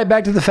go right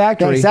back to the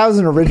factory. Thanks. That was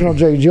an original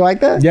joke. Did you like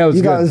that? Yeah, it was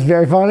you thought good. it was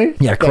very funny?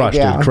 Yeah, crushed,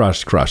 Yeah. dude.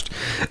 Crushed.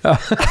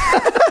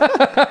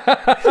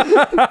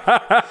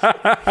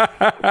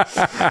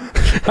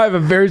 I have a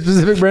very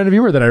specific brand of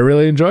humor that I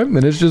really enjoy,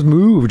 and it's just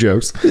move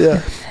jokes. Yeah.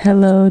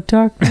 Hello,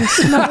 darkness.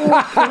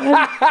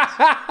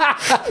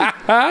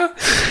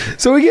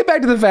 So we get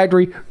back to the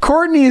factory.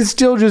 Courtney is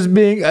still just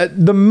being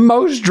the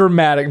most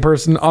dramatic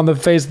person on the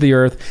face of the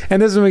earth.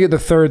 And this is when we get the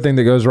third thing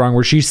that goes wrong,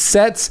 where she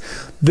sets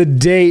the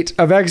date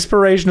of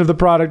expiration of the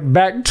product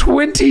back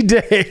 20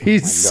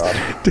 days.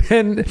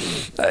 And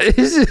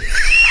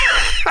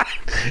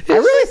I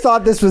really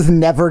thought this was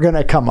never going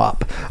to come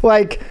up.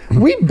 Like,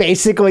 we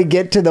basically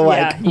get to the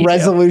Yeah, you do.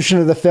 resolution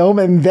of the film,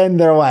 and then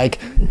they're like,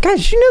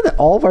 guys, you know that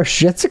all of our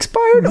shit's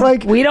expired?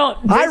 Like, We don't-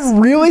 I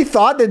really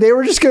thought that they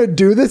were just going to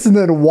do this and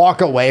then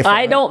walk away from it.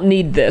 I don't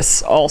need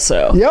this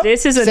also. Yep,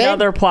 This is same.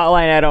 another plot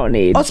line I don't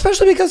need.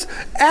 especially because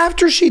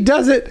after she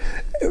does it,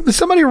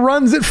 somebody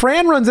runs it.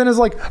 Fran runs in and is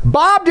like,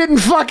 Bob didn't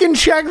fucking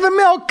check the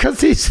milk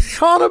because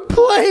he's on a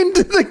plane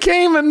to the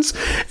Caymans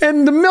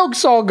and the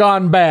milk's all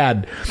gone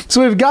bad.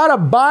 So we've got to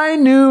buy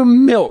new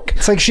milk.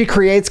 It's like she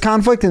creates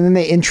conflict and then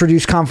they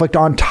introduce conflict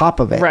on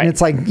top of it. Right. And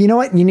it's like, you know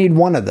what? You need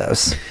one of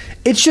those.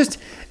 It's just,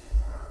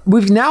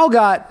 we've now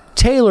got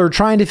Taylor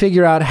trying to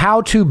figure out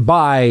how to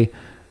buy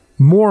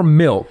more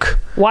milk.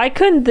 Why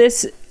couldn't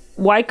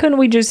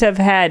we just have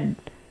had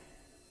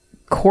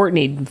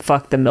Courtney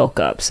fuck the milk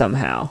up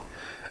somehow?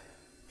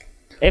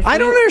 I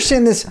don't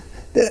understand this.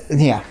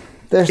 Yeah.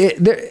 There's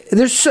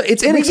It's we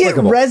get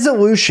inexplicable.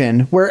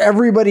 resolution where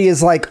everybody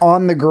is like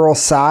on the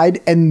girl's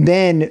side and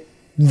then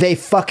they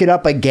fuck it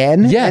up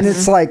again. Yes. And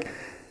it's like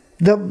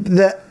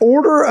the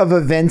order of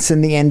events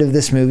in the end of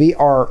this movie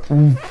are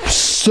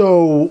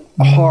so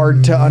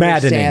hard to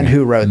understand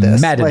who wrote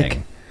this. Maddening. Like,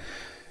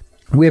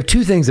 We have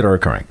two things that are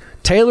occurring.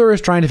 Taylor is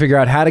trying to figure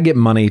out how to get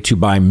money to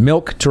buy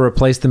milk to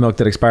replace the milk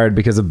that expired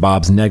because of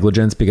Bob's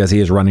negligence, because he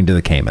is running to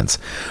the Caymans.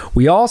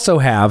 We also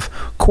have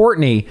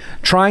Courtney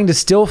trying to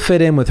still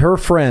fit in with her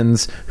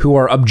friends who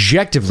are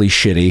objectively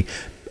shitty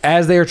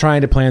as they are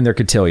trying to plan their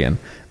cotillion.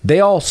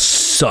 They all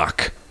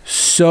suck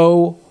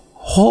so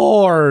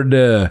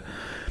hard.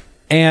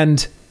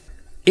 And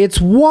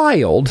it's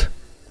wild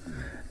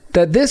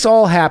that this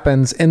all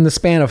happens in the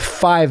span of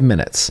 5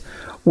 minutes,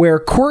 where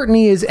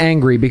Courtney is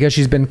angry because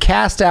she's been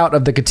cast out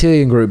of the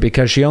cotillion group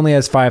because she only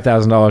has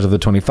 $5,000 of the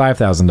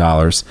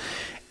 $25,000.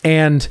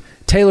 And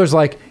Taylor's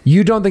like,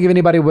 you don't think of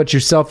anybody but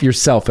yourself, you're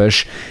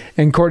selfish.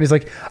 And Courtney's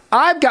like,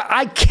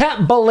 I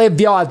can't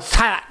believe you're...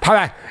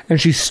 And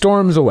she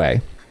storms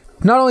away.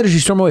 Not only does she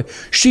storm away,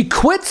 she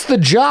quits the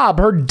job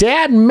her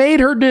dad made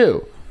her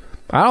do.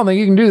 I don't think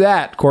you can do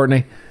that,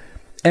 Courtney.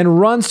 And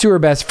runs to her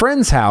best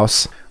friend's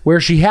house,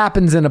 where she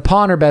happens in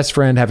upon her best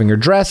friend having her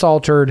dress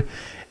altered.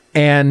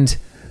 And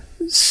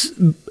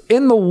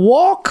in the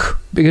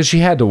walk, because she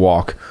had to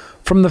walk,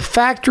 from the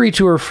factory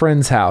to her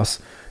friend's house,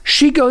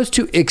 she goes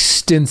to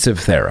extensive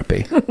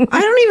therapy.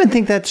 I don't even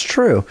think that's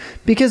true.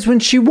 Because when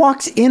she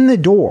walks in the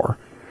door,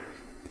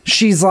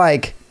 she's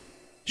like,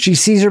 she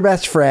sees her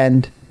best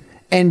friend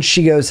and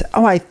she goes,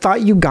 oh, I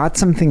thought you got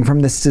something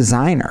from this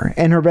designer.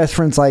 And her best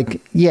friend's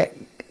like, yeah,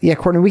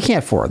 Courtney, we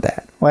can't afford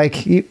that.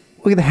 Like,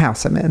 look at the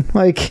house I'm in.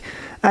 Like,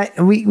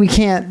 we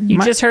can't.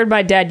 You just heard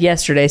my dad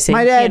yesterday saying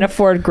my he dad can't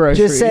afford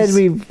groceries. Just said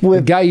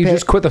The guy you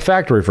just quit the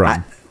factory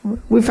from.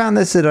 We found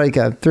this at like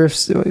a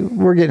thrift.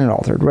 We're getting it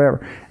altered,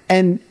 whatever.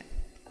 And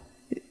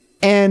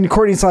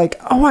Courtney's like,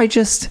 oh,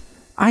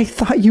 I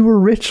thought you were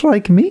rich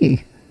like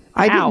me.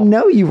 I didn't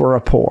know you were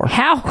a poor.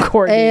 How,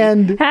 Courtney?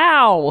 And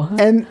how?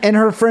 And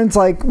her friend's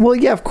like, well,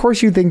 yeah, of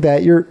course you think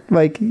that. You're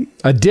like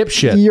a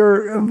dipshit.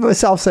 You're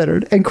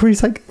self-centered. And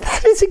Courtney's like,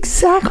 that is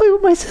exactly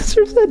what my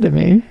sister said to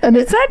me. And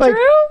is that like,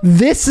 true?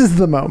 This is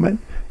the moment.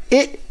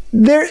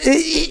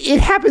 It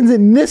happens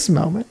in this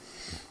moment.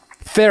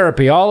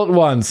 Therapy all at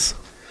once.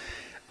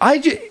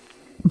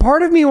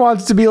 Part of me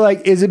wants to be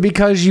like, is it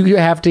because you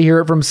have to hear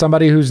it from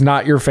somebody who's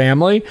not your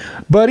family?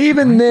 But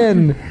even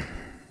then,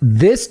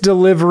 this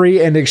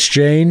delivery and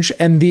exchange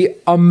and the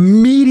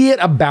immediate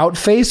about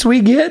face we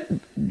get.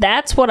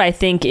 That's what I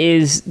think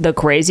is the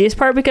craziest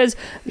part, because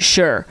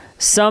sure,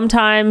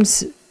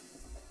 sometimes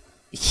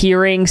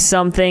hearing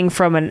something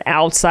from an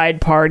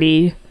outside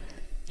party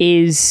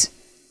is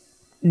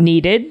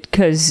needed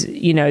because,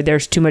 you know,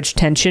 there's too much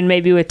tension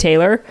maybe with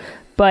Taylor.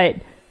 But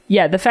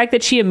yeah, the fact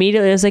that she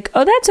immediately was like,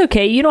 oh, that's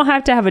okay. You don't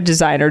have to have a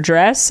designer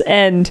dress.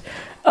 And,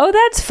 oh,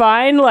 that's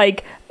fine.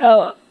 Like,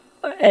 oh,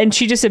 and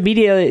she just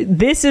immediately,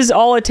 this is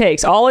all it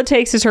takes. All it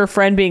takes is her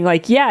friend being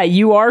like, yeah,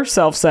 you are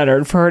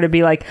self-centered, for her to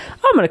be like,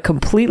 I'm going to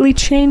completely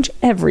change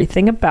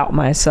everything about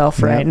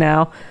myself right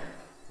now.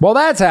 While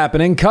that's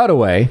happening,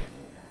 cutaway,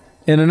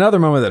 in another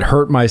moment that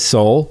hurt my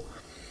soul,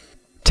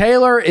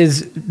 Taylor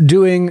is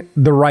doing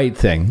the right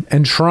thing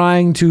and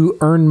trying to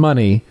earn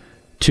money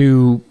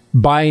to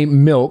buy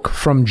milk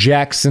from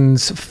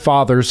Jackson's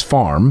father's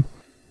farm.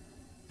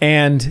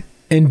 And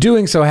in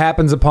doing so,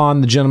 happens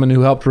upon the gentleman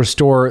who helped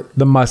restore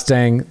the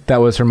Mustang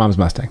that was her mom's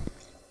Mustang,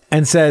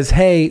 and says,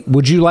 hey,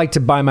 would you like to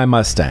buy my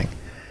Mustang?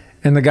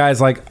 And the guy's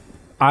like,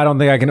 I don't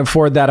think I can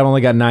afford that. I've only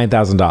got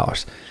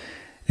 $9,000.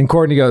 And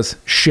Courtney goes,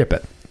 ship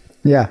it.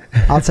 Yeah,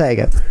 I'll take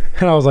it.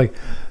 And I was like,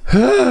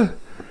 huh?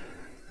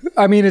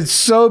 I mean, it's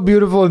so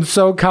beautiful and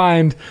so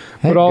kind.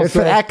 But also, good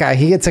for that guy.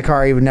 He gets a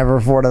car he would never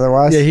afford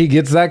otherwise. Yeah, he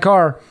gets that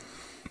car.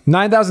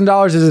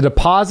 $9,000 is a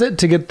deposit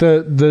to get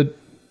the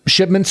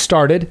shipment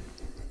started,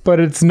 but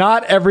it's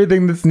not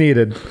everything that's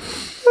needed.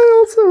 I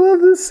also love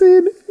this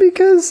scene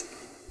because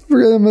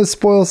we're going to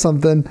spoil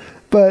something,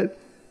 but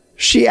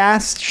she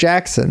asked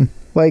Jackson,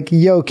 like,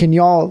 yo, can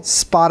y'all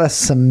spot us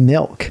some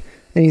milk?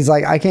 And he's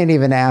like, I can't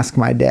even ask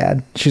my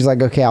dad. She's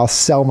like, okay, I'll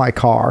sell my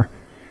car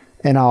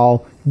and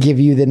I'll give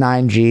you the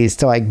 9 G's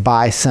to like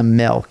buy some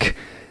milk.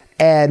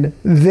 And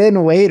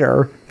then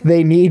later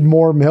they need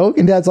more milk,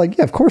 and Dad's like,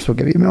 yeah, of course we'll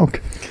give you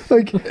milk.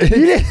 Like,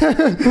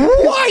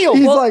 wild.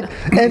 He's like,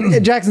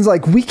 and Jackson's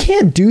like, we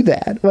can't do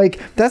that. Like,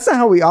 that's not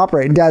how we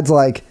operate. And Dad's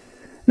like,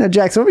 no,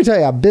 Jackson, let me tell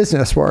you how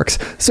business works.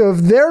 So if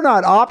they're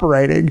not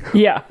operating,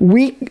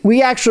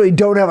 we actually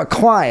don't have a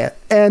client,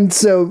 and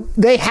so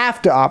they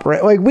have to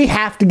operate. Like, we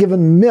have to give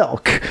them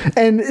milk.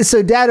 And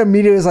so Dad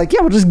immediately was like,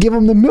 yeah, we'll just give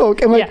them the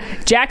milk. And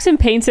like, Jackson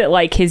paints it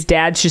like his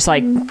dad's just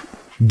like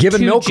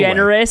giving too milk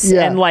generous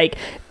away. And like,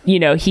 you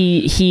know,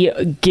 he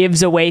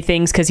gives away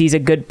things because he's a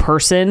good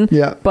person.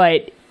 Yeah.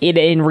 But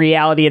in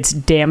reality, it's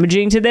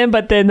damaging to them.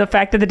 But then the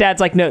fact that the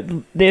dad's like, no,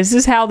 this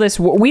is how this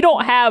works. We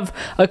don't have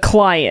a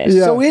client.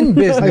 Yeah. So in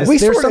business, like, we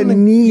there's sort of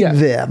something need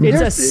them.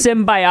 It's a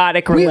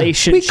symbiotic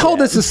relationship. We call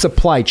this a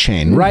supply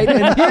chain, right?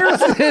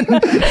 And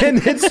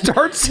and it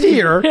starts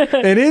here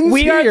and ends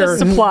we here. We are the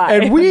supply.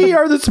 And we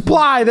are the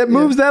supply that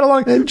moves that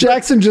along. And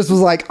Jackson just was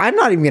like, I'm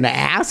not even going to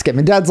ask him.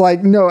 And Dad's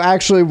like, no,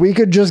 actually, we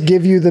could just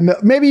give you the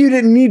milk. Maybe you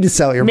didn't need to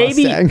sell your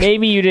Mustang.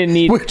 Maybe you didn't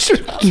need. Can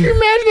you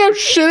imagine how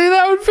shitty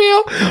that would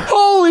feel?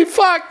 Holy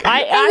fuck.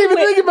 I didn't even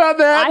think about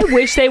that. I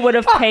wish they would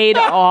have paid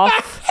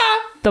off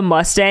the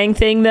Mustang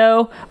thing,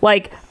 though.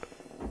 Like,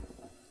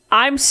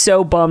 I'm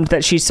so bummed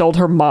that she sold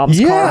her mom's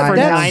car for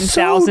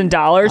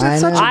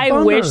 $9,000.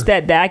 I wish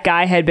that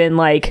guy had been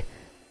like,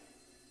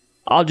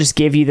 I'll just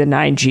give you the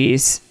 9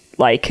 G's.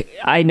 Like,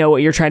 I know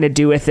what you're trying to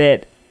do with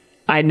it.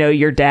 I know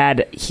your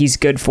dad, he's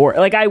good for it.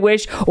 Like, I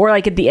wish, or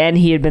like at the end,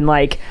 he had been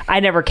like,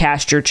 I never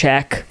cashed your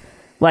check.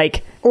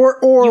 Like, or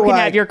you can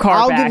like, have your car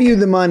I'll back. give you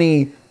the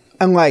money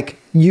and like,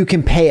 you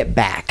can pay it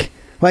back.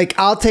 Like,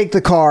 I'll take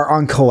the car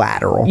on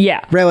collateral.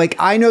 Yeah. Right? Like,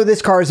 I know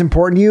this car is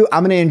important to you.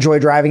 I'm going to enjoy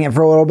driving it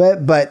for a little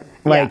bit, but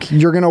like,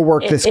 you're going to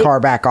work this car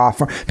back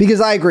off.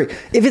 Because I agree.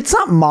 If it's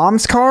not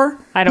mom's car,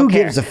 I don't who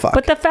care. gives a fuck?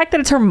 But the fact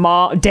that it's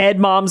her dead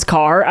mom's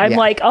car, I'm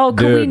like, oh,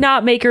 can we Dude.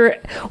 not make her?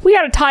 We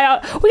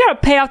gotta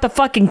pay off the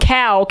fucking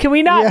cow. Can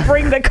we not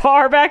bring the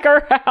car back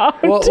around?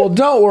 Well,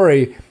 don't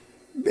worry.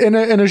 In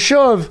a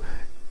show of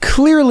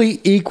clearly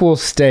equal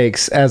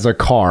stakes as a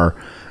car,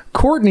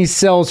 Courtney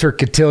sells her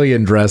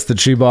cotillion dress that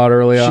she bought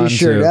early on. She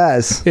sure too.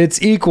 does.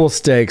 It's equal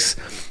stakes,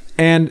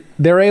 and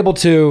they're able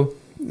to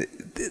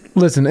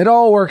listen. It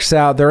all works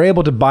out. They're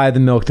able to buy the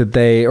milk that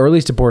they, or at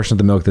least a portion of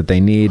the milk that they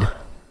need.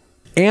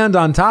 And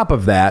on top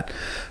of that,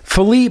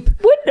 Philippe.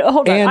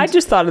 Hold on, I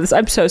just thought of this.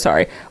 I'm so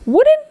sorry.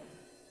 Wouldn't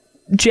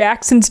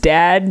Jackson's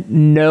dad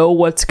know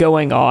what's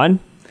going on?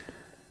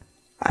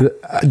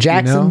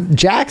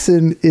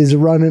 Jackson is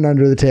running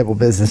under the table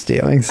business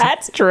dealings.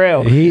 That's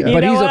true. But he's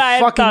what? a I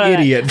hadn't fucking thought of that.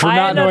 idiot for I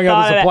not hadn't knowing how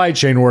thought the of that. supply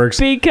chain works.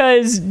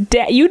 Because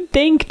you'd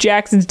think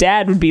Jackson's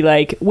dad would be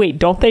like, wait,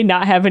 don't they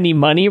not have any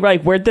money?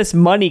 Like, where'd this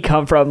money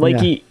come from?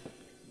 Like, Yeah.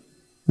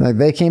 Like,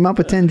 they came up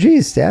with 10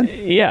 G's, Dad.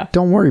 yeah.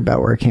 Don't worry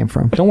about where it came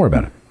from. Don't worry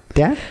about it.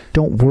 Dad,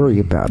 don't worry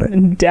about it.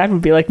 And dad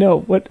would be like, no,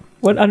 what?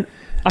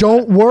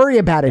 Don't worry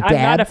about it, I'm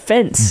Dad. not a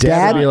fence.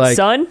 Dad would be like,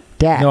 son?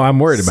 Dad, No, I'm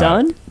worried about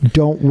Son? it.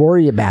 don't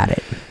worry about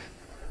it.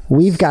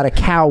 We've got a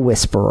cow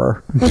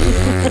whisperer.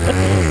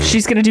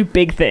 She's going to do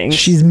big things.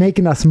 She's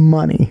making us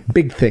money.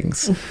 Big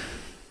things.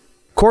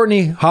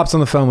 Courtney hops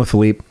on the phone with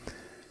Philippe,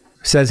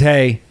 says,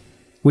 hey,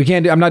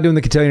 I'm not doing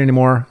the cotillion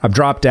anymore. I've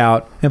dropped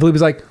out. And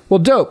Philippe's like, well,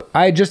 dope.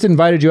 I just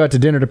invited you out to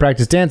dinner to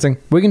practice dancing.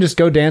 We can just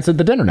go dance at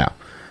the dinner now.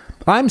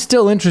 I'm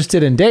still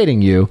interested in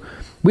dating you.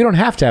 We don't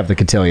have to have the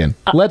cotillion.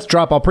 Let's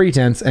drop all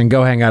pretense and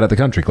go hang out at the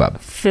country club.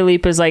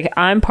 Philippe is like,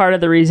 I'm part of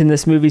the reason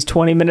this movie's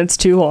 20 minutes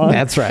too long.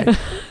 That's right.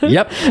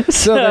 Yep.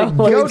 So they let's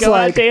Goat's go out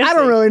like, I dancing.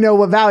 don't really know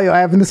what value I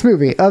have in this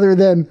movie other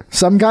than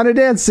some kind of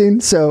dance scene,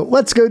 so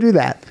let's go do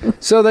that.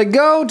 So they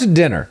go to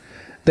dinner.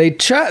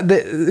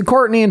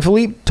 Courtney and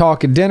Philippe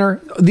talk at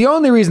dinner. The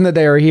only reason that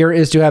they are here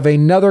is to have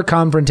another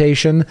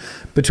confrontation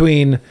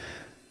between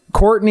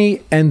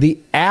Courtney and the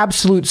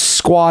absolute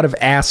squad of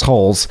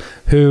assholes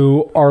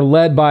who are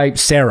led by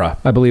Sarah,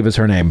 I believe is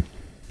her name.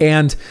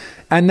 And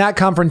that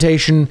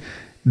confrontation,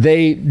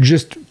 they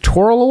just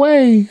twirl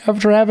away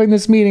after having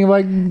this meeting.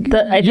 Like,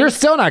 you're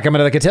still not coming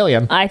to the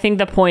cotillion. I think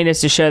the point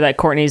is to show that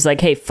Courtney's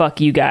like, hey,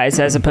 fuck you guys,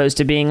 as opposed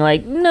to being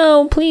like,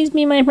 no, please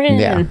be my friend.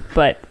 Yeah.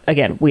 But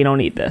again, we don't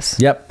need this.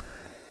 Yep.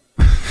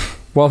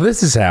 While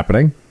this is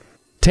happening,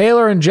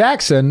 Taylor and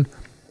Jackson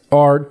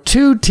are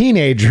two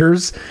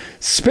teenagers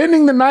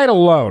spending the night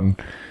alone.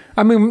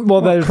 I mean, well,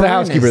 there's the Corinne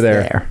housekeeper is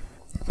there.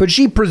 But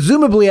she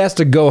presumably has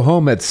to go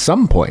home at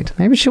some point.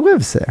 Maybe she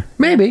lives there.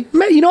 Maybe.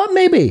 You know what?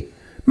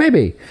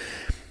 Maybe.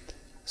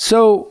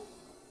 So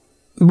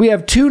we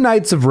have 2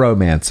 nights of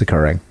romance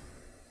occurring.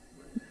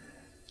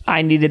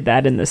 I needed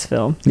that in this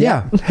film.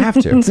 Yeah, have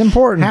to. It's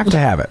important. Have to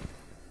have it.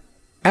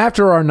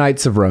 After our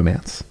nights of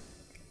romance,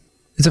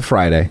 it's a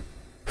Friday,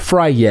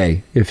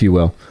 if you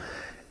will.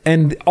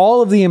 And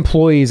all of the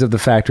employees of the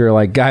factory are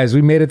like, guys,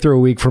 we made it through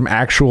a week from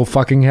actual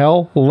fucking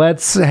hell.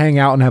 Let's hang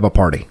out and have a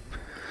party.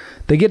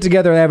 They get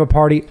together, they have a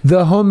party.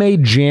 The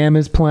homemade jam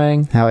is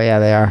playing. Hell yeah,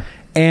 they are.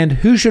 And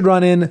who should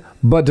run in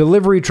but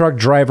delivery truck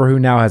driver who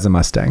now has a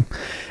Mustang.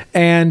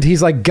 And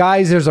he's like,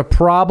 guys, there's a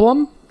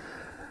problem.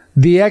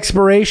 The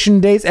expiration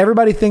dates,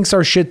 everybody thinks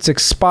our shit's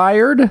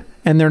expired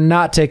and they're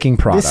not taking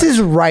product. This is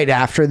right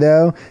after,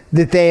 though,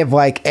 that they have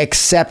like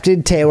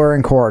accepted Taylor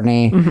and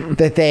Courtney,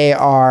 that they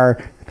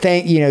are,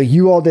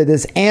 you all did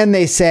this. And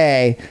they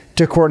say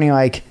to Courtney,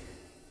 like,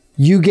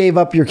 you gave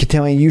up your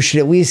cotillion. You should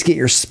at least get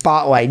your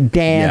spotlight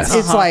dance. Yes.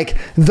 It's like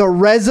the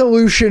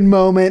resolution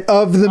moment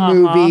of the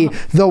movie.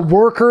 The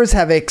workers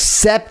have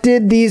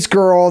accepted these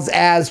girls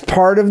as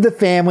part of the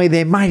family.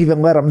 They might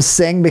even let them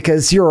sing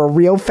because you're a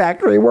real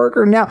factory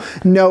worker now.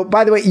 No,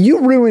 by the way, you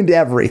ruined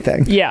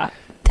everything. Yeah,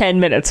 10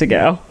 minutes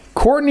ago.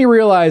 Courtney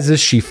realizes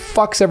she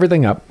fucks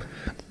everything up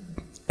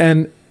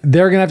and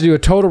they're going to have to do a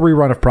total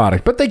rerun of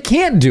product. But they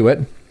can't do it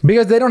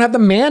because they don't have the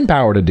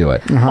manpower to do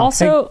it.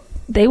 Also,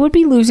 they would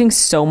be losing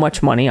so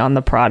much money on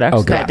the product.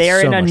 Oh, God,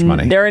 they're so much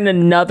money. They're in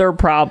another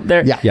problem.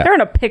 They're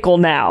in a pickle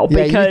now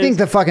Yeah, because you think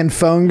the fucking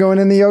phone going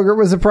in the yogurt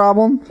was a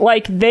problem?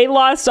 like they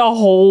lost a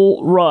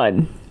whole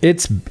run.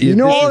 You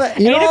know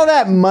all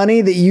that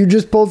money that you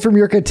just pulled from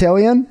your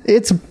cotillion?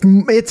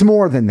 It's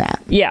more than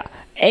that. Yeah.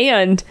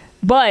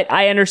 But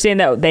I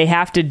understand that they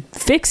have to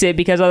fix it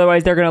because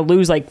otherwise they're going to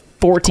lose like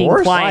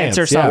 14 clients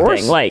or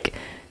something. Like,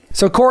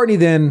 so Courtney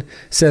then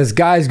says,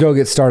 guys, go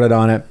get started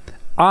on it.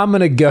 I'm going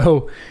to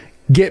go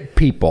get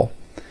people.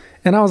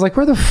 And I was like,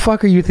 where the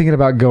fuck are you thinking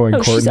about going,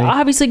 Courtney? she's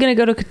obviously going to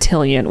go to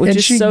cotillion, which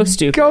is so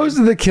stupid. Goes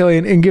to the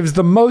cotillion and gives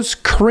the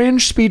most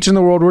cringe speech in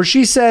the world where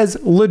she says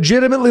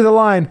legitimately the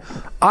line,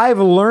 I've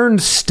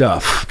learned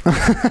stuff.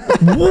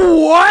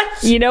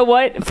 What? You know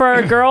what? For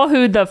a girl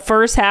who the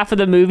first half of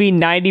the movie,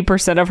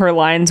 90% of her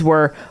lines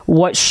were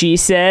what she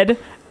said,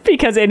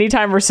 Because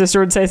anytime her sister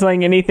would say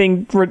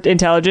anything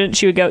intelligent,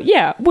 she would go,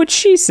 yeah, what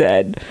she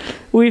said.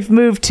 We've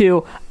moved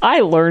to,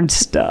 I learned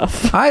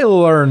stuff. I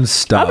learned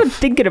stuff. I've been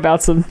thinking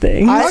about some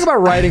things. Talk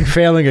about writing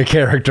failing a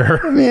character.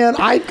 Man,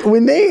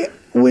 when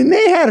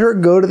they had her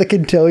go to the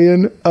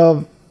cotillion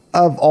of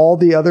all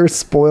the other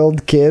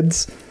spoiled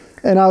kids,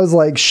 and I was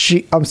like,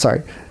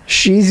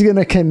 she's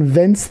gonna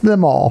convince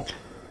them all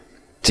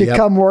to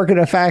come work in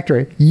a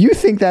factory. You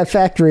think that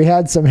factory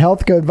had some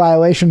health code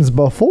violations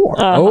before?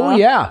 Oh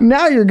yeah.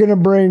 Now you're gonna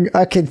bring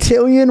a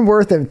cotillion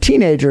worth of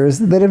teenagers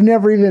that have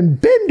never even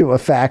been to a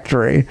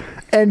factory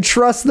and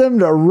trust them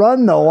to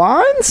run the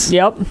lines?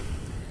 Yep.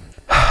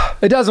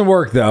 It doesn't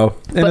work though,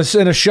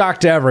 in a shock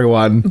to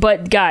everyone.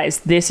 But guys,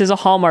 this is a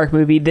Hallmark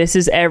movie. This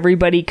is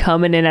everybody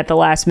coming in at the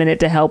last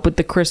minute to help with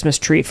the Christmas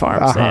tree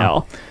farm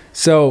sale.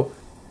 So,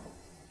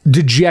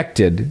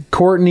 dejected,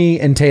 Courtney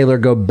and Taylor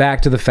go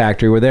back to the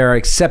factory where they're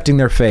accepting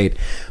their fate.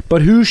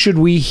 But who should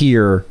we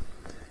hear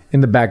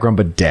in the background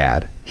but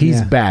Dad?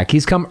 He's back.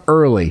 He's come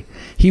early.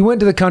 He went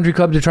to the country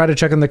club to try to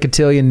check on the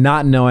cotillion,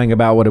 not knowing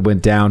about what had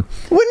went down.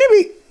 Wouldn't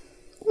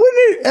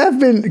it have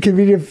been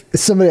convenient if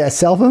somebody had a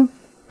cell phone?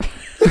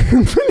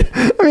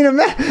 I mean,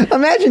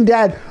 imagine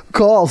Dad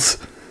calls.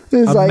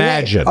 It's like,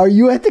 hey, are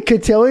you at the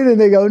cotillion? And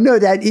they go, no,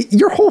 Dad,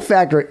 your whole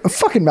factory, a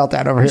fucking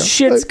meltdown over here.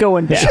 Shit's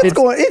going down.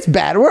 It's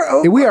bad.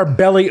 We are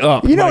belly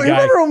up. You know,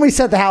 remember when we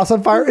set the house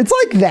on fire? It's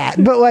like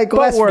that, but like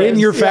less in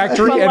your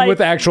factory and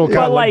with actual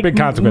big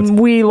consequences.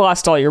 We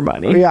lost all your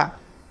money. Yeah.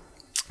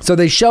 So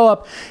they show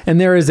up,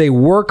 and there is a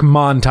work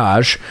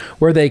montage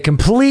where they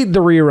complete the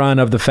rerun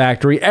of the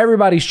factory.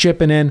 Everybody's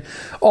chipping in.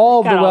 All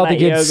of the wealthy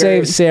kids,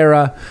 save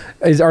Sarah,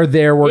 are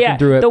there working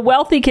through it. The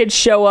wealthy kids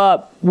show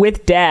up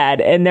with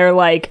Dad, and they're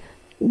like,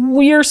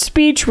 your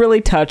speech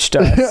really touched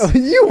us.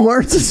 You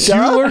learned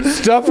stuff. You learned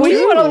stuff.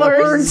 We want to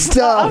learn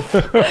stuff.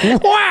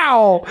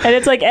 Wow. And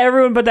it's like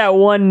everyone but that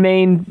one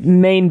main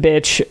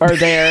bitch are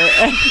there.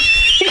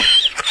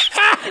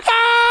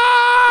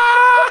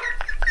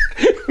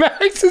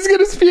 Max is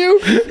gonna spew.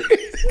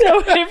 No,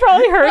 it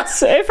probably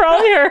hurts. It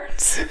probably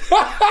hurts.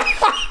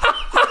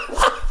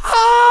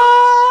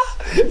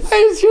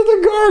 I just hear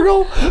the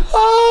gargle.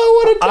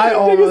 Oh, what a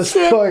time to dig a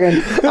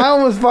sip. I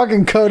almost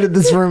fucking coated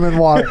this room in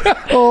water.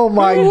 Oh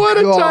my god. What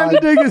a time to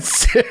dig a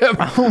sip.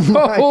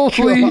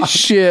 Holy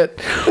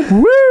shit.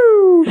 Woo.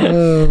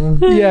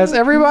 Yes,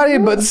 everybody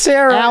but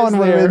Sarah. Alan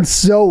would have been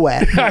so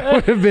wet. I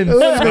would have been it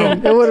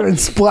would have been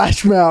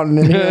Splash Mountain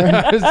in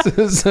here.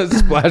 It's a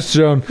splash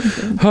zone.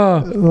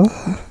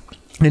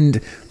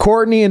 And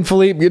Courtney and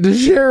Philippe get to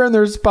share in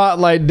their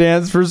spotlight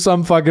dance for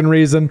some fucking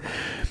reason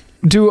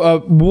to a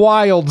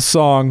wild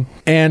song,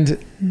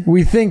 and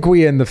we think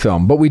we end the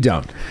film, but we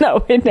don't.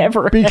 No, it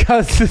never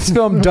because this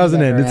film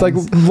doesn't end. It's like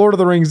Lord of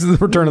the Rings, The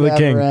Return of the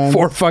King. Ends.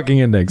 4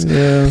 fucking endings.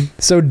 Yeah.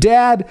 So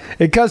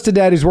it cuts to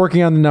Dad. He's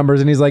working on the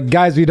numbers, and he's like,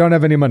 guys, we don't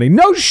have any money.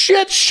 No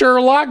shit,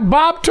 Sherlock.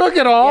 Bob took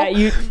it all.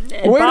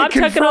 Bob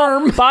took it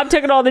all. Bob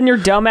took it all. Then your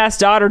dumbass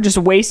daughter just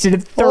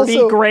wasted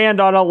 30 grand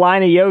on a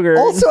line of yogurt.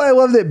 Also, I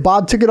love that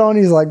Bob took it on.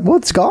 He's like, well,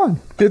 it's gone.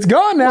 It's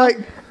gone now. Like,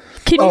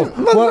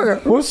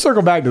 we'll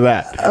circle back to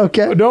that.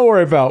 Okay. Don't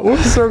worry about it. We'll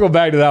circle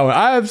back to that one.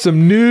 I have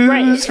some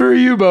news for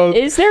you both.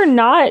 Is there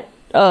not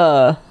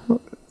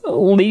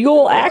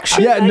legal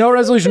action? Yeah, no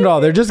resolution at all.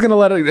 They're just going to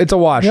let it. It's a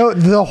wash. No,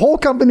 the whole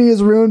company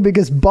is ruined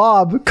because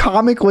Bob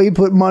comically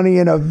put money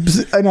in a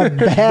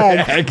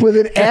bag with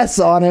an S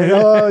on it,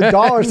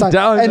 dollar sign,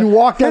 and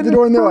walked out the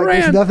door, and they're like,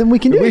 there's nothing we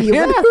can do. He's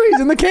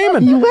in the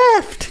Cayman. He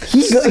left.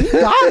 He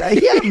got it.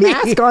 He had a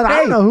mask on. I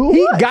don't know who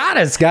he got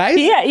us, guys.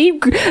 Yeah, he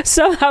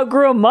somehow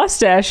grew a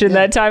mustache in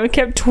that time and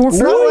kept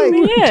twirling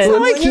the end. It's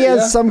not like he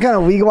has some kind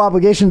of legal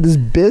obligation to this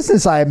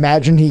business. I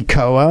imagine he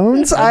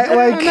co-owns. Not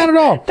at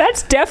all.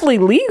 That's definitely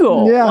legal.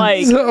 Yeah.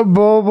 Like,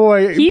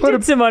 boy, he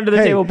did some under the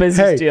table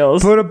business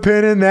deals. Put a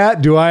pin in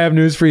that. Do I have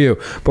news for you?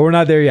 But we're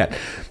not there yet.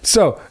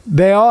 So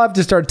they all have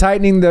to start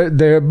tightening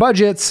their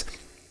budgets.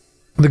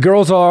 The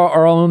girls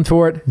are all in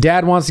for it.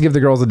 Dad wants to give the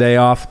girls a day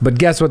off, but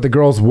guess what? The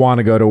girls want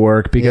to go to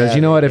work because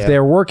you know what? If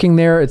they're working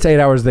there, it's 8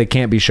 hours. They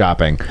can't be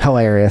shopping.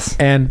 Hilarious.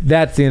 And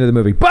that's the end of the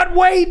movie. But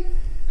wait!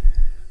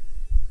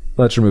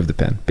 Let's remove the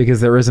pin because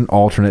there is an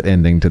alternate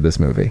ending to this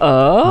movie.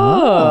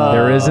 Oh.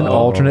 There is an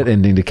alternate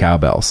ending to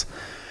Cowbells.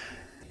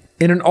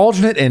 In an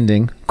alternate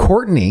ending,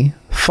 Courtney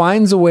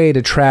finds a way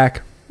to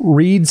track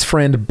Reed's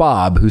friend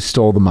Bob, who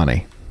stole the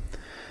money.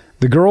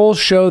 The girls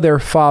show their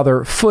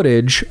father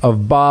footage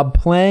of Bob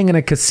playing in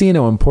a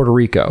casino in Puerto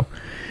Rico,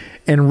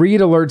 and Reed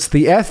alerts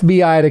the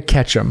FBI to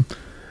catch him.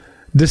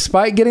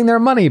 Despite getting their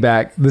money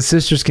back, the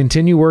sisters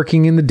continue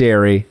working in the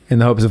dairy in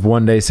the hopes of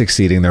one day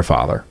succeeding their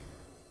father.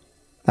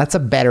 That's a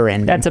better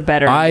ending.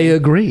 I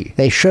agree.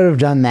 They should have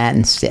done that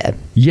instead.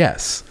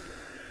 Yes.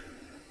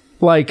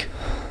 Like...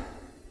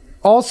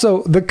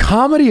 Also, the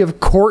comedy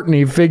of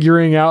Courtney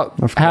figuring out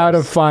how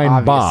to find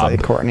Obviously,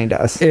 Bob Courtney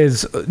does.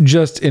 is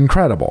just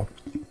incredible.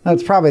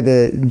 That's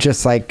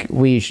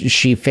probably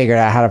she figured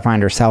out how to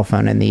find her cell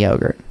phone in the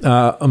yogurt.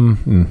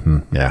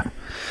 Yeah.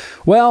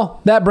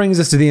 Well, that brings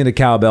us to the end of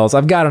Cowbells.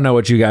 I've got to know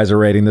what you guys are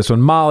rating this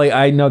one. Molly,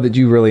 I know that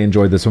you really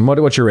enjoyed this one.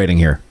 What's your rating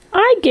here?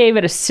 I gave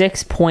it a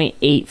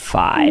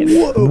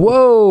 6.85.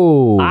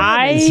 Whoa.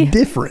 It's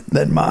different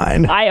than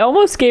mine. I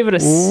almost gave it a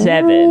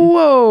 7.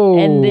 Whoa.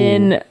 And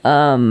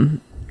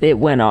then it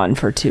went on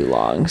for too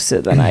long,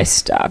 so then I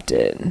stopped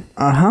it.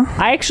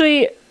 I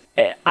actually...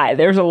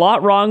 there's a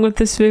lot wrong with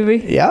this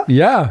movie. Yeah.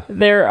 Yeah.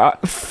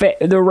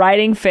 The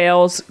writing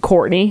fails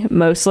Courtney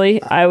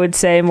mostly, I would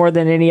say, more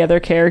than any other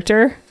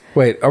character.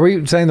 Wait, are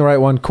we saying the right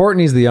one?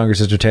 Courtney's the younger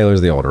sister,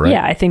 Taylor's the older, right?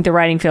 Yeah, I think the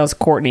writing fails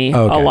Courtney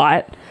Okay. a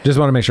lot. Just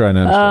want to make sure I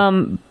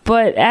understand.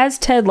 But as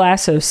Ted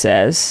Lasso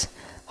says,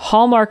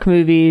 Hallmark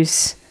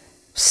movies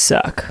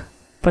suck,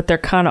 but they're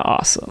kind of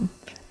awesome.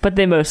 But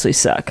they mostly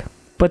suck,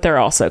 but they're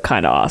also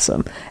kind of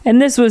awesome.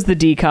 And this was the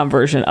DCOM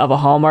version of a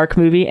Hallmark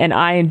movie, and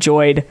I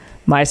enjoyed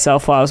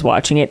myself while I was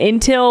watching it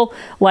until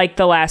like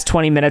the last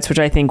 20 minutes, which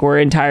I think were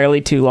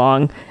entirely too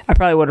long. I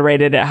probably would have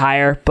rated it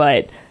higher,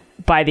 but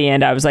by the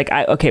end I was like,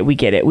 okay, we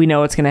get it. We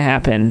know what's going to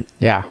happen.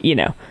 Yeah.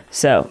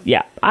 So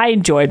yeah, I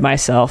enjoyed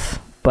myself,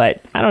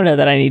 but I don't know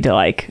that I need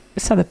to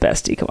it's not the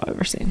best DCOM I've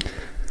ever seen.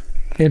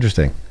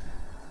 Interesting.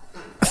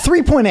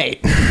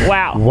 3.8.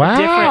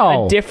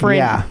 Wow. A different.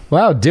 Yeah.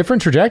 Wow,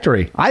 different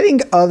trajectory. I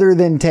think other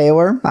than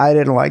Taylor, I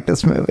didn't like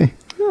this movie.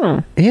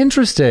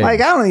 Interesting. I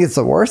don't think it's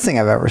the worst thing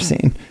I've ever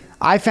seen.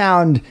 I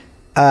found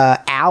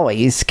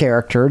Allie's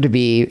character to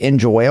be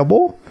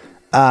enjoyable.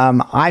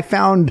 I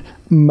found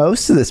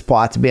most of this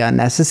plot to be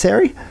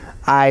unnecessary.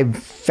 I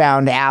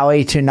found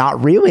Allie to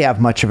not really have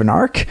much of an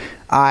arc.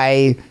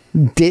 I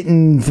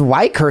didn't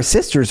like her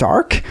sister's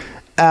arc.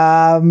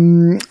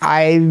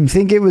 I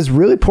think it was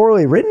really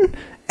poorly written.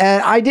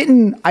 And I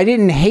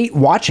didn't hate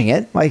watching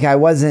it. I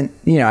wasn't,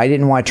 I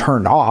didn't want to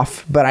turn it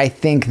off. But I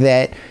think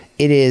that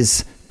it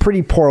is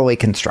pretty poorly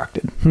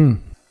constructed.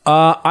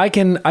 I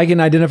can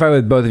identify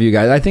with both of you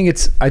guys.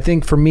 I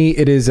think for me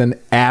it is an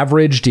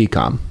average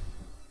DCOM,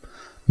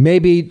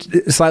 maybe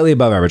slightly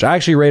above average. I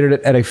actually rated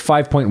it at a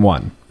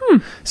 5.1.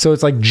 So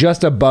it's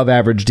just above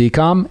average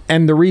DCOM,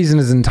 and the reason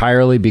is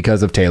entirely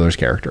because of Taylor's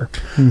character,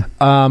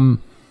 and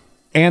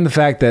the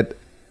fact that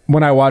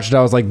when I watched it,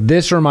 I was like,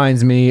 this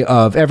reminds me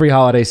of every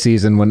holiday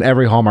season when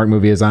every Hallmark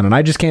movie is on, and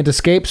I just can't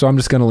escape, so I'm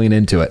just going to lean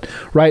into it,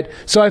 right?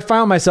 So I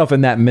found myself in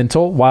that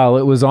mental while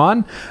it was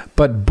on,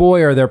 but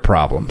boy, are there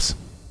problems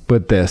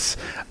with this.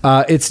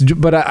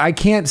 But I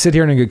can't sit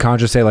here and in good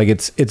conscience say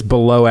it's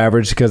below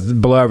average, because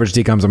below average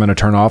DCOMs I'm going to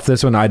turn off.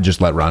 This one I'd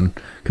just let run,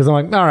 because I'm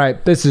like, all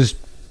right, this is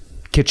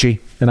kitschy,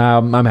 and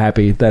I'm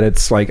happy that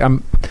it's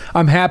I'm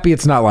happy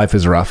it's not Life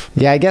is Rough.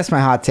 Yeah, I guess my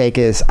hot take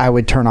is I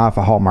would turn off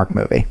a Hallmark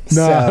movie.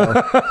 No.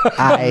 So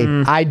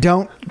I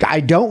don't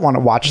want to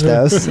watch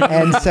those.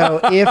 And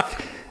so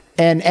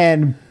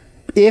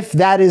if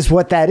that is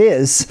what that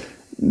is,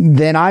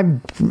 then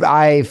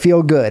I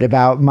feel good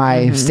about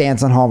my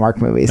stance on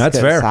Hallmark movies. That's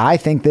fair. I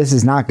think this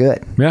is not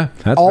good. Yeah,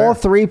 that's all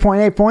fair.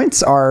 3.8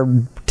 points are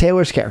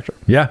Taylor's character.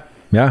 Yeah,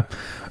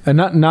 and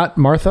not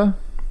Martha.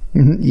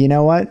 You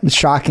know what?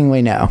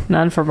 Shockingly, no.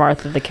 None for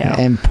Martha the cow.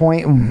 And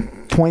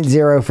point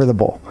zero for the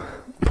bull.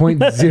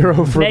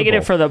 0.0 for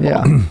Negative for the bull.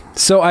 Yeah.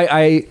 So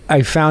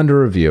I found a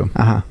review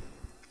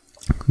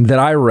that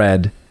I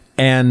read,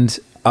 and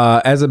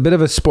as a bit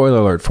of a spoiler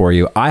alert for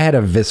you, I had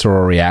a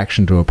visceral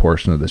reaction to a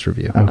portion of this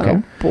review. Okay.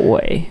 Oh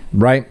boy.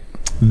 Right?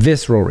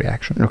 Visceral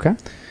reaction. Okay.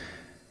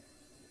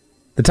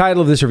 The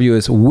title of this review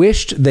is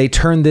Wished They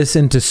Turned This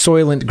into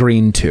Soylent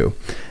Green 2.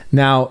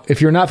 Now,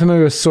 if you're not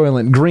familiar with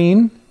Soylent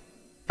Green,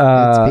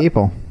 it's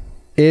people.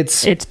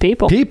 It's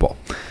people. People.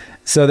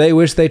 So they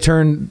wish they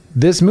turned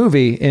this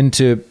movie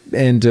into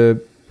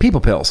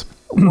people pills.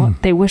 Well,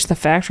 they wish the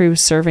factory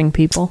was serving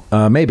people.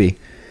 Maybe.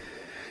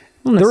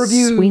 The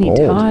review. Sweeney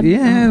Todd.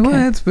 Yeah, okay.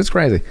 well, it's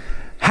crazy.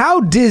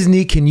 How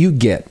Disney can you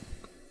get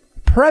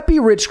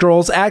preppy rich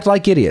girls act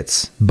like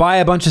idiots, buy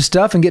a bunch of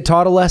stuff, and get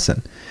taught a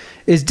lesson?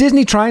 Is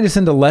Disney trying to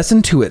send a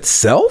lesson to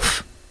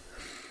itself?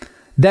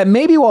 That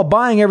maybe while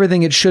buying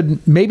everything, it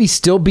should maybe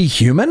still be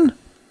human?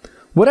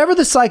 Whatever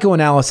the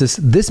psychoanalysis,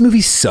 this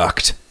movie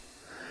sucked.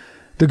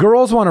 The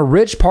girls want a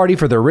rich party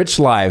for their rich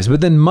lives,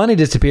 but then money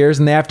disappears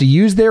and they have to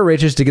use their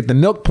riches to get the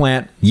milk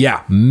plant,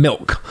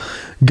 milk,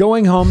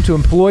 going home to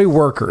employ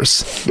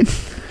workers.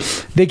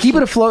 They keep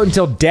it afloat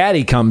until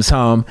daddy comes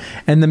home,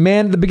 and the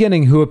man at the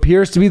beginning, who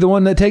appears to be the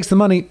one that takes the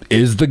money,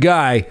 is the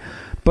guy.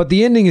 But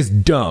the ending is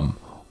dumb.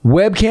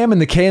 Webcam in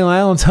the Cayman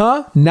Islands,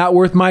 not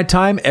worth my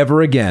time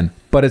ever again.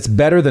 But it's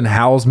better than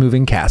Howl's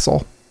Moving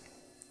Castle.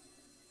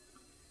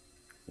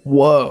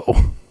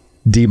 Whoa.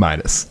 D-.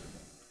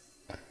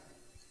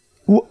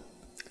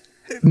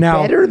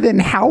 Now, better than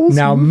Howl's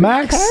Moving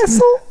Max,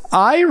 Castle?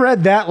 I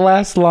read that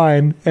last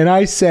line and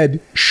I said,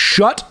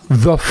 shut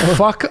the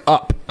fuck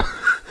up.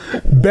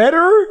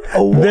 Better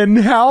than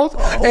Howl's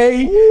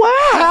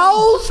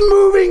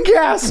Moving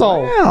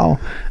Castle. Wow.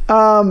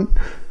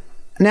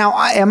 Now,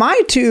 am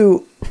I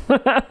to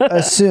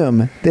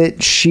assume that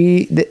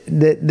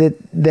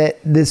that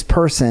this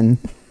person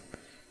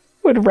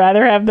Would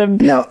rather have them.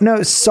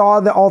 no saw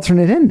the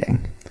alternate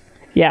ending?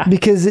 Yeah.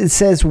 Because it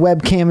says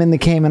webcam in the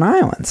Cayman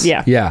Islands.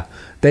 Yeah. Yeah.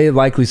 They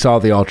likely saw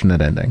the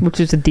alternate ending. Which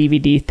is a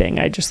DVD thing.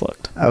 I just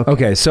looked.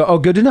 Okay. So,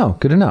 good to know.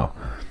 Good to know.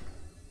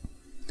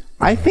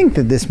 I think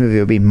that this movie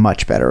would be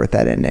much better with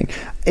that ending.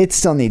 It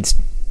still needs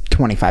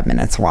 25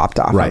 minutes lopped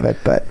off of it,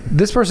 but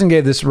this person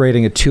gave this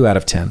rating a 2 out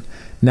of 10.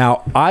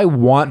 Now, I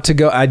want to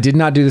go. I did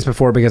not do this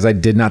before because I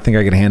did not think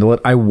I could handle it.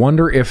 I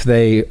wonder if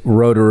they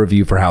wrote a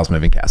review for Howl's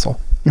Moving Castle.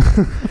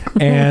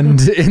 And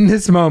in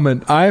this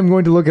moment, I am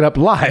going to look it up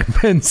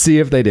live and see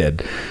if they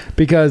did.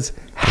 Because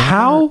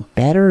how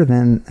better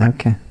than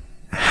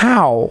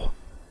how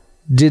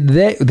did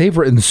they've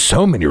written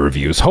so many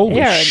reviews.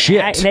 Holy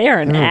shit. They are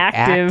an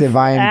active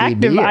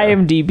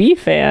IMDb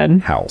fan.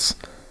 Howl's.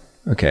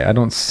 Okay, I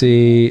don't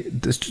see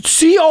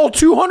all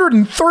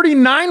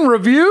 239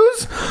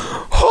 reviews.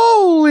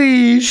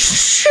 Holy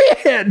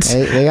shit!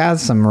 They got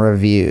some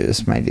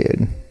reviews, my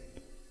dude.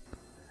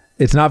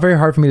 It's not very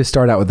hard for me to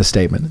start out with a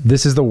statement.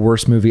 This is the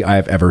worst movie I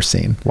have ever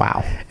seen.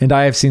 Wow. And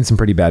I have seen some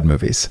pretty bad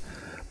movies,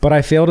 but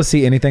I fail to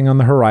see anything on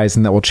the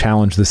horizon that will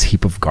challenge this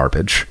heap of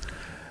garbage.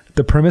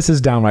 The premise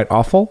is downright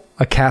awful.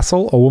 A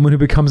castle, a woman who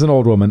becomes an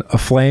old woman, a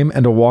flame,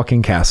 and a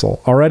walking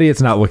castle. Already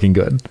it's not looking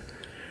good.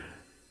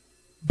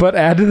 But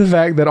add to the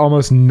fact that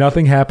almost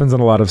nothing happens in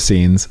a lot of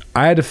scenes.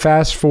 I had to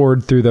fast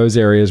forward through those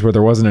areas where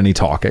there wasn't any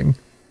talking.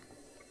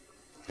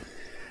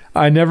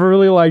 I never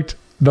really liked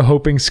the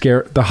hopping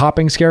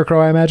scarecrow,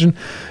 I imagine,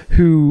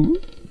 who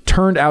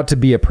turned out to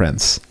be a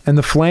prince. And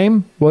the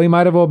flame, well, he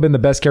might have been the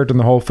best character in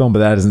the whole film, but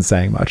that isn't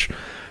saying much.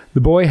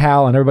 The boy,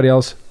 Hal, and everybody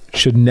else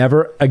should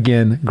never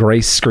again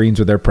grace screens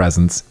with their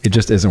presence. It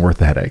just isn't worth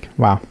the headache.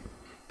 Wow.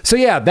 So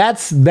yeah,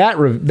 that's that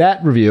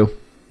review.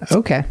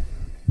 Okay.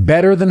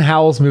 Better than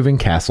Howl's Moving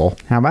Castle.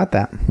 How about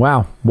that?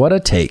 Wow. What a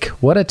take.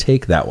 What a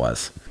take that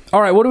was.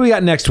 All right. What do we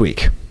got next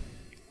week?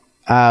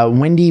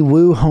 Wendy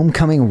Wu,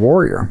 Homecoming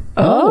Warrior.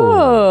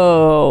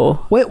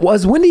 Oh. Wait,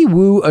 was Wendy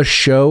Wu a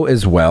show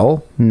as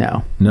well?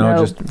 No.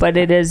 But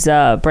it is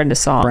Brenda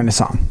Song. Brenda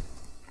Song.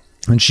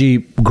 And she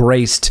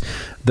graced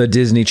the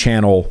Disney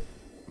Channel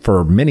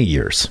for many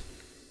years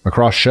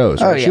across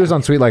shows. Right? Oh, yeah. She was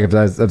on Sweet Life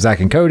of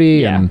Zack and Cody.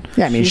 Yeah. And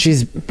Yeah, I mean,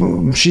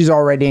 she's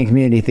already in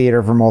community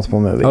theater for multiple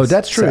movies. oh,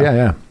 that's true. So.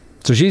 Yeah.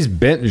 So she's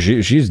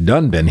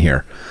been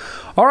here.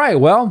 All right.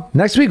 Well,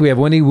 next week we have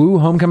Wendy Wu,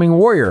 Homecoming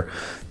Warrior.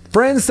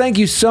 Friends, thank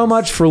you so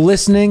much for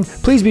listening.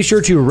 Please be sure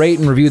to rate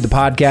and review the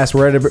podcast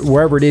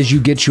wherever it is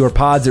you get your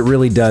pods. It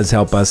really does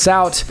help us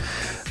out.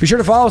 Be sure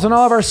to follow us on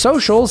all of our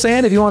socials.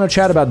 And if you want to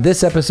chat about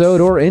this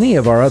episode or any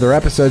of our other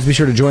episodes, be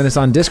sure to join us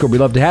on Discord. We'd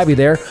love to have you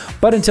there.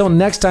 But until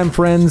next time,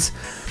 friends,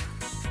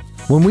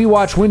 when we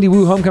watch Wendy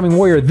Wu, Homecoming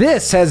Warrior,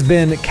 this has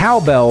been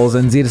Cowbells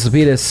and Zeta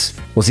Sulpitas.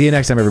 We'll see you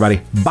next time, everybody.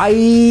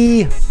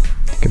 Bye.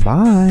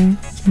 Goodbye.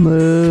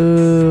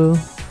 Moo.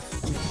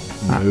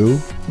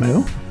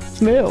 Moo?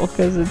 Moo,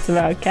 because it's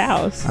about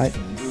cows. I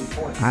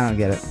don't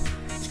get it.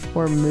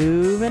 We're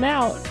moving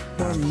out.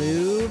 We're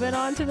moving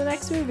on to the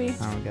next movie.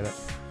 I don't get it.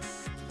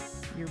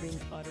 You're being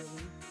utterly...